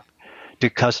an app, to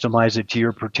customize it to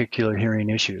your particular hearing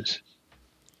issues.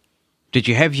 Did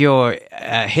you have your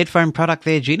headphone product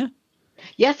there, Gina?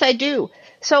 Yes, I do.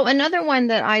 So another one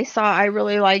that I saw I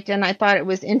really liked and I thought it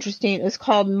was interesting is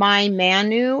called My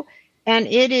Manu, and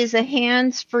it is a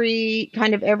hands-free,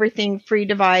 kind of everything free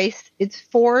device. It's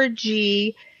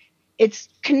 4G. It's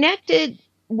connected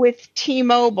with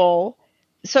T-Mobile,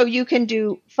 so you can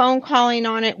do phone calling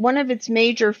on it. One of its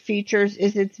major features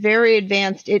is it's very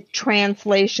advanced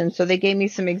translation. So they gave me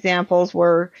some examples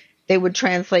where they would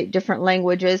translate different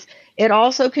languages. It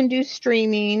also can do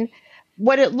streaming.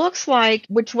 What it looks like,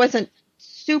 which wasn't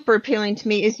super appealing to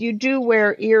me, is you do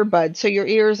wear earbuds. So your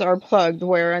ears are plugged,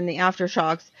 where in the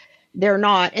AfterShokz, they're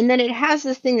not. And then it has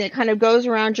this thing that kind of goes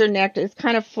around your neck. It's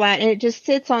kind of flat, and it just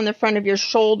sits on the front of your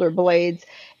shoulder blades.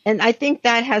 And I think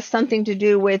that has something to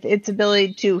do with its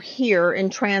ability to hear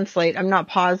and translate. I'm not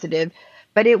positive,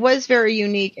 but it was very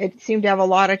unique. It seemed to have a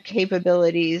lot of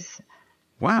capabilities.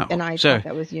 Wow. And I thought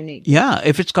that was unique. Yeah,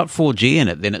 if it's got 4G in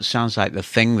it, then it sounds like the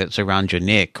thing that's around your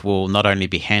neck will not only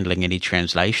be handling any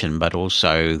translation, but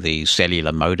also the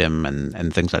cellular modem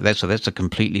and things like that. So that's a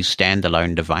completely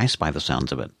standalone device by the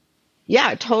sounds of it.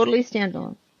 Yeah, totally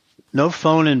standalone. No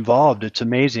phone involved. It's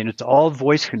amazing. It's all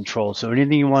voice control. So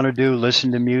anything you want to do,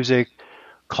 listen to music,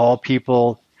 call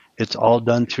people, it's all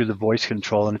done through the voice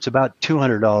control. And it's about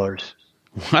 $200.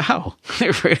 Wow.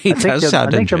 It really does sound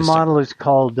I think interesting. the model is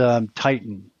called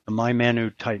Titan, the My Manu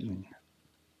Titan.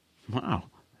 Wow.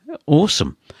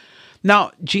 Awesome.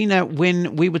 Now, Gina,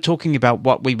 when we were talking about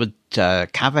what we would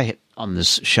cover on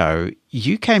this show,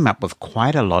 you came up with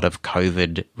quite a lot of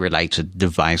COVID-related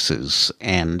devices,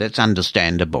 and it's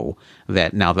understandable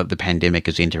that now that the pandemic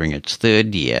is entering its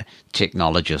third year,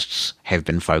 technologists have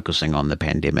been focusing on the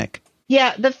pandemic.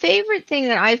 Yeah, the favorite thing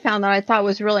that I found that I thought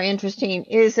was really interesting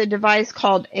is a device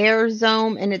called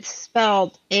AirZom, and it's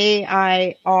spelled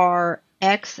AIRXOM,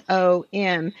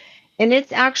 and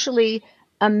it's actually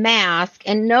a mask,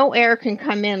 and no air can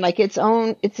come in. Like it's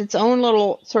its own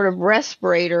little sort of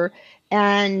respirator,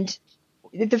 and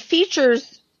the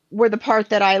features were the part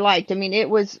that I liked. I mean, it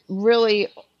was really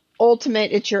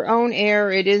ultimate. It's your own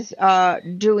air. It is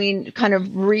doing kind of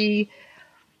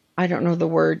I don't know the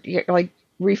word, like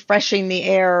refreshing the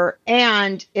air,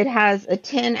 and it has a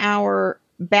 10-hour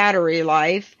battery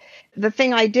life. The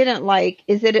thing I didn't like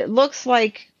is that it looks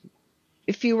like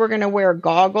if you were going to wear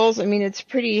goggles. I mean, it's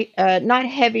pretty, not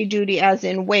heavy duty as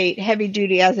in weight, heavy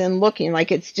duty as in looking,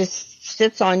 like it's just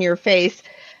sits on your face.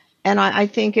 And I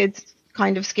think it's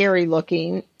kind of scary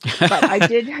looking, but I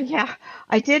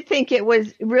did think it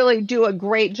was really do a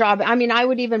great job. I mean, I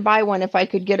would even buy one if I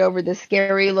could get over the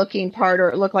scary looking part, or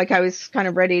it looked like I was kind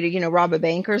of ready to, rob a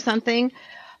bank or something.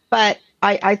 But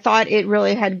I thought it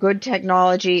really had good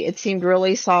technology. It seemed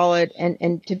really solid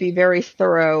and to be very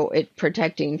thorough at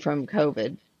protecting from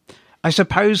COVID. I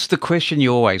suppose the question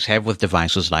you always have with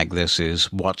devices like this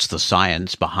is, what's the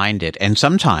science behind it? And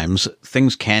sometimes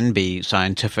things can be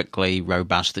scientifically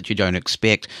robust that you don't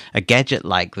expect. A gadget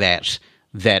like that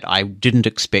I didn't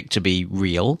expect to be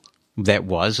real,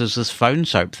 is this phone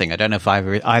soap thing. I don't know if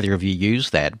either of you use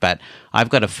that, but I've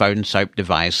got a phone soap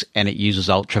device, and it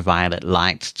uses ultraviolet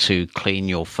light to clean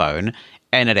your phone,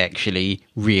 and it actually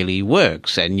really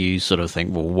works. And you sort of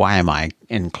think, well, why am I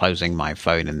enclosing my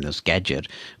phone in this gadget?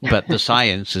 But the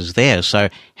science is there. So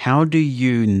how do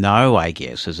you know, I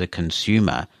guess, as a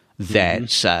consumer,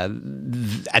 that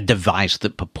a device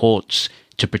that purports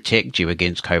to protect you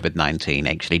against COVID-19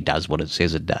 actually does what it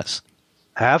says it does?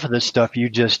 Half of this stuff you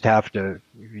just have to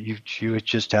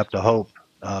hope,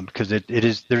 because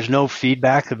there's no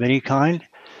feedback of any kind.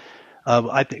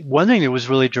 I think one thing that was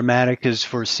really dramatic is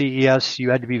for CES, you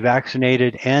had to be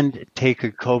vaccinated and take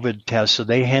a COVID test, so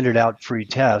they handed out free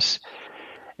tests.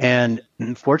 And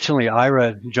unfortunately,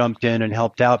 IRA jumped in and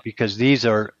helped out because these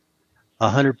are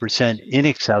 100%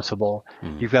 inaccessible.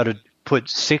 You've got to put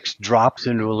 6 drops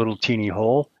into a little teeny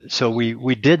hole. So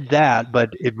we did that,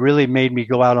 but it really made me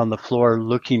go out on the floor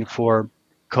looking for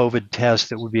COVID tests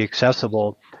that would be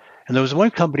accessible. And there was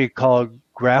one company called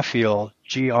Grapheal,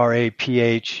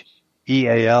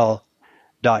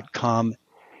 GRAPHEAL.com,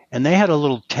 and they had a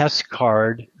little test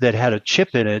card that had a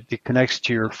chip in it that connects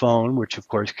to your phone, which of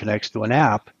course connects to an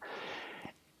app.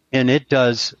 And it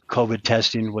does COVID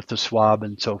testing with the swab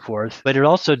and so forth. But it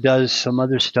also does some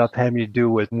other stuff having to do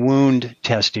with wound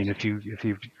testing if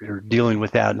you're dealing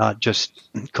with that, not just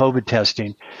COVID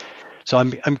testing. So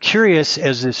I'm curious,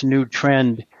 as this new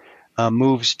trend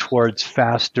moves towards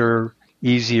faster,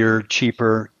 easier,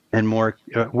 cheaper, and more,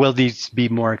 will these be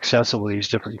more accessible, these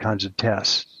different kinds of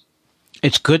tests?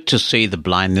 It's good to see the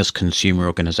blindness consumer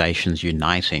organizations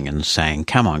uniting and saying,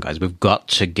 come on, guys, we've got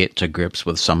to get to grips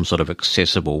with some sort of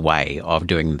accessible way of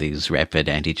doing these rapid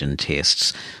antigen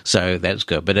tests. So that's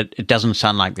good. But it doesn't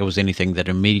sound like there was anything that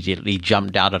immediately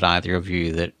jumped out at either of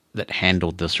you that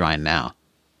handled this right now.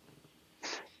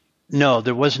 No,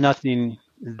 there was nothing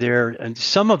there. And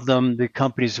some of them, the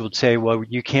companies would say, well,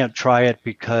 you can't try it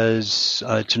because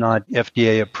it's not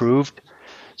FDA approved.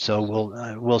 So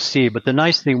we'll see. But the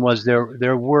nice thing was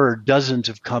there were dozens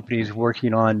of companies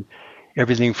working on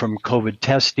everything from COVID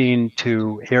testing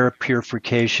to air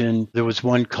purification. There was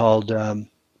one called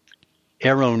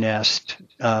Aeronest,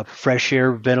 fresh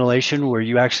air ventilation, where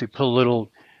you actually put a little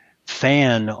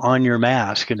fan on your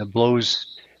mask and it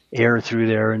blows air through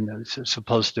there, and it's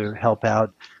supposed to help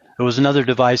out. There was another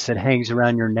device that hangs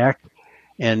around your neck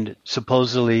and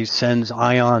supposedly sends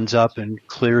ions up and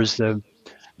clears the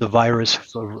virus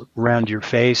around your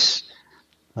face.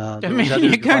 I mean,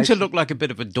 you're going to look like a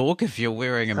bit of a dork if you're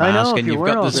wearing a mask and you've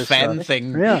got this fan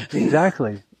thing. Yeah,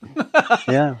 exactly.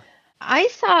 Yeah. I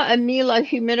saw a Miele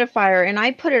humidifier, and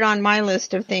I put it on my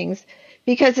list of things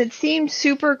because it seemed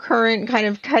super current, kind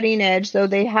of cutting edge, though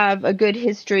they have a good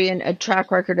history and a track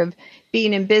record of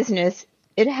being in business.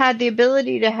 It had the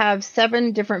ability to have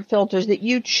 7 different filters that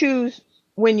you choose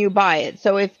when you buy it.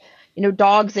 So if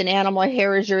dogs and animal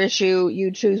hair is your issue,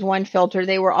 you choose one filter.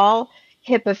 They were all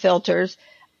HEPA filters.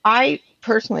 I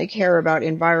personally care about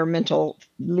environmentally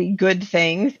good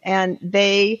things, and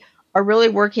they are really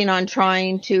working on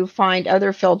trying to find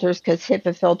other filters because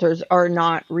HEPA filters are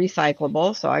not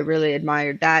recyclable. So I really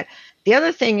admired that. The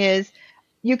other thing is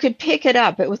you could pick it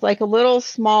up. It was like a little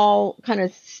small kind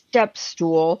of step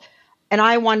stool, and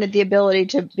I wanted the ability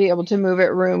to be able to move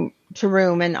it room to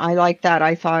room, and I like that.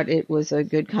 I thought it was a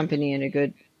good company and a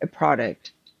good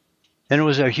product. And it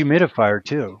was a humidifier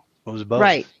too. It was both.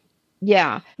 Right.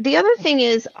 Yeah. The other thing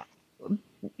is,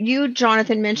 you,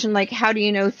 Jonathan, mentioned like, how do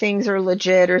you know things are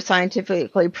legit or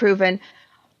scientifically proven?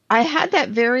 I had that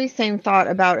very same thought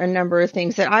about a number of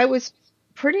things that I was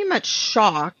pretty much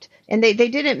shocked. And they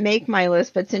didn't make my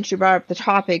list, but since you brought up the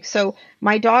topic, so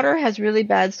my daughter has really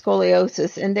bad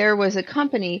scoliosis, and there was a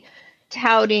company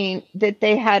touting that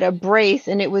they had a brace,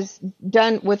 and it was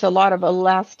done with a lot of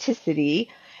elasticity,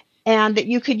 and that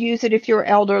you could use it if you're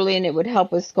elderly and it would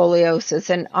help with scoliosis.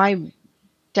 And I'm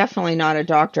definitely not a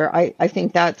doctor. I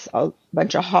think that's a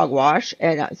bunch of hogwash.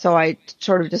 And so I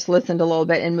sort of just listened a little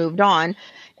bit and moved on.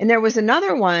 And there was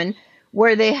another one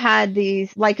where they had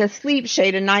these, like a sleep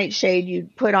shade, a night shade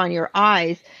you'd put on your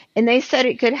eyes. And they said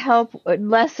it could help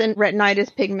lessen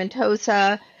retinitis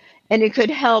pigmentosa, and it could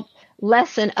help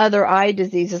lessen other eye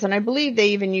diseases. And I believe they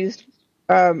even used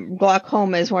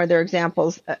glaucoma as one of their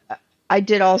examples. I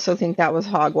did also think that was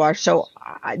hogwash. So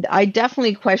I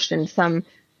definitely questioned some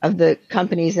of the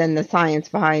companies and the science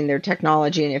behind their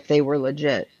technology and if they were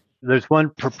legit. There's one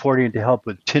purporting to help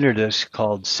with tinnitus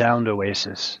called Sound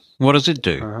Oasis. What does it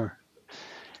do?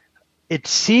 It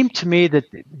seemed to me that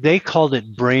they called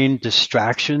it brain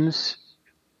distractions.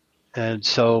 And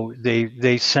so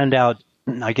they send out,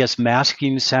 I guess,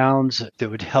 masking sounds that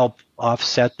would help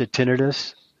offset the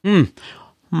tinnitus.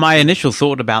 My initial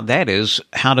thought about that is,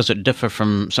 how does it differ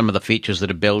from some of the features that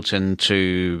are built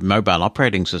into mobile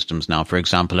operating systems now? For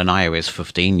example, in iOS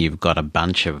 15, you've got a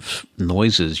bunch of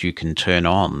noises you can turn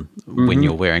on when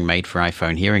you're wearing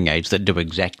made-for-iPhone hearing aids that do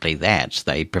exactly that.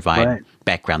 They provide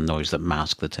background noise that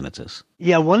mask the tinnitus.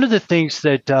 Yeah, one of the things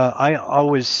that I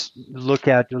always look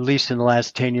at least in the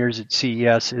last 10 years at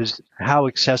CES, is how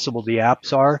accessible the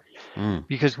apps are.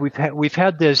 Because we've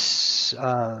had this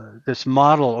this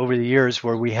model over the years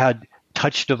where we had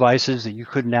touch devices that you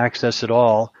couldn't access at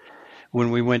all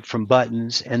when we went from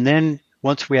buttons, and then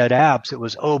once we had apps, it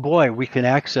was, oh boy, we can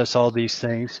access all these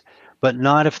things, but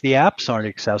not if the apps aren't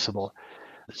accessible.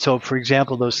 So, for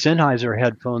example, those Sennheiser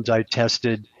headphones I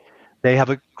tested, they have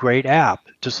a great app,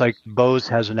 just like Bose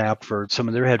has an app for some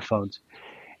of their headphones.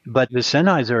 But the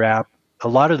Sennheiser app, a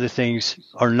lot of the things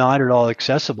are not at all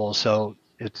accessible. So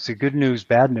it's the good news,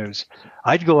 bad news.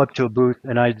 I'd go up to a booth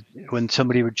and when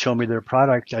somebody would show me their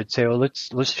product, I'd say, well,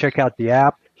 let's check out the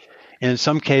app. And in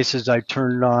some cases, I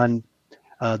turned on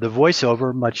the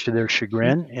voiceover, much to their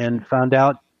chagrin, and found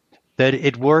out that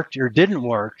it worked or didn't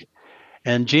work.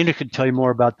 And Gina could tell you more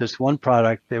about this one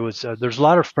product. There's a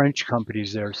lot of French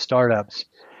companies there, startups.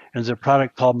 And there's a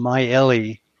product called My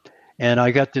Ellie. And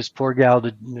I got this poor gal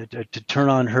to turn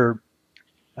on her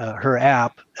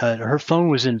app. Her phone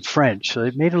was in French, so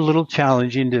it made it a little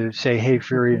challenging to say, hey,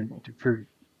 for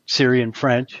Siri in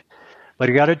French. But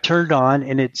I got it turned on,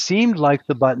 and it seemed like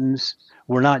the buttons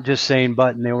were not just saying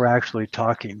button, they were actually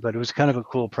talking. But it was kind of a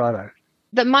cool product.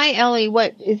 The My Ellie,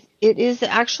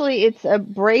 it's a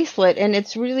bracelet, and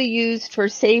it's really used for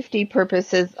safety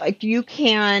purposes. Like, you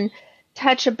can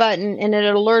touch a button and it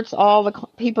alerts all the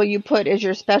people you put as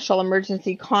your special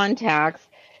emergency contacts.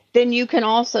 Then you can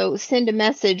also send a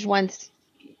message once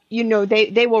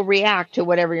they will react to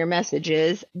whatever your message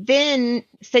is. Then,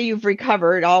 say you've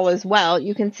recovered, all is well,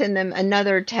 you can send them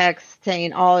another text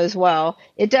saying all is well.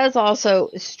 It does also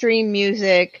stream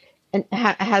music and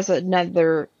has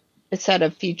another set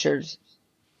of features.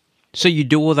 So you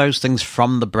do all those things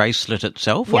from the bracelet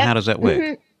itself, or how does that work?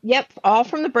 Mm-hmm. Yep, all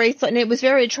from the bracelet, and it was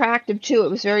very attractive too.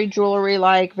 It was very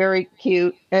jewelry-like, very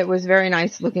cute. It was a very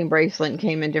nice-looking bracelet and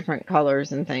came in different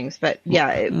colors and things. But yeah,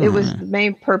 it was, the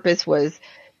main purpose was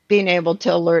being able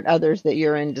to alert others that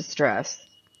you're in distress.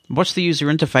 What's the user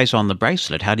interface on the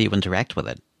bracelet? How do you interact with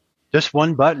it? Just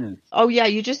one button. Oh yeah,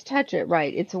 you just touch it,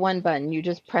 right? It's one button. You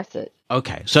just press it.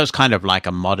 Okay, so it's kind of like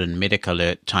a modern medical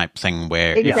alert type thing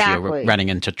where if you're running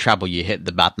into trouble, you hit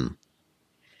the button.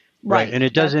 Right, and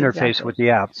it does interface with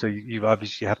the app, so you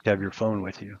obviously have to have your phone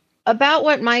with you. About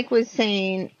what Mike was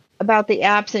saying about the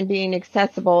apps and being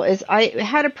accessible is I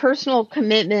had a personal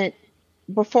commitment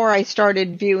before I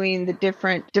started viewing the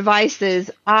different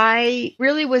devices. I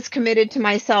really was committed to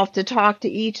myself to talk to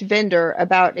each vendor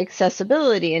about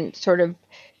accessibility and sort of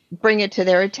bring it to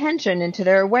their attention and to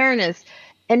their awareness.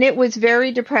 And it was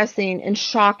very depressing and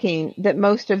shocking that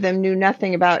most of them knew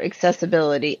nothing about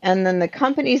accessibility. And then the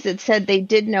companies that said they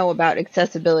did know about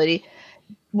accessibility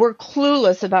were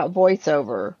clueless about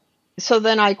VoiceOver. So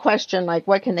then I questioned,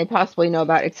 what can they possibly know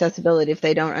about accessibility if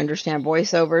they don't understand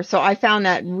VoiceOver? So I found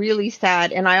that really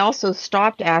sad. And I also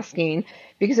stopped asking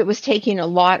because it was taking a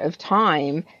lot of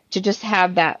time to just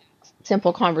have that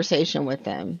simple conversation with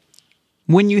them.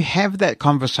 When you have that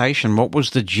conversation, what was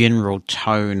the general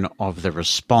tone of the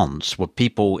response? Were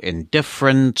people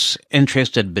indifferent,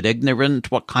 interested but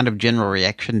ignorant? What kind of general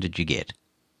reaction did you get?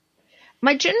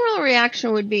 My general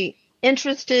reaction would be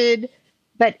interested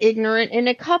but ignorant. In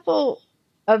a couple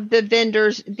of the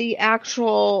vendors, the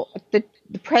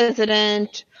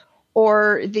president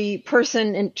or the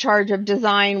person in charge of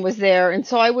design was there. And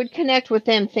so I would connect with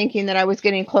them thinking that I was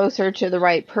getting closer to the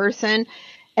right person.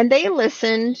 And they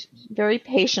listened very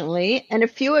patiently, and a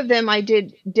few of them I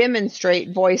did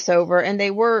demonstrate VoiceOver, and they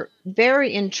were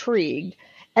very intrigued.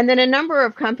 And then a number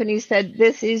of companies said,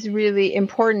 this is really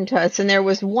important to us. And there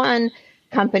was one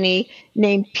company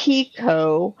named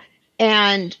Pico,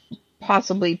 and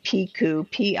possibly Pico,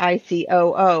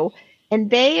 Picoo, and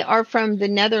they are from the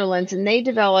Netherlands, and they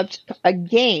developed a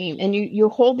game. And you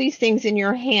hold these things in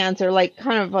your hands. They're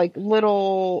kind of like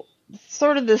little,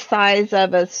 sort of the size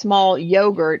of a small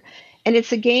yogurt, and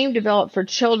it's a game developed for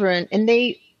children, and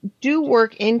they do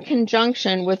work in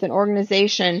conjunction with an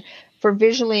organization for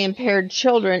visually impaired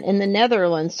children in the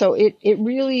Netherlands. So it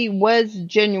really was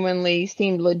genuinely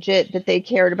seemed legit that they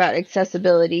cared about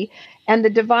accessibility. And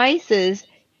the devices,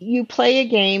 you play a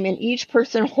game and each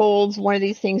person holds one of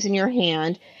these things in your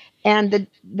hand, and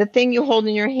the thing you hold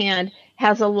in your hand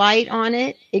has a light on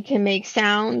it. It can make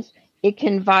sounds, it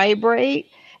can vibrate.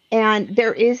 And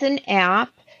there is an app,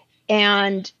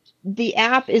 and the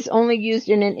app is only used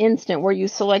in an instant where you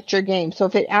select your game. So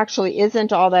if it actually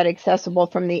isn't all that accessible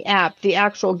from the app, the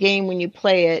actual game when you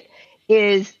play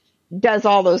it does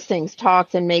all those things,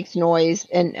 talks and makes noise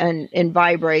and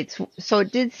vibrates. So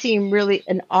it did seem really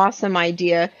an awesome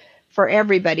idea for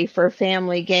everybody, for a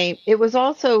family game. It was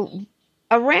also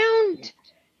around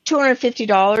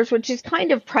 $250, which is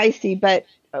kind of pricey, but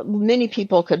many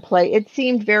people could play. It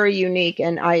seemed very unique,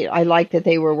 and I like that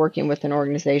they were working with an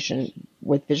organization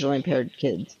with visually impaired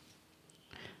kids.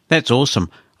 That's awesome.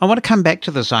 I want to come back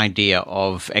to this idea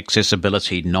of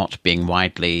accessibility not being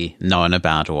widely known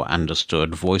about or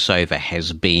understood. VoiceOver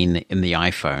has been in the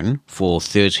iPhone for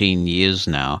 13 years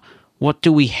now. What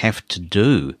do we have to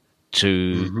do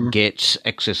to get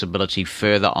accessibility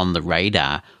further on the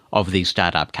radar of these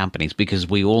startup companies? Because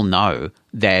we all know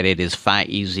that it is far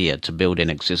easier to build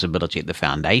in accessibility at the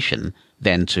foundation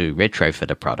than to retrofit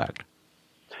a product.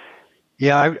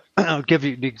 Yeah, I'll give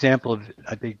you the example of,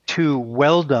 I think, two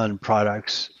well-done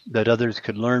products that others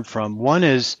could learn from. One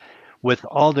is with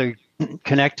all the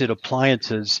connected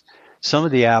appliances, some of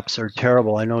the apps are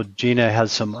terrible. I know Gina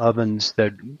has some ovens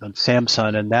that on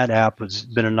Samsung, and that app has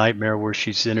been a nightmare where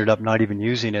she's ended up not even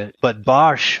using it. But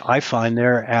Bosch, I find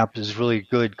their app is really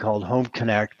good, called Home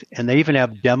Connect, and they even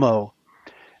have demo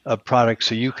products,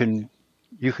 so you can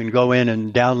go in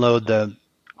and download the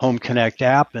Home Connect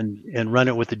app and run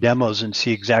it with the demos and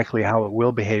see exactly how it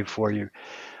will behave for you.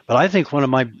 But I think one of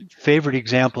my favorite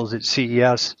examples at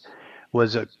CES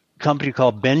was a company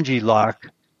called Benji Lock.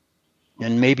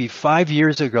 And maybe 5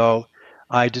 years ago,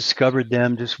 I discovered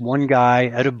them, just one guy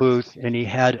at a booth, and he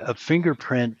had a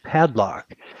fingerprint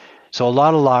padlock. So a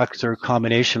lot of locks are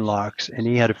combination locks, and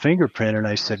he had a fingerprint, and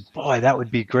I said, boy, that would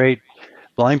be great.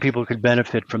 Blind people could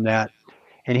benefit from that.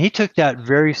 And he took that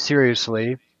very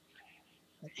seriously.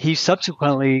 He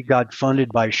subsequently got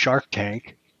funded by Shark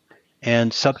Tank,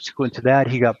 and subsequent to that,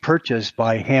 he got purchased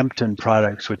by Hampton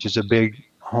Products, which is a big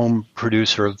home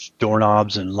producer of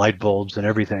doorknobs and light bulbs and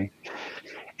everything.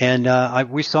 And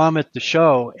we saw him at the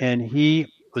show, and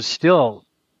he was still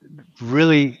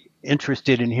really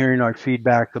interested in hearing our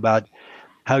feedback about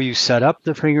how you set up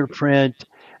the fingerprint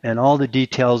and all the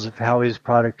details of how his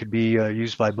product could be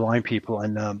used by blind people.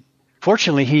 And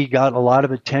fortunately, he got a lot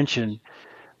of attention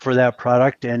for that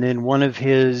product. And in one of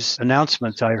his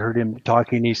announcements, I heard him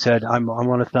talking. He said, I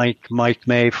want to thank Mike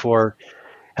May for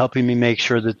helping me make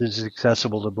sure that this is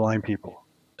accessible to blind people.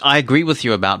 I agree with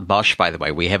you about Bosch, by the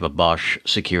way. We have a Bosch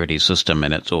security system,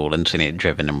 and it's all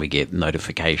internet-driven, and we get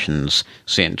notifications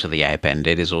sent to the app, and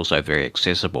it is also very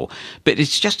accessible. But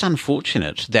it's just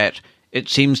unfortunate that it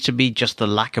seems to be just the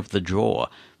luck of the draw,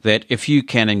 that if you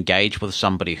can engage with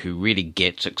somebody who really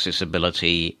gets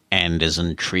accessibility and is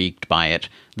intrigued by it,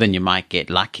 then you might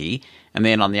get lucky. And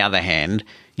then on the other hand,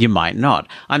 you might not.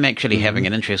 I'm actually having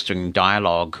an interesting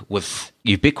dialogue with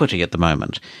Ubiquiti at the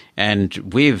moment, and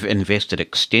we've invested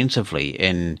extensively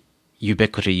in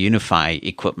Ubiquiti Unify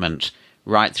equipment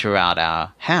right throughout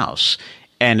our house,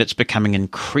 and it's becoming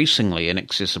increasingly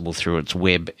inaccessible through its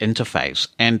web interface,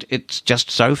 and it's just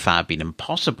so far been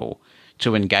impossible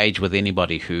to engage with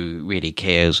anybody who really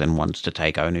cares and wants to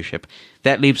take ownership.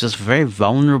 That leaves us very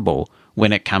vulnerable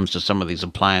when it comes to some of these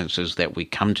appliances that we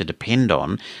come to depend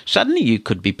on. Suddenly you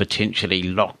could be potentially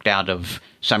locked out of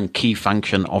some key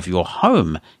function of your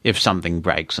home if something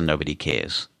breaks and nobody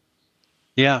cares.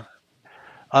 Yeah.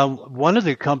 One of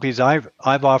the companies I've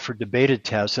offered to beta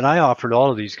test, and I offered all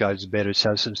of these guys to beta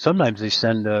test, and sometimes they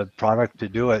send a product to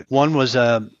do it. One was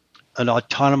an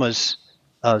autonomous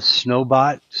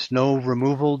Snowbot snow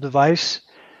removal device.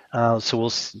 So we'll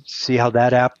see how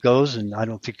that app goes, and I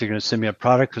don't think they're going to send me a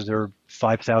product because they're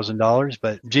 $5,000.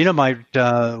 But Gina might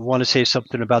want to say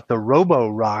something about the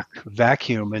Roborock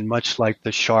vacuum, and much like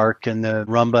the Shark and the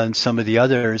Roomba and some of the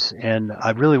others. And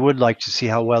I really would like to see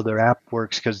how well their app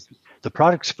works because the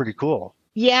product's pretty cool.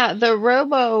 Yeah, the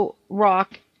Roborock,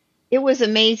 it was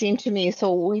amazing to me.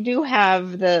 So we do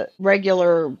have the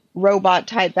regular robot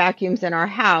type vacuums in our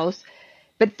house.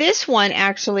 But this one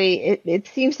actually, it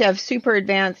seems to have super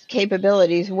advanced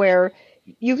capabilities where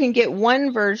you can get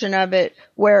one version of it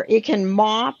where it can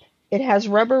mop. It has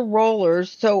rubber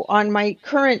rollers. So on my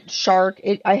current Shark,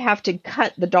 I have to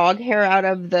cut the dog hair out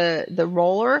of the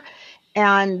roller.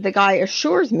 And the guy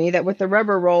assures me that with the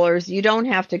rubber rollers, you don't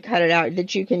have to cut it out,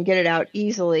 that you can get it out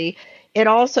easily. It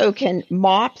also can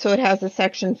mop. So it has a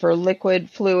section for liquid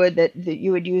fluid that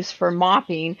you would use for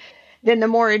mopping. Then the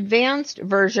more advanced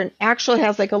version actually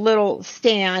has like a little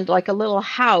stand, like a little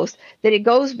house, that it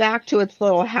goes back to its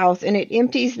little house and it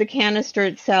empties the canister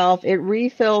itself. It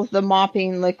refills the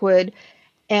mopping liquid,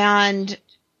 and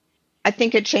I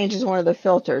think it changes one of the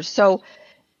filters. So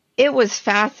it was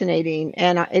fascinating,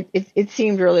 and it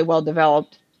seemed really well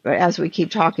developed. But as we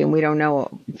keep talking, we don't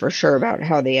know for sure about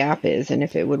how the app is and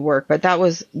if it would work. But that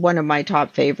was one of my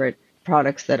top favorite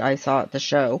products that I saw at the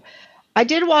show. I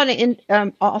did want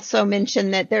to also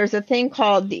mention that there's a thing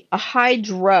called the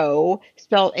Hydrow,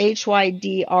 spelled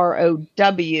Hydrow,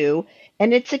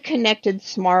 and it's a connected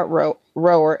smart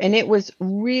rower, and it was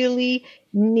really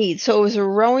neat. So it was a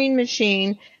rowing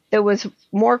machine that was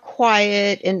more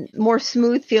quiet and more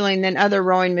smooth feeling than other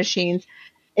rowing machines.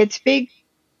 Its big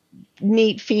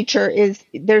neat feature is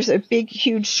there's a big,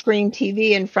 huge screen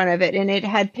TV in front of it, and it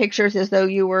had pictures as though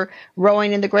you were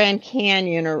rowing in the Grand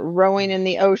Canyon or rowing in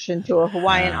the ocean to a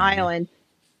Hawaiian island.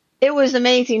 It was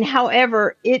amazing.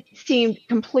 However, it seemed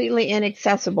completely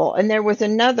inaccessible. And there was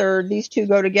another, these two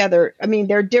go together. I mean,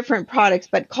 they're different products,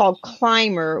 but called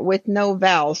Climber with no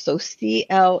vowels. So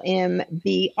CLMBR.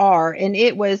 And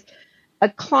it was a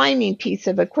climbing piece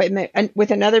of equipment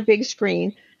with another big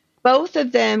screen. Both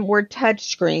of them were touch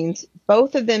screens.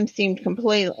 Both of them seemed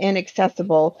completely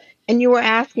inaccessible. And you were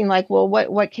asking, like, well,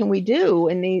 what can we do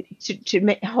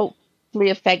to hopefully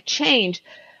affect change?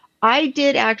 I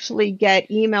did actually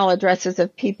get email addresses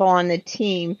of people on the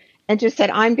team and just said,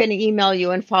 I'm going to email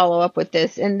you and follow up with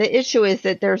this. And the issue is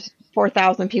that there's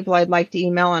 4,000 people I'd like to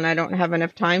email, and I don't have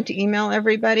enough time to email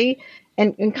everybody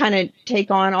and kind of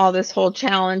take on all this whole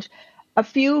challenge. A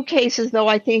few cases, though,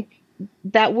 I think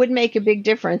that would make a big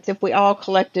difference if we all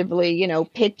collectively,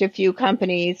 picked a few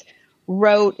companies,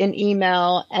 wrote an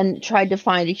email and tried to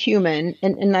find a human.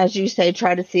 And as you say,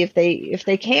 try to see if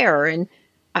they care. And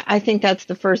I think that's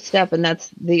the first step, and that's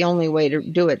the only way to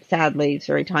do it. Sadly, it's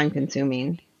very time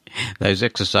consuming. Those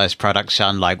exercise products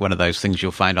sound like one of those things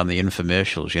you'll find on the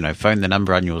infomercials. Phone the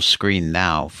number on your screen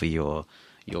now for your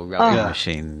rowing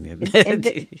machine.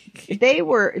 They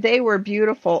were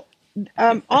beautiful.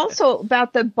 Also,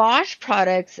 about the Bosch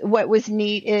products, what was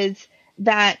neat is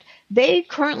that they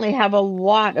currently have a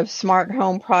lot of smart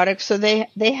home products. So they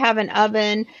have an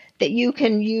oven that you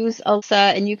can use Alexa,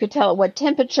 and you could tell it what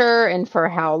temperature and for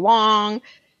how long.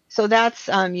 So that's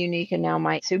unique. And now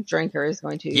my soup drinker is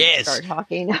going to start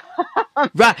talking.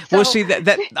 Right. Well, see,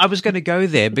 that I was going to go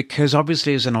there because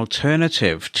obviously as an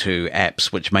alternative to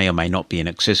apps which may or may not be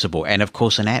inaccessible, and of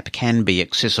course an app can be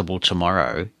accessible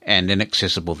tomorrow and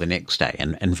inaccessible the next day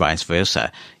and vice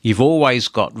versa. You've always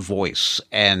got voice,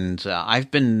 and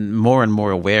I've been more and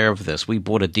more aware of this. We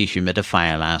bought a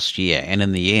dehumidifier last year, and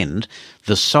in the end,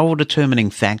 the sole determining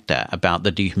factor about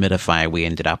the dehumidifier we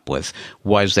ended up with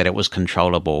was that it was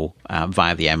controllable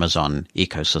via the Amazon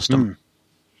ecosystem.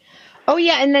 Oh,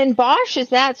 yeah, and then Bosch is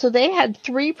that. So they had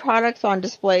 3 products on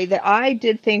display that I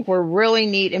did think were really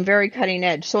neat and very cutting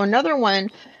edge. So another one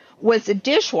was a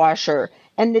dishwasher,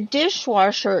 and the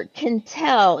dishwasher can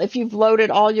tell if you've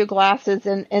loaded all your glasses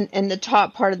in the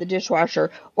top part of the dishwasher,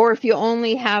 or if you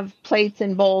only have plates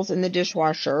and bowls in the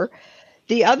dishwasher.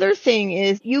 The other thing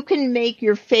is you can make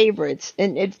your favorites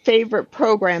and favorite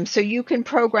programs. So you can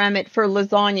program it for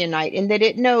lasagna night, and that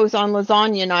it knows on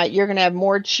lasagna night you're going to have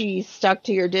more cheese stuck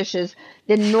to your dishes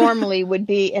than normally would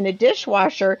be in a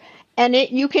dishwasher. And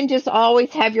you can just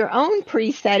always have your own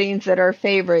pre-settings that are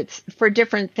favorites for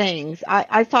different things.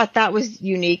 I thought that was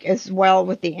unique as well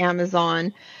with the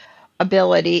Amazon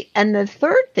ability. And the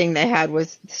third thing they had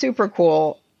was super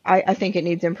cool. I think it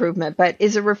needs improvement, but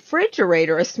is a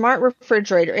refrigerator, a smart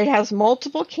refrigerator. It has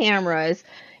multiple cameras.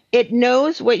 It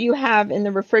knows what you have in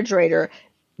the refrigerator.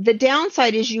 The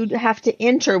downside is you have to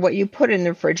enter what you put in the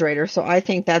refrigerator. So I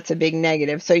think that's a big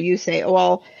negative. So you say,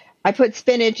 well, I put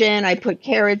spinach in, I put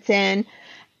carrots in,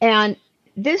 and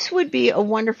this would be a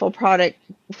wonderful product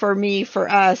for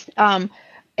us.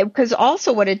 Because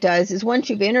also what it does is once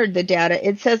you've entered the data,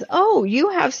 it says, oh, you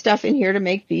have stuff in here to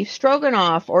make beef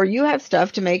stroganoff, or you have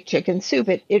stuff to make chicken soup.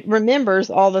 It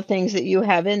remembers all the things that you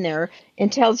have in there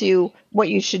and tells you what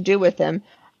you should do with them.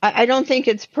 I don't think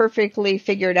it's perfectly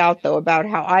figured out, though, about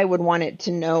how I would want it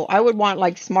to know. I would want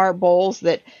like smart bowls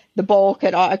that the bowl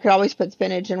I could always put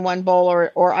spinach in one bowl,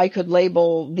 or I could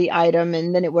label the item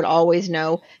and then it would always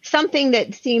know. Something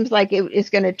that seems like it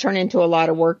is going to turn into a lot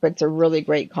of work, but it's a really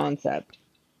great concept.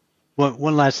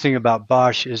 One last thing about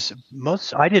Bosch is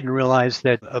I didn't realize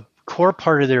that a core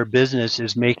part of their business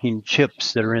is making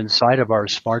chips that are inside of our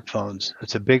smartphones.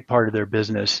 It's a big part of their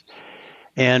business.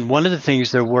 And one of the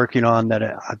things they're working on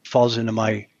that falls into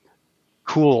my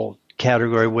cool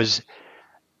category was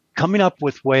coming up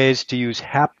with ways to use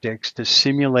haptics to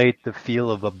simulate the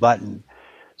feel of a button.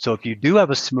 So if you do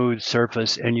have a smooth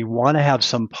surface and you want to have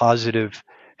some positive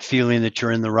feeling that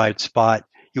you're in the right spot,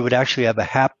 you would actually have a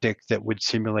haptic that would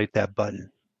simulate that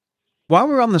button. While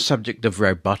we're on the subject of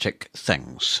robotic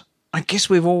things, I guess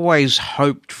we've always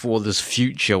hoped for this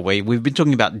future where we've been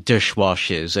talking about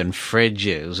dishwashers and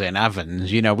fridges and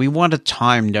ovens. You know, we want a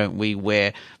time, don't we,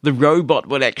 where the robot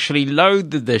will actually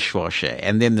load the dishwasher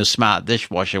and then the smart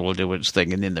dishwasher will do its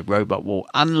thing and then the robot will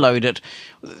unload it,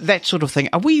 that sort of thing.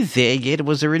 Are we there yet?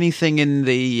 Was there anything in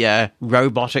the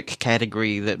robotic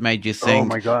category that made you think, oh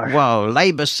my gosh, wow,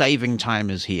 labor-saving time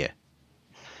is here?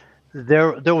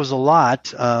 There was a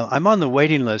lot. I'm on the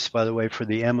waiting list, by the way, for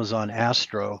the Amazon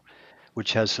Astro,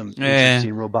 which has some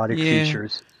interesting robotic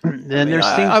features. And there's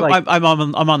things like I'm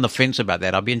on the fence about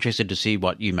that. I'll be interested to see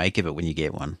what you make of it when you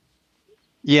get one.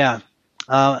 Yeah,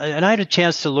 and I had a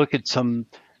chance to look at some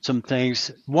things.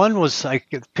 One was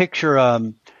like picture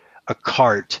a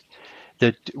cart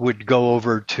that would go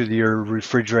over to your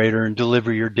refrigerator and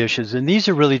deliver your dishes, and these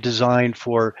are really designed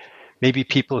for maybe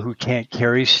people who can't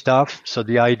carry stuff. So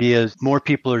the idea is more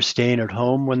people are staying at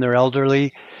home when they're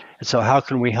elderly. And so how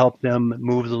can we help them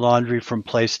move the laundry from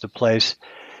place to place?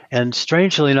 And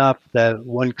strangely enough, that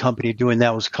one company doing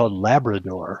that was called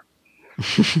Labrador.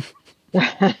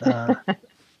 And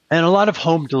a lot of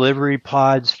home delivery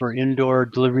pods for indoor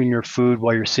delivering your food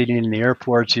while you're sitting in the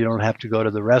airport so you don't have to go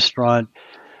to the restaurant.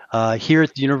 Here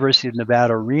at the University of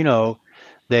Nevada, Reno,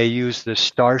 they use the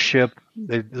Starship.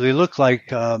 They look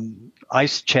like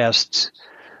ice chests,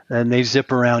 and they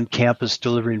zip around campus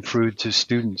delivering food to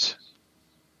students.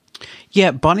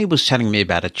 Yeah, Bonnie was telling me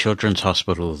about a children's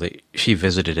hospital that she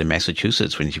visited in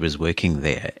Massachusetts when she was working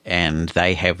there, and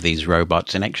they have these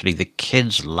robots, and actually the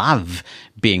kids love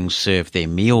being served their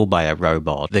meal by a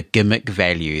robot. The gimmick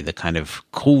value, the kind of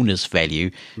coolness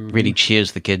value really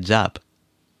cheers the kids up.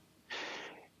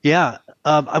 Yeah,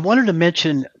 I wanted to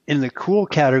mention in the cool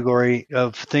category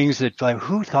of things that, like,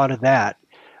 who thought of that?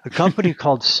 A company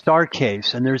called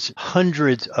Starcase, and there's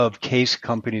hundreds of case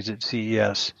companies at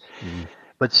CES.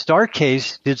 But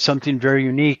Starcase did something very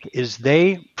unique, is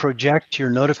they project your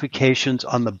notifications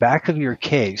on the back of your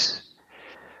case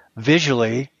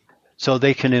visually so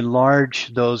they can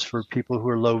enlarge those for people who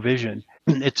are low vision.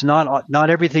 It's not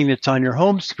everything that's on your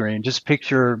home screen. Just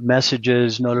picture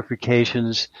messages,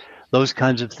 notifications, those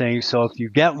kinds of things. So if you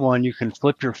get one, you can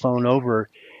flip your phone over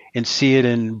and see it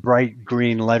in bright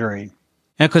green lettering.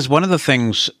 Yeah, because one of the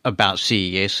things about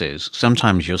CES is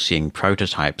sometimes you're seeing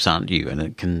prototypes, aren't you? And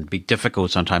it can be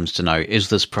difficult sometimes to know, is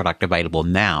this product available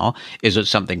now? Is it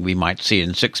something we might see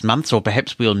in 6 months? Or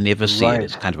perhaps we'll never see it.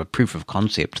 It's kind of a proof of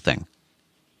concept thing.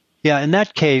 Yeah, in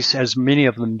that case, as many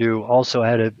of them do, also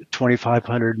had a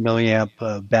 2,500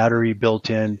 milliamp battery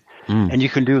built in. And you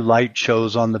can do light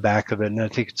shows on the back of it. And I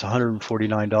think it's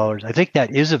 $149. I think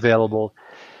that is available.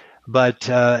 But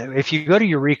if you go to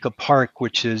Eureka Park,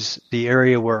 which is the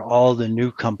area where all the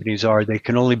new companies are, they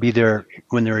can only be there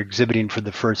when they're exhibiting for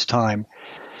the first time.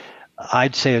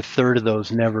 I'd say a third of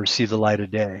those never see the light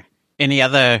of day. Any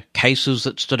other cases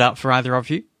that stood out for either of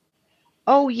you?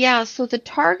 Oh, yeah. So the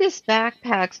Targus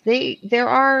backpacks, there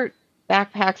are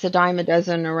backpacks a dime a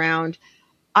dozen around.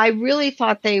 I really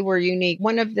thought they were unique.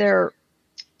 One of their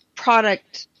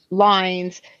product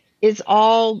lines is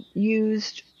all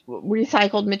used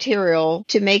recycled material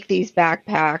to make these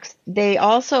backpacks. They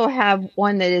also have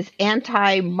one that is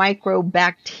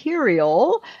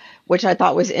antimicrobacterial, which I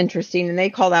thought was interesting, and they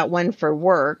call that one for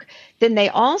work. Then they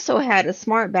also had a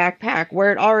smart backpack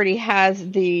where it already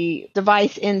has the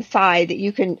device inside that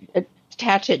you can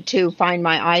attach it to Find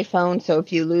My iPhone, so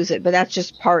if you lose it, but that's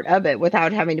just part of it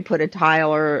without having to put a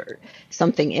tile or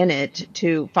something in it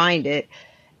to find it.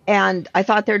 And I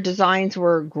thought their designs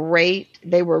were great.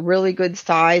 They were really good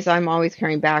size. I'm always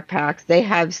carrying backpacks. They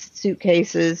have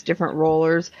suitcases, different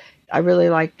rollers. I really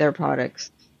like their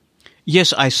products.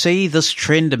 Yes, I see this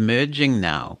trend emerging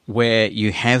now where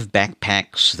you have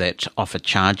backpacks that offer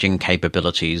charging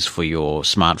capabilities for your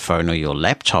smartphone or your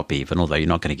laptop even, although you're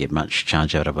not going to get much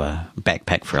charge out of a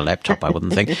backpack for a laptop, I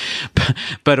wouldn't think.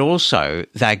 But also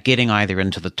they're getting either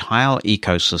into the Tile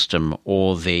ecosystem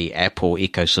or the Apple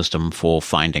ecosystem for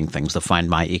finding things, the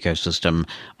Find My ecosystem.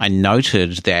 I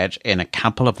noted that in a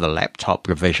couple of the laptop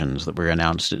revisions that were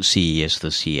announced at CES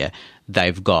this year,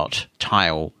 they've got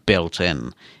Tile built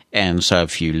in. And so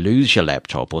if you lose your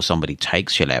laptop or somebody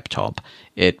takes your laptop,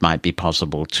 it might be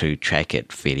possible to track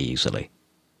it fairly easily.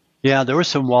 Yeah, there were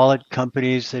some wallet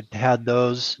companies that had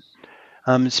those.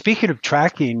 Speaking of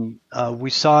tracking,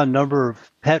 we saw a number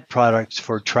of pet products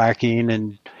for tracking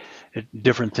and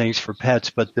different things for pets,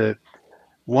 but the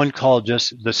one called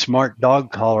just the Smart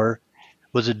Dog Collar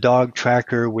was a dog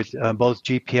tracker with both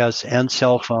GPS and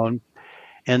cell phone.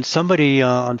 And somebody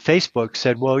on Facebook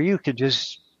said, well, you could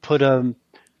just put a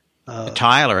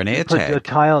tile or an AirTag.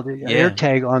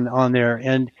 AirTag on there.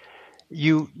 And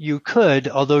You could,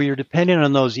 although you're dependent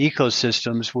on those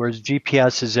ecosystems, whereas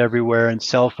GPS is everywhere and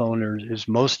cell phone is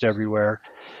most everywhere.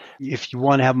 If you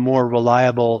want to have a more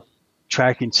reliable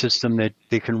tracking system that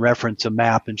they can reference a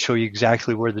map and show you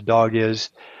exactly where the dog is.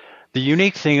 The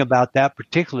unique thing about that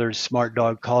particular smart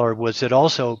dog collar was it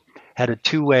also had a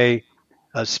two-way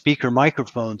speaker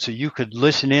microphone, so you could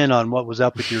listen in on what was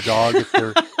up with your dog if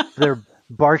they're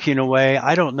barking away.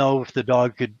 I don't know if the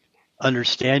dog could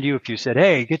understand you if you said,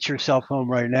 "Hey, get your cell phone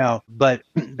right now," but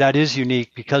that is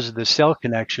unique because of the cell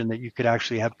connection that you could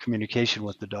actually have communication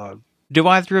with the dog. Do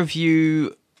either of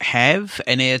you have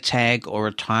an AirTag or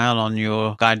a tile on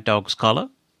your guide dog's collar?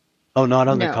 Oh, not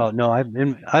on the No. collar. No,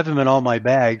 I've them in all my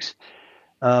bags.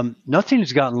 Nothing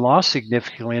has gotten lost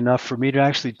significantly enough for me to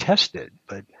actually test it.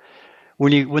 But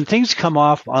when things come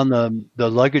off on the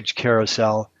luggage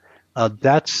carousel,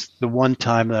 that's the one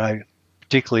time that I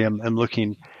particularly am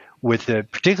looking with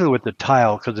it, particularly with the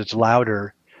tile because it's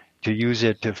louder, to use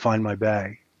it to find my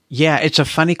bag. Yeah, it's a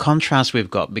funny contrast we've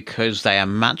got because they are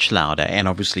much louder, and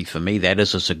obviously for me that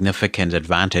is a significant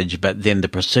advantage, but then the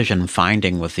precision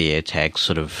finding with the AirTag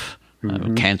sort of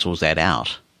cancels that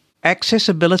out.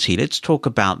 Accessibility, let's talk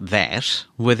about that.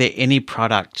 Were there any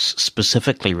products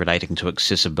specifically relating to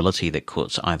accessibility that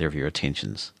caught either of your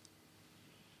attentions?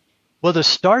 Well, the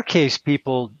Starcase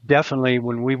people definitely,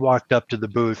 when we walked up to the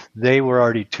booth, they were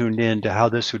already tuned in to how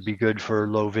this would be good for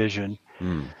low vision.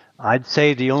 I'd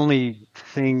say the only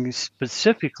thing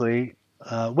specifically,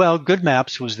 Good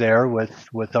Maps was there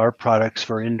with our products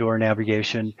for indoor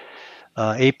navigation.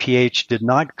 APH did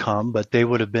not come, but they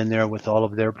would have been there with all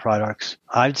of their products.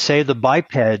 I'd say the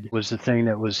biped was the thing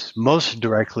that was most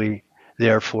directly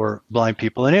there for blind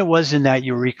people, and it was in that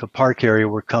Eureka Park area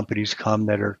where companies come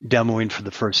that are demoing for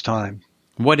the first time.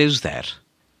 What is that?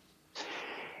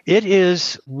 It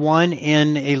is one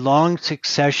in a long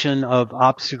succession of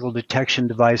obstacle detection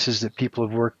devices that people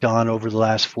have worked on over the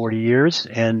last 40 years,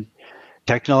 and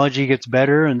technology gets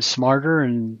better and smarter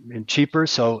and cheaper,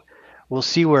 so we'll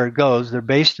see where it goes. They're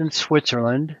based in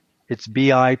Switzerland. It's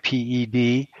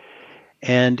BIPED,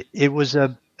 and it was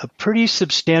a pretty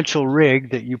substantial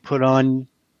rig that you put on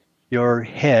your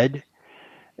head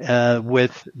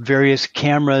with various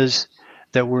cameras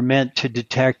that were meant to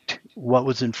detect what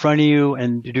was in front of you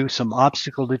and to do some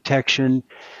obstacle detection.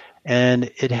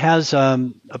 And it has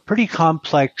a pretty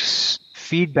complex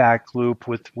feedback loop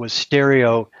with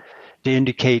stereo to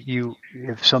indicate you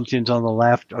if something's on the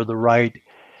left or the right.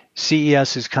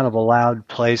 CES is kind of a loud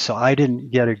place, so I didn't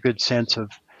get a good sense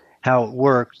of how it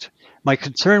worked. My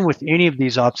concern with any of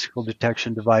these obstacle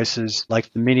detection devices,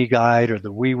 like the Mini Guide or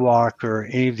the WeWalk or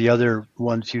any of the other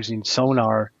ones using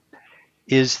sonar,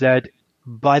 is that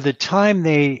by the time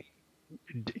they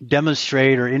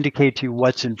demonstrate or indicate to you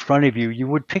what's in front of you, you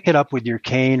would pick it up with your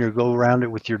cane or go around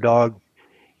it with your dog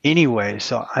anyway.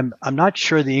 So I'm not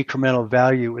sure the incremental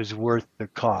value is worth the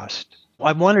cost.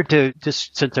 I wanted to,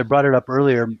 just since I brought it up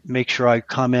earlier, make sure I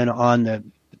comment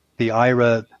on the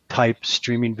Aira type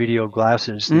streaming video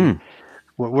glasses.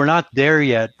 We're not there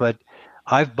yet, but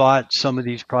I've bought some of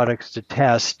these products to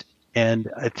test, and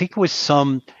I think with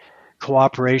some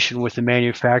cooperation with the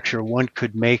manufacturer, one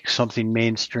could make something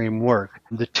mainstream work.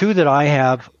 The two that I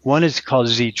have, one is called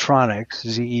Zetronics,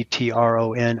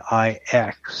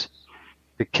 Zetronics,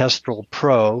 the Kestrel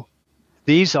Pro.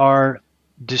 These are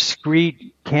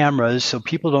discrete cameras, so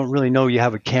people don't really know you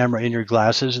have a camera in your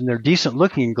glasses, and they're decent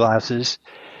looking glasses.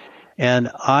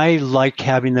 And I like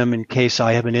having them in case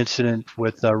I have an incident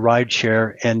with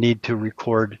rideshare and need to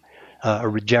record a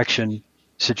rejection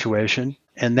situation.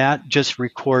 And that just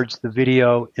records the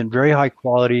video in very high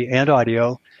quality and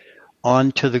audio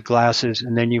onto the glasses,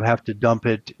 and then you have to dump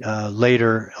it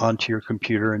later onto your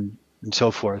computer and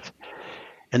so forth.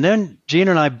 And then Gene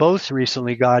and I both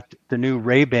recently got the new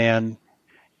Ray-Ban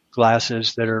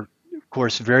glasses that are, of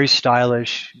course, very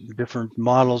stylish, different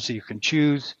models that you can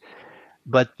choose.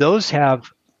 But those have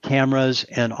cameras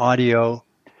and audio.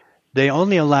 They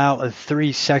only allow a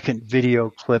 3-second video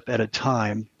clip at a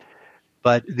time,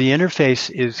 but the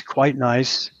interface is quite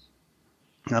nice.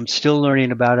 I'm still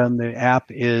learning about them. The app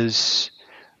is,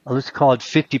 let's call it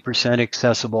 50%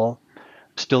 accessible.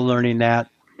 Still learning that.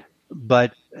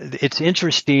 But it's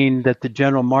interesting that the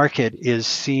general market is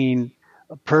seeing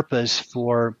a purpose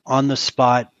for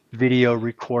on-the-spot video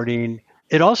recording.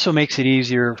 It also makes it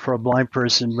easier for a blind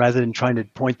person, rather than trying to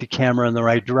point the camera in the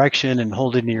right direction and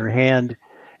hold it in your hand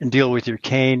and deal with your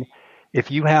cane.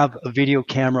 If you have a video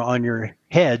camera on your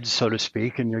head, so to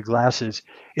speak, and your glasses,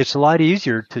 it's a lot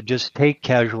easier to just take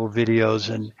casual videos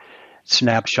and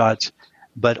snapshots.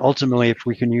 But ultimately, if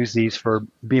we can use these for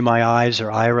Be My Eyes or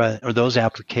Aira or those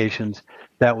applications,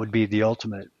 that would be the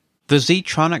ultimate. The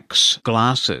Zetronics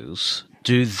glasses,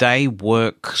 do they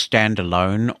work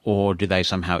standalone or do they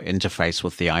somehow interface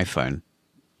with the iPhone?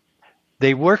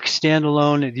 They work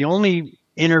standalone. The only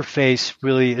interface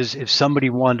really is if somebody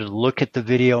wanted to look at the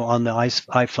video on the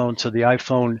iPhone. So the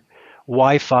iPhone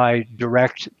Wi-Fi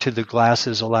direct to the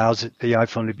glasses allows the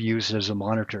iPhone to be used as a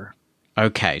monitor.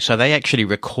 Okay, so they actually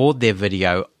record their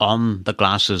video on the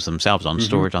glasses themselves, on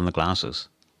storage on the glasses.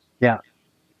 Yeah.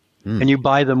 And you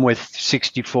buy them with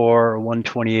 64 or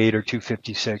 128 or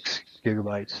 256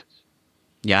 gigabytes.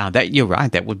 Yeah, you're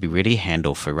right. That would be really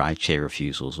handy for rideshare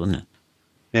refusals, wouldn't it?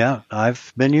 Yeah,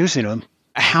 I've been using them.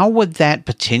 How would that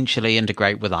potentially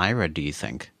integrate with Aira, do you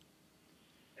think?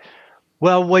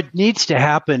 Well, what needs to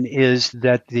happen is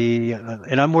that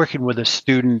and I'm working with a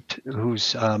student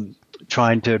who's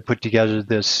trying to put together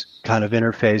this kind of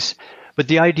interface, but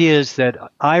the idea is that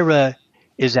Aira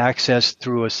is accessed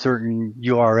through a certain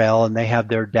URL and they have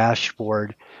their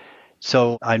dashboard.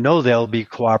 So I know they'll be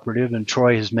cooperative, and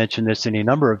Troy has mentioned this any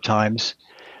number of times.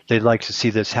 They'd like to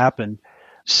see this happen.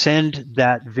 Send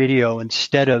that video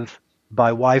instead of by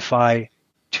Wi-Fi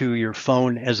to your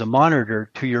phone as a monitor,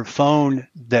 to your phone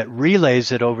that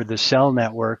relays it over the cell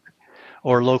network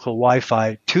or local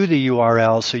Wi-Fi to the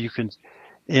URL so you can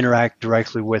interact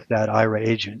directly with that Aira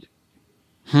agent.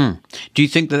 Do you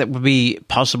think that it would be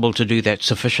possible to do that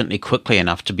sufficiently quickly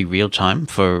enough to be real time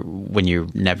for when you're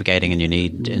navigating and you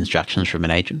need instructions from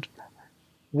an agent?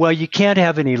 Well, you can't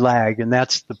have any lag, and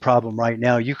that's the problem right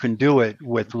now. You can do it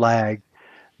with lag,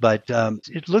 but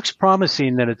it looks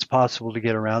promising that it's possible to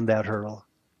get around that hurdle.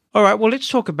 All right, well, let's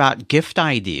talk about gift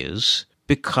ideas,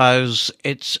 because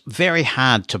it's very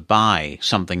hard to buy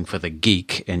something for the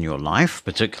geek in your life,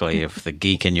 particularly if the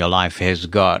geek in your life has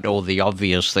got all the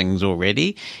obvious things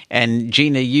already. And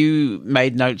Gina, you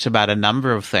made notes about a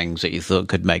number of things that you thought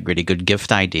could make really good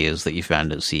gift ideas that you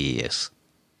found at CES.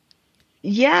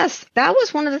 Yes, that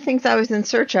was one of the things I was in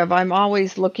search of. I'm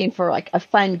always looking for like a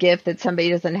fun gift that somebody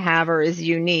doesn't have or is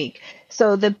unique.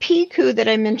 So the Piku that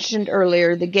I mentioned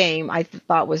earlier, the game, I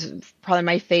thought was probably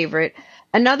my favorite.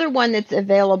 Another one that's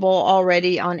available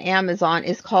already on Amazon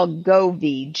is called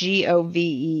Govee,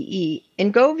 Govee.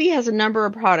 And Govee has a number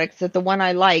of products. That the one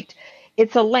I liked,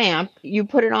 it's a lamp. You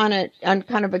put it on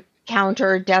kind of a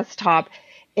counter, desktop.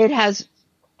 It has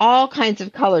all kinds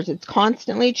of colors. It's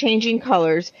constantly changing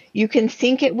colors. You can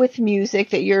sync it with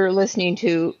music that you're listening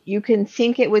to. You can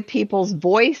sync it with people's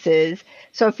voices.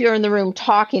 So if you're in the room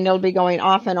talking, it'll be going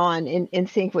off and on in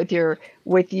sync with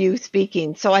you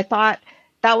speaking. So I thought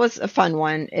that was a fun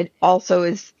one. It also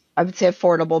is, I would say,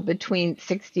 affordable, between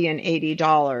 $60 and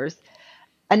 $80.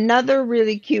 Another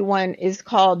really cute one is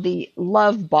called the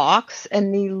Love Box,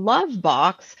 and the Love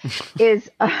Box is,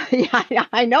 yeah,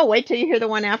 I know. Wait till you hear the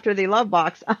one after the Love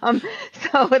Box.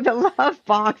 So the Love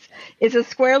Box is a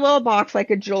square little box like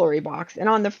a jewelry box, and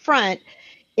on the front,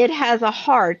 it has a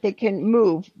heart that can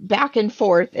move back and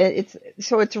forth. It's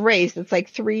raised. It's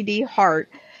like 3D heart.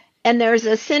 And there's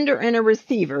a sender and a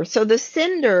receiver. So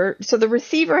the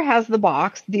receiver has the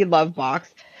box, the Love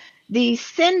Box. The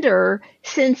sender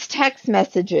sends text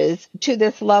messages to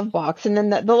this Love Box. And then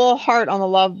the little heart on the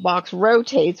Love Box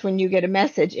rotates when you get a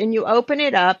message. And you open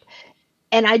it up.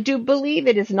 And I do believe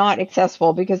it is not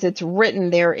accessible because it's written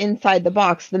there inside the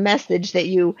box, the message that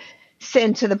you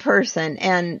send to the person.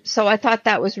 And so I thought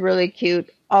that was really cute.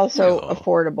 Also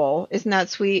affordable. Isn't that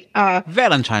sweet?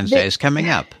 Valentine's Day is coming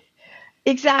up.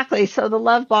 Exactly. So the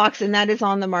Love Box, and that is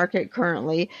on the market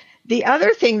currently. The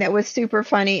other thing that was super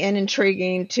funny and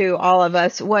intriguing to all of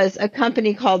us was a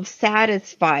company called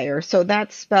Satisfyer. So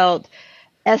that's spelled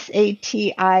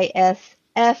Satisfyer.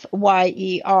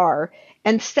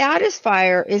 And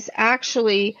Satisfyer is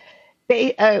actually,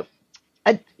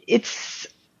 it's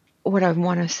what I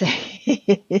want to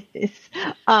say is,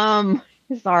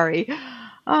 sorry.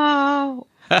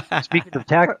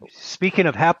 Speaking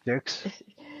of haptics.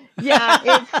 Yeah,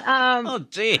 it's oh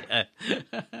dear.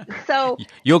 So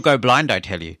you'll go blind, I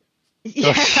tell you.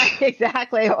 Yeah,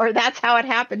 exactly. Or that's how it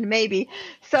happened, maybe.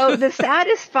 So the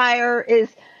Satisfyer is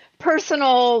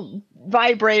personal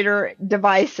vibrator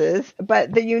devices,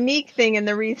 but the unique thing and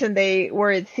the reason they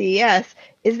were at CES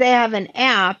is they have an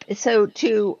app. So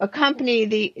to accompany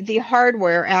the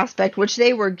hardware aspect, which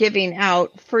they were giving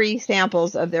out free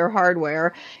samples of their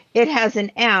hardware, it has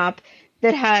an app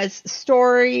that has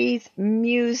stories,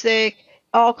 music,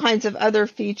 all kinds of other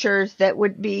features that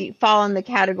would fall in the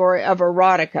category of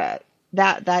erotica.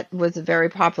 That was a very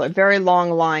popular, very long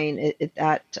line at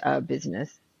that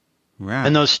business. Right.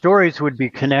 And those stories would be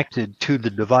connected to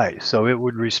the device, so it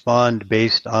would respond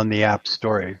based on the app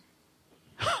story.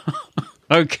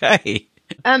 Okay.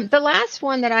 The last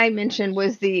one that I mentioned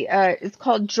was it's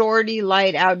called Geordie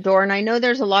Light Outdoor, and I know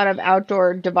there's a lot of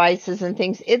outdoor devices and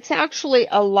things. It's actually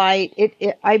a light.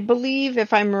 I believe,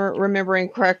 if I'm remembering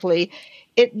correctly,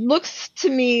 it looks to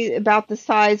me about the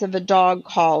size of a dog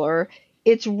collar.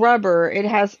 It's rubber. It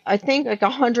has, I think, like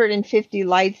 150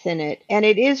 lights in it, and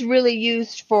it is really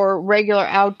used for regular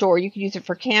outdoor. You could use it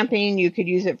for camping. You could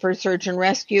use it for search and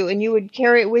rescue, and you would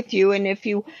carry it with you. And if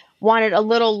you wanted a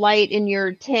little light in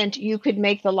your tent, you could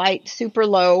make the light super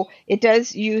low. It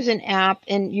does use an app,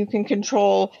 and you can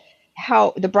control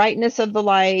how the brightness of the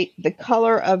light, the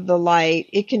color of the light.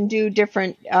 It can do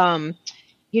different,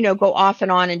 go off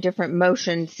and on in different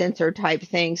motion sensor type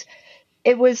things.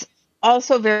 It was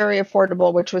also very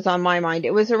affordable, which was on my mind.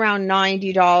 It was around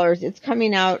 $90. It's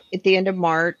coming out at the end of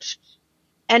March.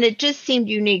 And it just seemed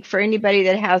unique for anybody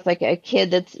that has like a kid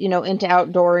that's, into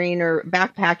outdooring or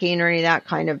backpacking or any of that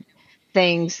kind of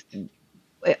things.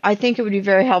 I think it would be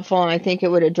very helpful, and I think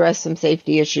it would address some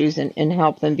safety issues and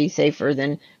help them be safer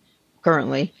than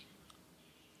currently.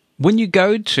 When you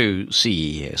go to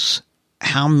CES,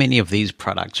 how many of these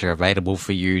products are available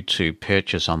for you to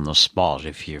purchase on the spot?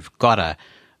 If you've got a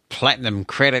platinum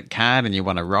credit card and you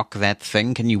want to rock that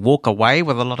thing, can you walk away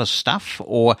with a lot of stuff,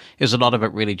 or is a lot of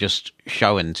it really just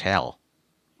show and tell?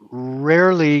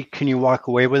 Rarely can you walk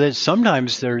away with it.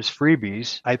 Sometimes there's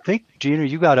freebies. I think, Gina,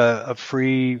 you got a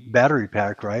free battery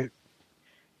pack, right?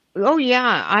 Oh,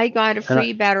 yeah. I got a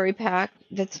free battery pack.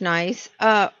 That's nice.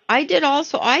 I did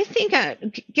also, I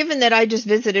think, given that I just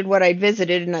visited what I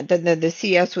visited and the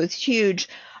CS was huge,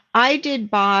 I did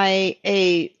buy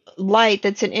a light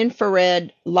that's an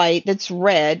infrared light that's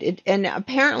red. And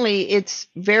apparently it's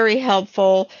very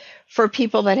helpful for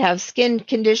people that have skin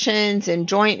conditions and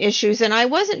joint issues. And I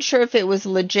wasn't sure if it was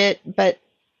legit, but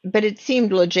it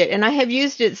seemed legit. And I have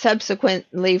used it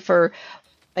subsequently for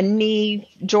a knee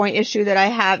joint issue that I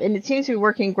have, and it seems to be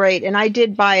working great. And I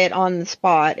did buy it on the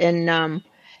spot. And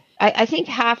I think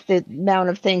half the amount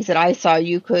of things that I saw,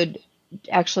 you could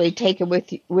actually take it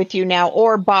with you now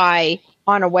or buy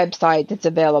on a website that's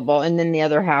available. And then the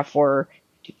other half were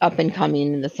up and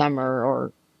coming in the summer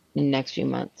or in the next few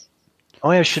months. Oh,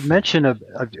 I should mention a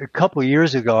couple of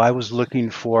years ago, I was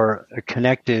looking for a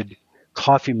connected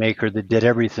coffee maker that did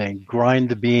everything. Grind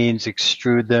the beans,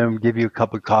 extrude them, give you a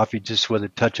cup of coffee just with a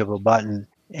touch of a button.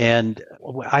 And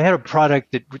I had a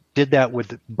product that did that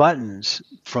with buttons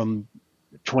from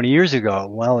 20 years ago.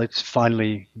 Well, it's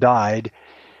finally died.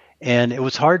 And it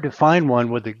was hard to find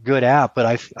one with a good app, but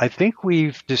I think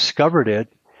we've discovered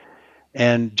it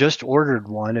and just ordered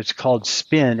one. It's called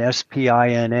Spinn,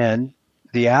 S-P-I-N-N.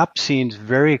 The app seems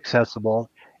very accessible,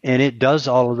 and it does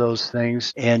all of those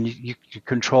things, and you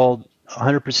control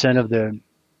 100% of the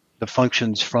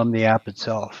functions from the app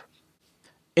itself.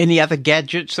 Any other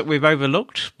gadgets that we've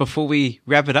overlooked before we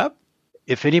wrap it up?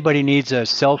 If anybody needs a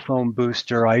cell phone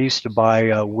booster, I used to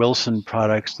buy Wilson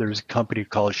products. There's a company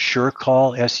called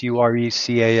SureCall,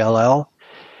 SureCall.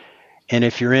 And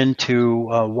if you're into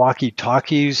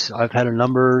walkie-talkies, I've had a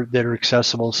number that are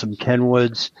accessible, some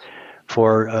Kenwoods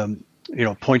for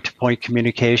point-to-point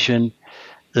communication.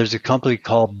 There's a company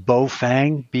called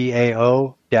Baofeng,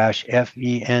 BAO-FENG,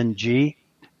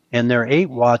 and they're 8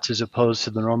 watts as opposed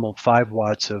to the normal 5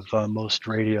 watts of most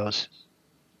radios.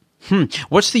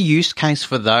 What's the use case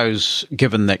for those,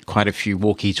 given that quite a few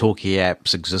walkie-talkie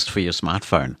apps exist for your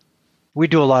smartphone? We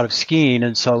do a lot of skiing,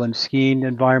 and so in skiing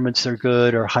environments they're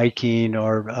good, or hiking,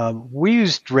 or we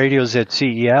used radios at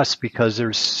CES because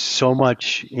there's so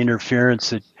much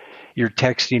interference that your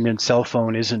texting and cell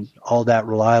phone isn't all that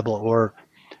reliable, or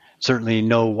certainly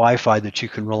no Wi-Fi that you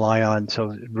can rely on.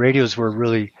 So radios were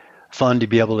really fun to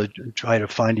be able to try to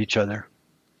find each other.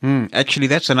 Actually,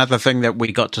 that's another thing that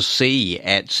we got to see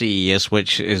at CES,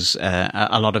 which is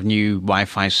a lot of new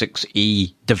Wi-Fi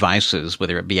 6E devices,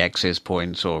 whether it be access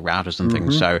points or routers and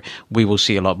things. So we will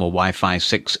see a lot more Wi-Fi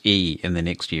 6E in the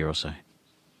next year or so.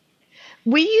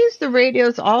 We use the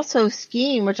radios also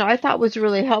skiing, which I thought was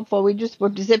really helpful. We just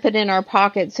would zip it in our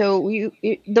pocket. So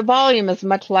the volume is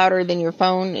much louder than your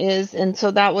phone is. And so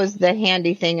that was the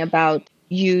handy thing about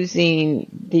using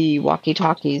the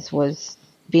walkie-talkies, was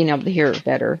being able to hear it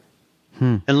better.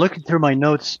 And looking through my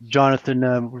notes, Jonathan,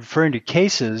 referring to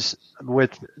cases,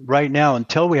 with right now,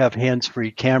 until we have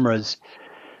hands-free cameras,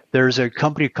 there's a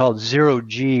company called Zero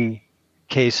G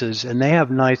cases, and they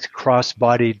have nice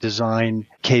cross-body design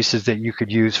cases that you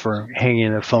could use for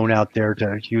hanging a phone out there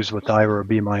to use with Ira or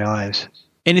Be My Eyes.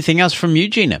 Anything else from you,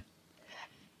 Gina?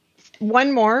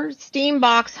 One more,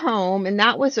 Steambox Home, and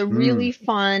that was a really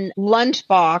fun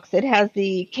lunchbox. It has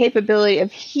the capability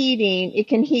of heating. It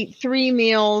can heat 3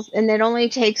 meals, and it only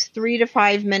takes 3 to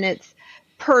 5 minutes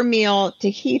per meal to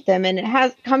heat them, and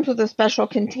it comes with a special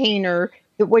container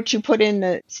which you put in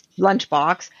the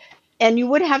lunchbox. And you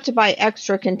would have to buy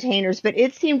extra containers, but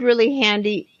it seemed really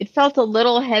handy. It felt a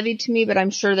little heavy to me, but I'm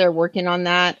sure they're working on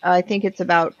that. I think it's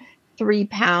about 3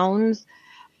 pounds.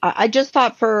 I just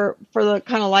thought for the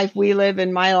kind of life we live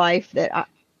in my life that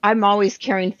I'm always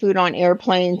carrying food on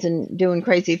airplanes and doing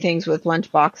crazy things with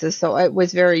lunch boxes. So it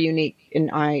was very unique, and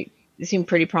it seemed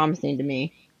pretty promising to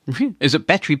me. Is it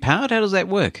battery powered? How does that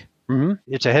work? Mm-hmm.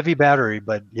 It's a heavy battery,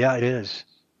 but yeah, it is.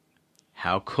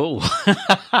 How cool.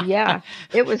 Yeah,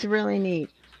 it was really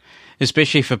neat.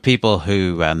 Especially for people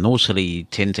who normally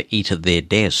tend to eat at their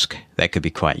desk. That could be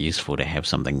quite useful to have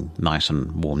something nice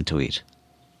and warm to eat.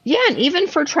 Yeah, and even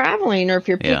for traveling or if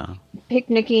you're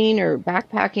picnicking or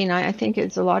backpacking, I think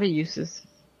it's a lot of uses.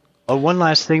 Oh, one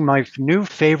last thing. My new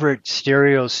favorite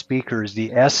stereo speaker is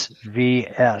the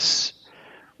SVS.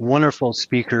 Wonderful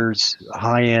speakers,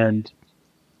 high-end,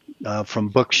 from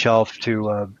bookshelf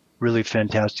to really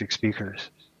fantastic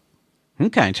speakers.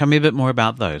 Okay, tell me a bit more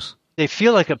about those. They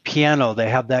feel like a piano. They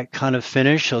have that kind of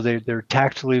finish, so they're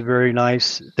tactily very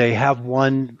nice. They have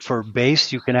one for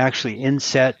bass. You can actually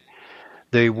inset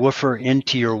the woofer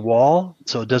into your wall,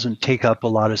 so it doesn't take up a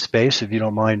lot of space if you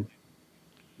don't mind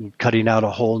cutting out a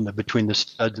hole between the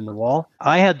studs and the wall.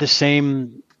 I had the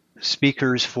same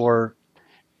speakers for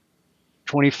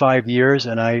 25 years,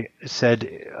 and I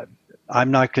said,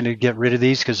 I'm not going to get rid of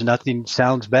these because nothing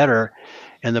sounds better.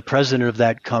 And the president of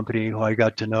that company, who I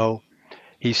got to know,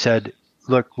 he said,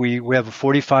 look, we have a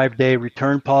 45-day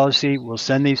return policy. We'll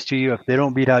send these to you. If they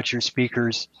don't beat out your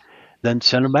speakers, then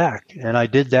send them back. And I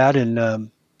did that, and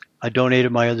I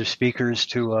donated my other speakers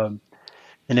to an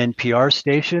NPR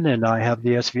station, and I have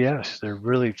the SVS. They're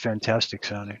really fantastic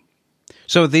sounding.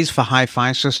 So are these for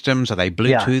hi-fi systems? Are they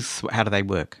Bluetooth? Yeah. How do they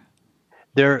work?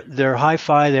 They're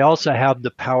hi-fi. They also have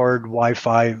the powered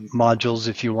Wi-Fi modules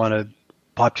if you want to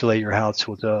populate your house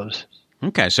with those.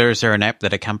 Okay, so is there an app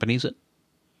that accompanies it?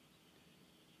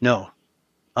 No.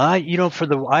 I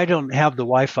don't have the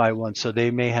Wi-Fi one, so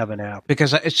they may have an app.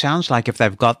 Because it sounds like if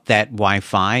they've got that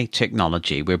Wi-Fi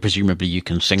technology, where presumably you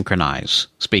can synchronize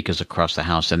speakers across the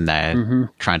house, and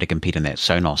they're trying to compete in that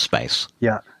Sonos space.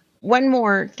 Yeah. One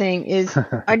more thing is,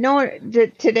 I know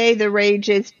that today the rage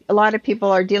is a lot of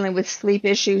people are dealing with sleep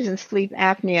issues and sleep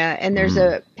apnea, and there's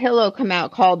a pillow come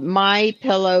out called My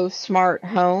Pillow Smart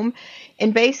Home.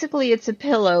 And basically it's a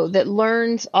pillow that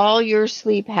learns all your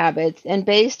sleep habits, and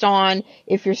based on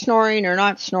if you're snoring or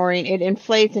not snoring, it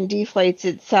inflates and deflates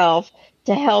itself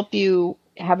to help you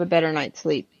have a better night's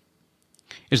sleep.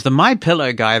 Is the My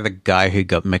Pillow guy the guy who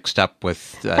got mixed up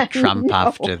with Trump No.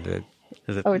 after the...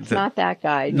 It's not that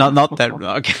guy. Not that.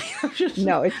 Okay.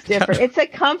 No, it's different. It's a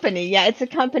company. Yeah, it's a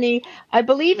company. I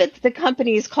believe the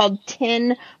company is called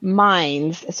 10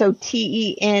 Minds. So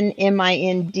TENMINDS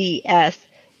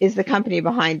is the company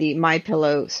behind the My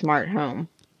Pillow Smart Home.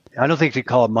 I don't think they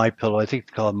call it My Pillow. I think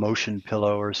they call it Motion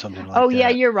Pillow or something like that. Oh, yeah,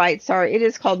 you're right. Sorry. It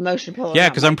is called Motion Pillow. Yeah,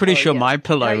 because I'm pretty sure My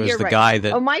Pillow was the guy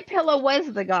that... Oh, My Pillow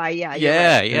was the guy. Yeah.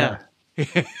 Yeah.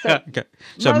 Okay.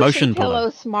 So Motion Pillow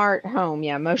Smart Home.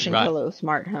 Yeah, Motion Pillow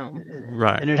Smart Home.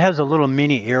 Right. And it has a little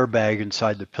mini airbag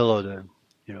inside the pillow to,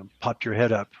 pop your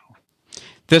head up.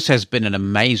 This has been an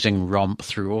amazing romp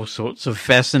through all sorts of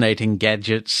fascinating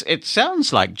gadgets. It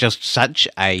sounds like just such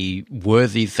a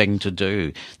worthy thing to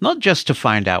do, not just to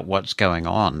find out what's going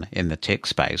on in the tech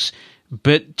space,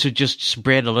 but to just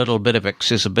spread a little bit of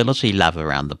accessibility love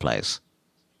around the place.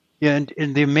 Yeah,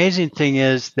 and the amazing thing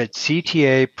is that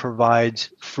CTA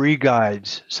provides free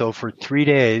guides. So for 3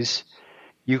 days,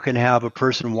 you can have a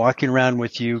person walking around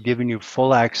with you, giving you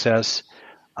full access.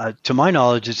 To my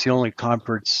knowledge, it's the only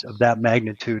conference of that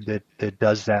magnitude that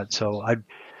does that. So I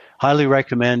highly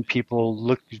recommend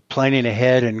people planning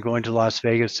ahead and going to Las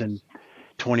Vegas in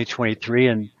 2023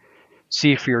 and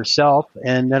see for yourself.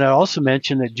 And then I also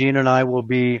mentioned that Gene and I will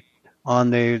be on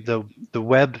the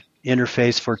web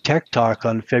interface for Tech Talk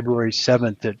on February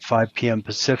 7th at 5 p.m.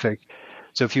 Pacific.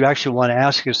 So if you actually want to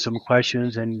ask us some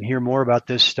questions and hear more about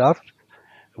this stuff,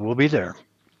 we'll be there.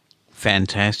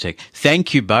 Fantastic.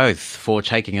 Thank you both for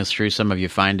taking us through some of your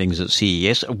findings at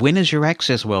CES. When is your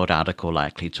Access World article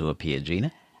likely to appear,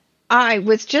 Gina? I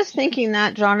was just thinking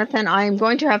that, Jonathan. I'm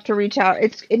going to have to reach out.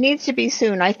 It needs to be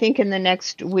soon, I think in the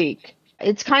next week.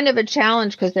 It's kind of a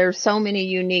challenge because there's so many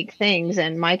unique things,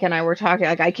 and Mike and I were talking,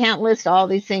 I can't list all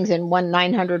these things in one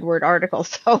 900-word article,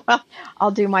 so I'll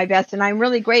do my best. And I'm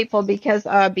really grateful because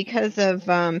of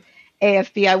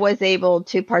AFB, I was able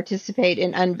to participate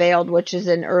in Unveiled, which is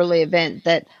an early event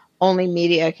that only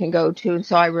media can go to, and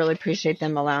so I really appreciate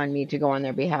them allowing me to go on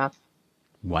their behalf.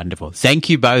 Wonderful. Thank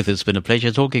you both. It's been a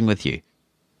pleasure talking with you.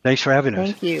 Thanks for having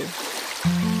us. Thank you.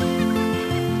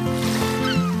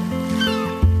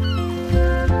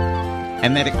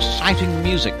 And that exciting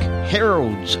music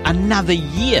heralds another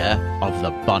year of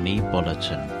the Bonnie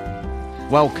Bulletin.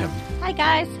 Welcome. Hi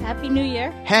guys, Happy New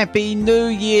Year. Happy New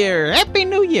Year. Happy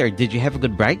New Year. Did you have a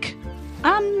good break?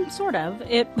 Sort of.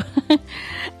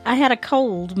 I had a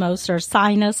cold or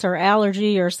sinus or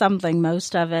allergy or something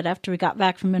most of it after we got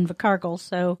back from Invercargill.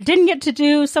 So didn't get to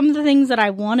do some of the things that I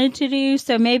wanted to do.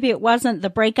 So maybe it wasn't the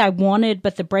break I wanted,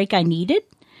 but the break I needed,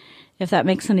 if that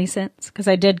makes any sense. Because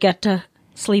I did get to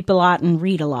sleep a lot and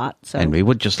read a lot. So. And we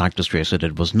would just like to stress that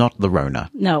it was not the Rona.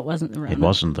 No, it wasn't the Rona. It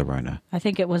wasn't the Rona. I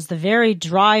think it was the very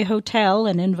dry hotel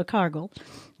in Invercargill.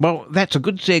 Well, that's a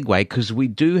good segue because we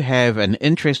do have an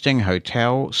interesting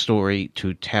hotel story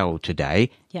to tell today.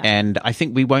 Yeah. And I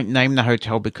think we won't name the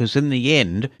hotel because in the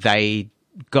end, they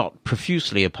got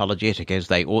profusely apologetic as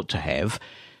they ought to have.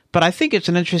 But I think it's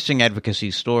an interesting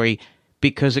advocacy story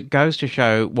because it goes to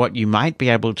show what you might be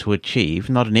able to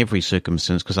achieve, not in every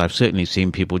circumstance, because I've certainly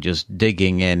seen people just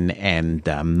digging in and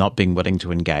not being willing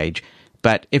to engage.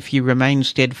 But if you remain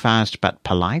steadfast but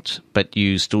polite, but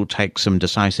you still take some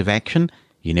decisive action,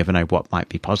 you never know what might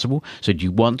be possible. So do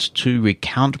you want to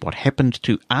recount what happened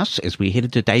to us as we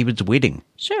headed to David's wedding?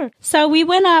 Sure. So we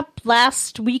went up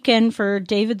last weekend for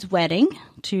David's wedding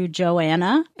to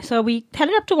Joanna. So we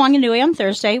headed up to Wanganui on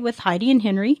Thursday with Heidi and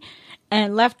Henry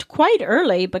and left quite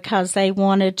early because they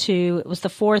wanted to, it was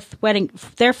their fourth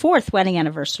wedding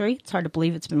anniversary. It's hard to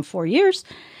believe it's been 4 years.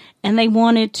 And they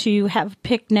wanted to have a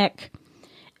picnic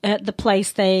at the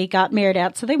place they got married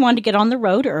at. So they wanted to get on the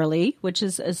road early, which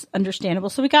is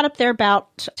understandable. So we got up there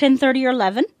about 10:30 or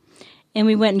 11, and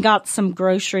we went and got some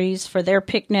groceries for their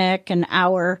picnic and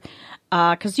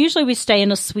because usually we stay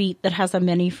in a suite that has a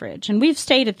mini fridge. And we've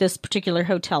stayed at this particular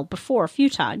hotel before a few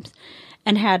times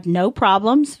and had no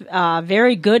problems.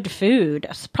 Very good food.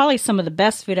 It's probably some of the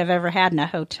best food I've ever had in a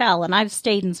hotel. And I've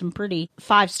stayed in some pretty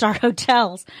 5-star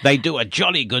hotels. They do a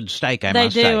jolly good steak, I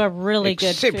must say. They do a really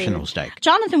good exceptional food. Steak.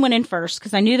 Jonathan went in first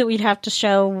because I knew that we'd have to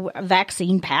show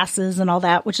vaccine passes and all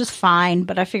that, which is fine.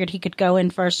 But I figured he could go in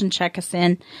first and check us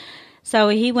in. So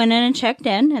he went in and checked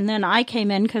in. And then I came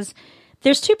in because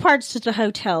there's two parts to the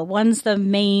hotel. One's the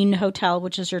main hotel,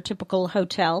 which is your typical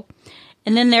hotel.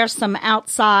 And then there's some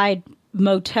outside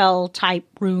motel type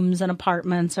rooms and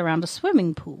apartments around a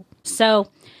swimming pool. So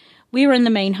we were in the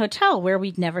main hotel where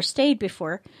we'd never stayed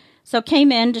before. So came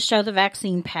in to show the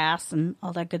vaccine pass and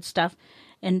all that good stuff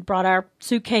and brought our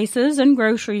suitcases and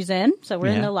groceries in. So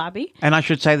we're in the lobby. And I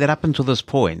should say that up until this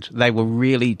point, they were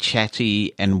really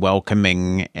chatty and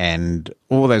welcoming and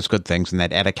all those good things. And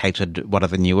they'd allocated what are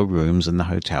the newer rooms in the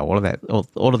hotel,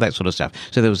 all of that sort of stuff.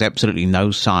 So there was absolutely no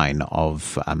sign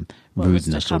of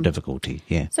rudeness or difficulty.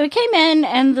 Yeah. So we came in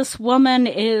and this woman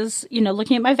is,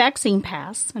 looking at my vaccine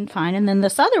pass and fine. And then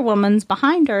this other woman's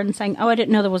behind her and saying, "Oh, I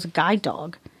didn't know there was a guide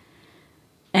dog."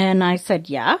 And I said,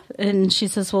 "Yeah." And she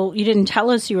says, "Well, you didn't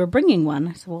tell us you were bringing one."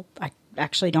 I said, "Well, I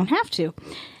actually don't have to."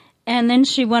 And then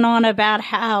she went on about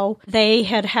how they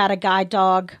had a guide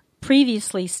dog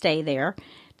previously stay there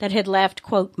that had left,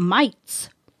 quote, mites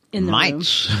in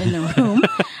the room.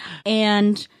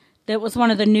 And that was one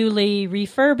of the newly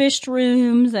refurbished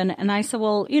rooms. And I said,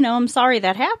 "Well, I'm sorry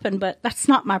that happened, but that's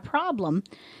not my problem."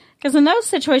 Because in those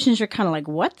situations, you're kind of like,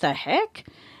 what the heck?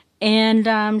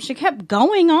 And she kept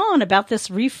going on about this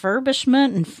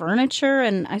refurbishment and furniture.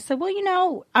 And I said,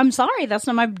 "Well, I'm sorry.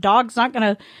 My dog's not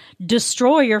going to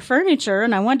destroy your furniture."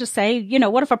 And I wanted to say,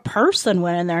 what if a person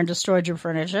went in there and destroyed your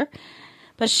furniture?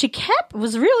 But she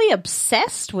was really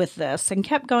obsessed with this and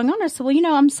kept going on. I said,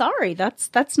 "Well, I'm sorry.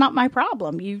 That's not my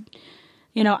problem.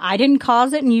 I didn't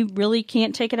cause it and you really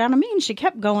can't take it out of me." And she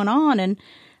kept going on. And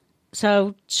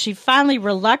so she finally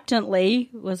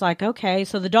reluctantly was like, "Okay,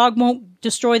 so the dog won't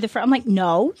destroy the furniture." I'm like,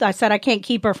 "No." I said, "I can't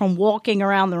keep her from walking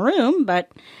around the room,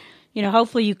 but,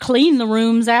 hopefully you clean the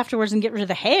rooms afterwards and get rid of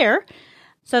the hair."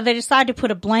 So they decided to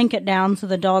put a blanket down so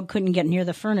the dog couldn't get near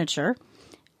the furniture.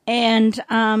 And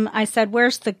I said,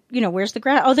 where's the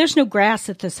grass? "Oh, there's no grass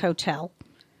at this hotel."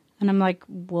 And I'm like,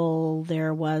 "Well,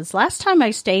 there was last time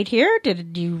I stayed here.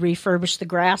 Did you refurbish the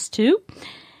grass too?"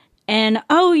 And,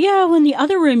 "Oh, yeah, in the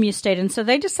other room you stayed in." So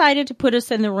they decided to put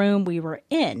us in the room we were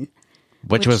in.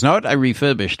 Which was not a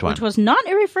refurbished one. Which was not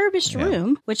a refurbished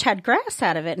room, which had grass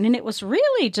out of it. And it was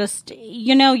really just,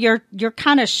 you're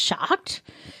kind of shocked.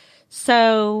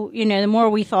 So, the more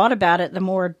we thought about it, the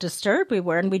more disturbed we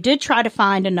were. And we did try to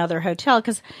find another hotel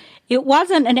because it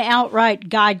wasn't an outright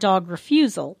guide dog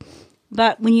refusal.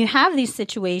 But when you have these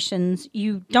situations,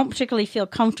 you don't particularly feel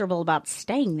comfortable about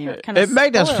staying there. It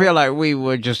made us feel like we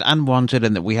were just unwanted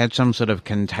and that we had some sort of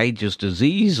contagious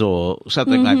disease or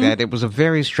something like that. It was a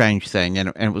very strange thing,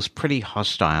 and it was pretty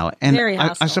hostile. And Very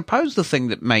hostile. I suppose the thing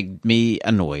that made me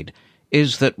annoyed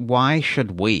is that why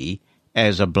should we,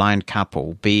 as a blind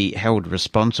couple, be held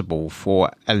responsible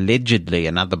for allegedly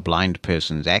another blind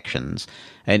person's actions?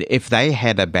 And if they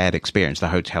had a bad experience, the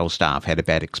hotel staff had a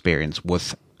bad experience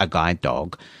with a guide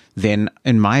dog, then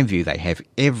in my view, they have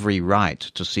every right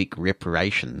to seek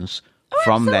reparations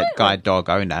from that guide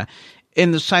dog owner.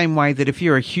 In the same way that if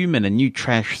you're a human and you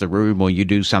trash the room or you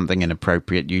do something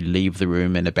inappropriate, you leave the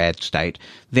room in a bad state,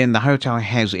 then the hotel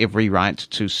has every right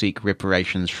to seek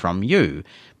reparations from you.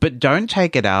 But don't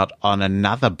take it out on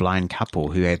another blind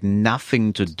couple who had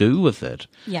nothing to do with it.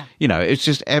 Yeah. You know, it's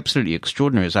just absolutely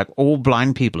extraordinary. It's like all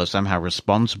blind people are somehow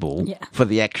responsible for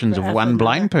the actions of one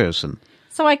blind person.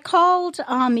 So I called,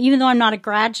 even though I'm not a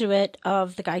graduate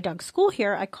of the guide dog school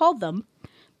here, I called them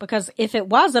because if it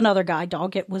was another guide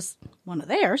dog, it was one of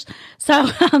theirs. So,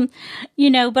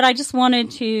 but I just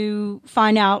wanted to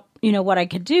find out, what I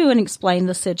could do and explain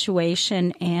the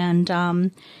situation.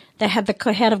 And they had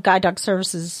the head of guide dog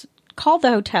services called the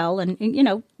hotel and,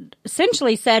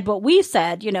 essentially said what we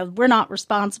said, we're not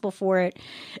responsible for it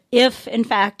if, in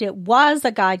fact, it was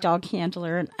a guide dog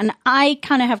handler. And I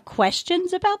kind of have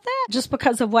questions about that just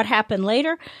because of what happened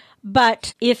later.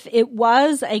 But if it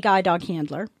was a guide dog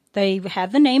handler, they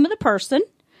had the name of the person.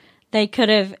 They could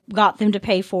have got them to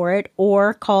pay for it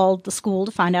or called the school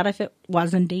to find out if it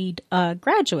was indeed a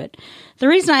graduate. The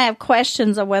reason I have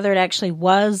questions of whether it actually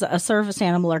was a service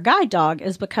animal or guide dog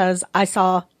is because I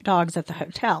saw dogs at the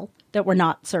hotel that were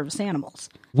not service animals.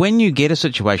 When you get a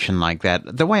situation like that,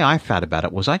 the way I felt about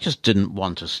it was I just didn't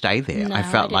want to stay there. No, I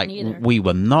felt I like didn't either. we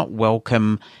were not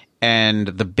welcome. And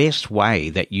the best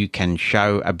way that you can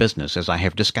show a business, as I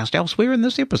have discussed elsewhere in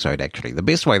this episode, actually, the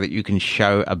best way that you can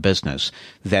show a business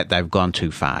that they've gone too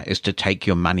far is to take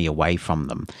your money away from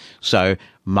them. So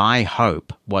my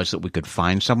hope was that we could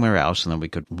find somewhere else and then we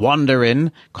could wander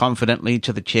in confidently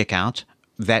to the checkout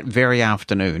that very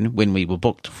afternoon when we were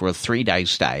booked for a 3-day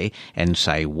stay and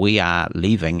say we are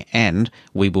leaving and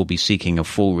we will be seeking a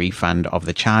full refund of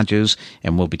the charges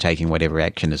and we'll be taking whatever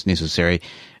action is necessary.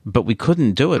 But we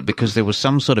couldn't do it because there was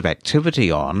some sort of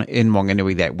activity on in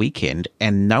Wanganui that weekend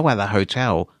and no other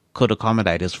hotel could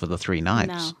accommodate us for the 3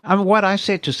 nights. No. What I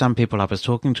said to some people I was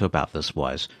talking to about this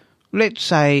was, let's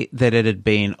say that it had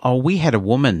been, we had a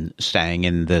woman staying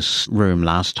in this room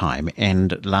last time,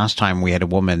 and last time we had a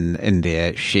woman in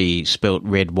there, she spilt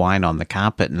red wine on the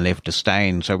carpet and left a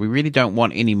stain, so we really don't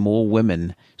want any more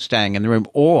women staying in the room.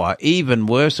 Or, even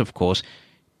worse, of course,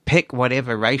 pick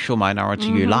whatever racial minority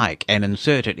you like and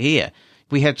insert it here.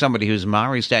 We had somebody who's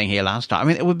Maori staying here last time. I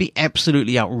mean, it would be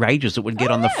absolutely outrageous. It would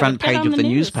get on the front page of the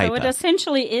newspaper. So it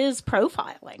essentially is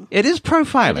profiling. It is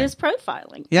profiling. It is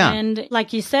profiling. Yeah. And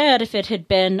like you said, if it had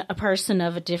been a person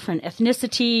of a different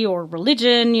ethnicity or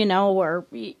religion,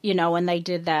 and they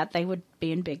did that, they would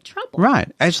be in big trouble.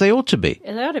 Right, as they ought to be.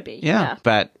 It ought to be, Yeah.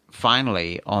 But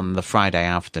finally, on the Friday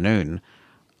afternoon,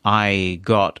 I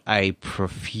got a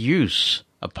profuse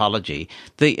apology.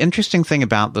 The interesting thing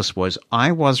about this was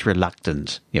I was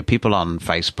reluctant. People on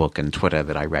Facebook and Twitter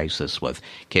that I raised this with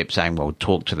kept saying, well,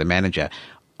 talk to the manager.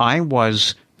 I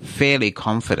was fairly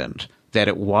confident that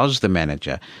it was the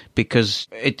manager because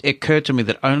it occurred to me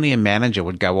that only a manager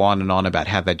would go on and on about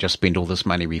how they just spent all this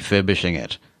money refurbishing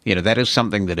it. That is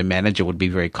something that a manager would be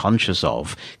very conscious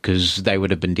of because they would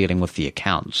have been dealing with the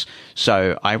accounts.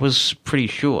 So I was pretty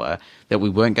sure that we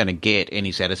weren't going to get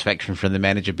any satisfaction from the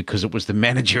manager because it was the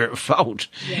manager at fault.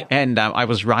 Yeah. And I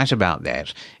was right about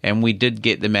that. And we did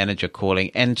get the manager calling.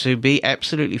 And to be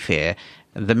absolutely fair,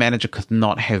 the manager could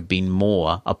not have been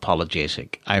more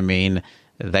apologetic. I mean,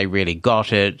 they really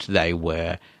got it. They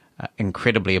were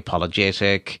incredibly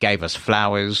apologetic, gave us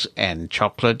flowers and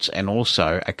chocolates and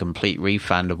also a complete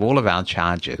refund of all of our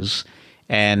charges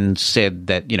and said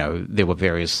that, there were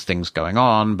various things going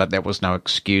on, but that was no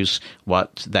excuse.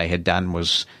 What they had done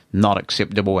was not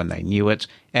acceptable and they knew it.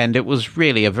 And it was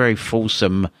really a very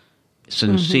fulsome,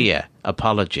 sincere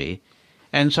apology.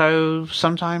 And so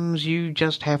sometimes you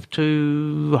just have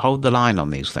to hold the line on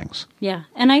these things. Yeah.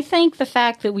 And I think the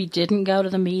fact that we didn't go to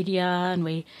the media and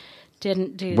we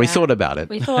didn't do that. We thought about it.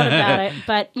 We thought about it.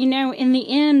 But, in the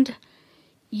end,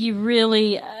 you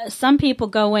really, some people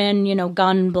go in,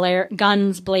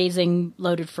 guns blazing,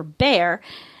 loaded for bear.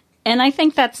 And I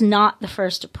think that's not the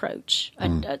first approach.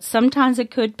 Sometimes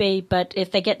it could be, but if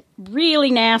they get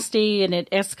really nasty and it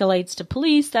escalates to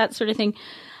police, that sort of thing.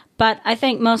 But I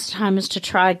think most of the time is to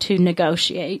try to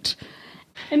negotiate.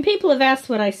 And people have asked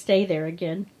would I stay there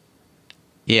again.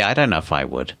 Yeah, I don't know if I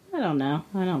would. I don't know.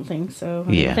 I don't think so.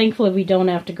 Yeah. Thankfully, we don't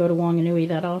have to go to Wanganui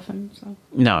that often. So.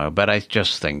 No, but I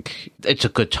just think it's a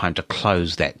good time to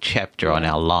close that chapter on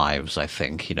our lives, I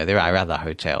think. You know, there are other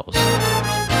hotels.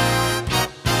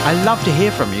 I love to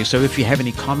hear from you, so if you have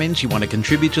any comments you want to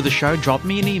contribute to the show, drop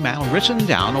me an email written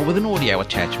down or with an audio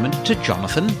attachment to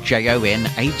Jonathan, Jonathan,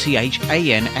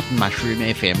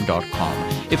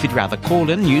 @mushroomfm.com. If you'd rather call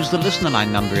in, use the listener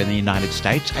line number in the United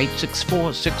States,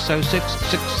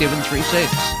 864-606-6736.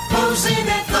 Mosin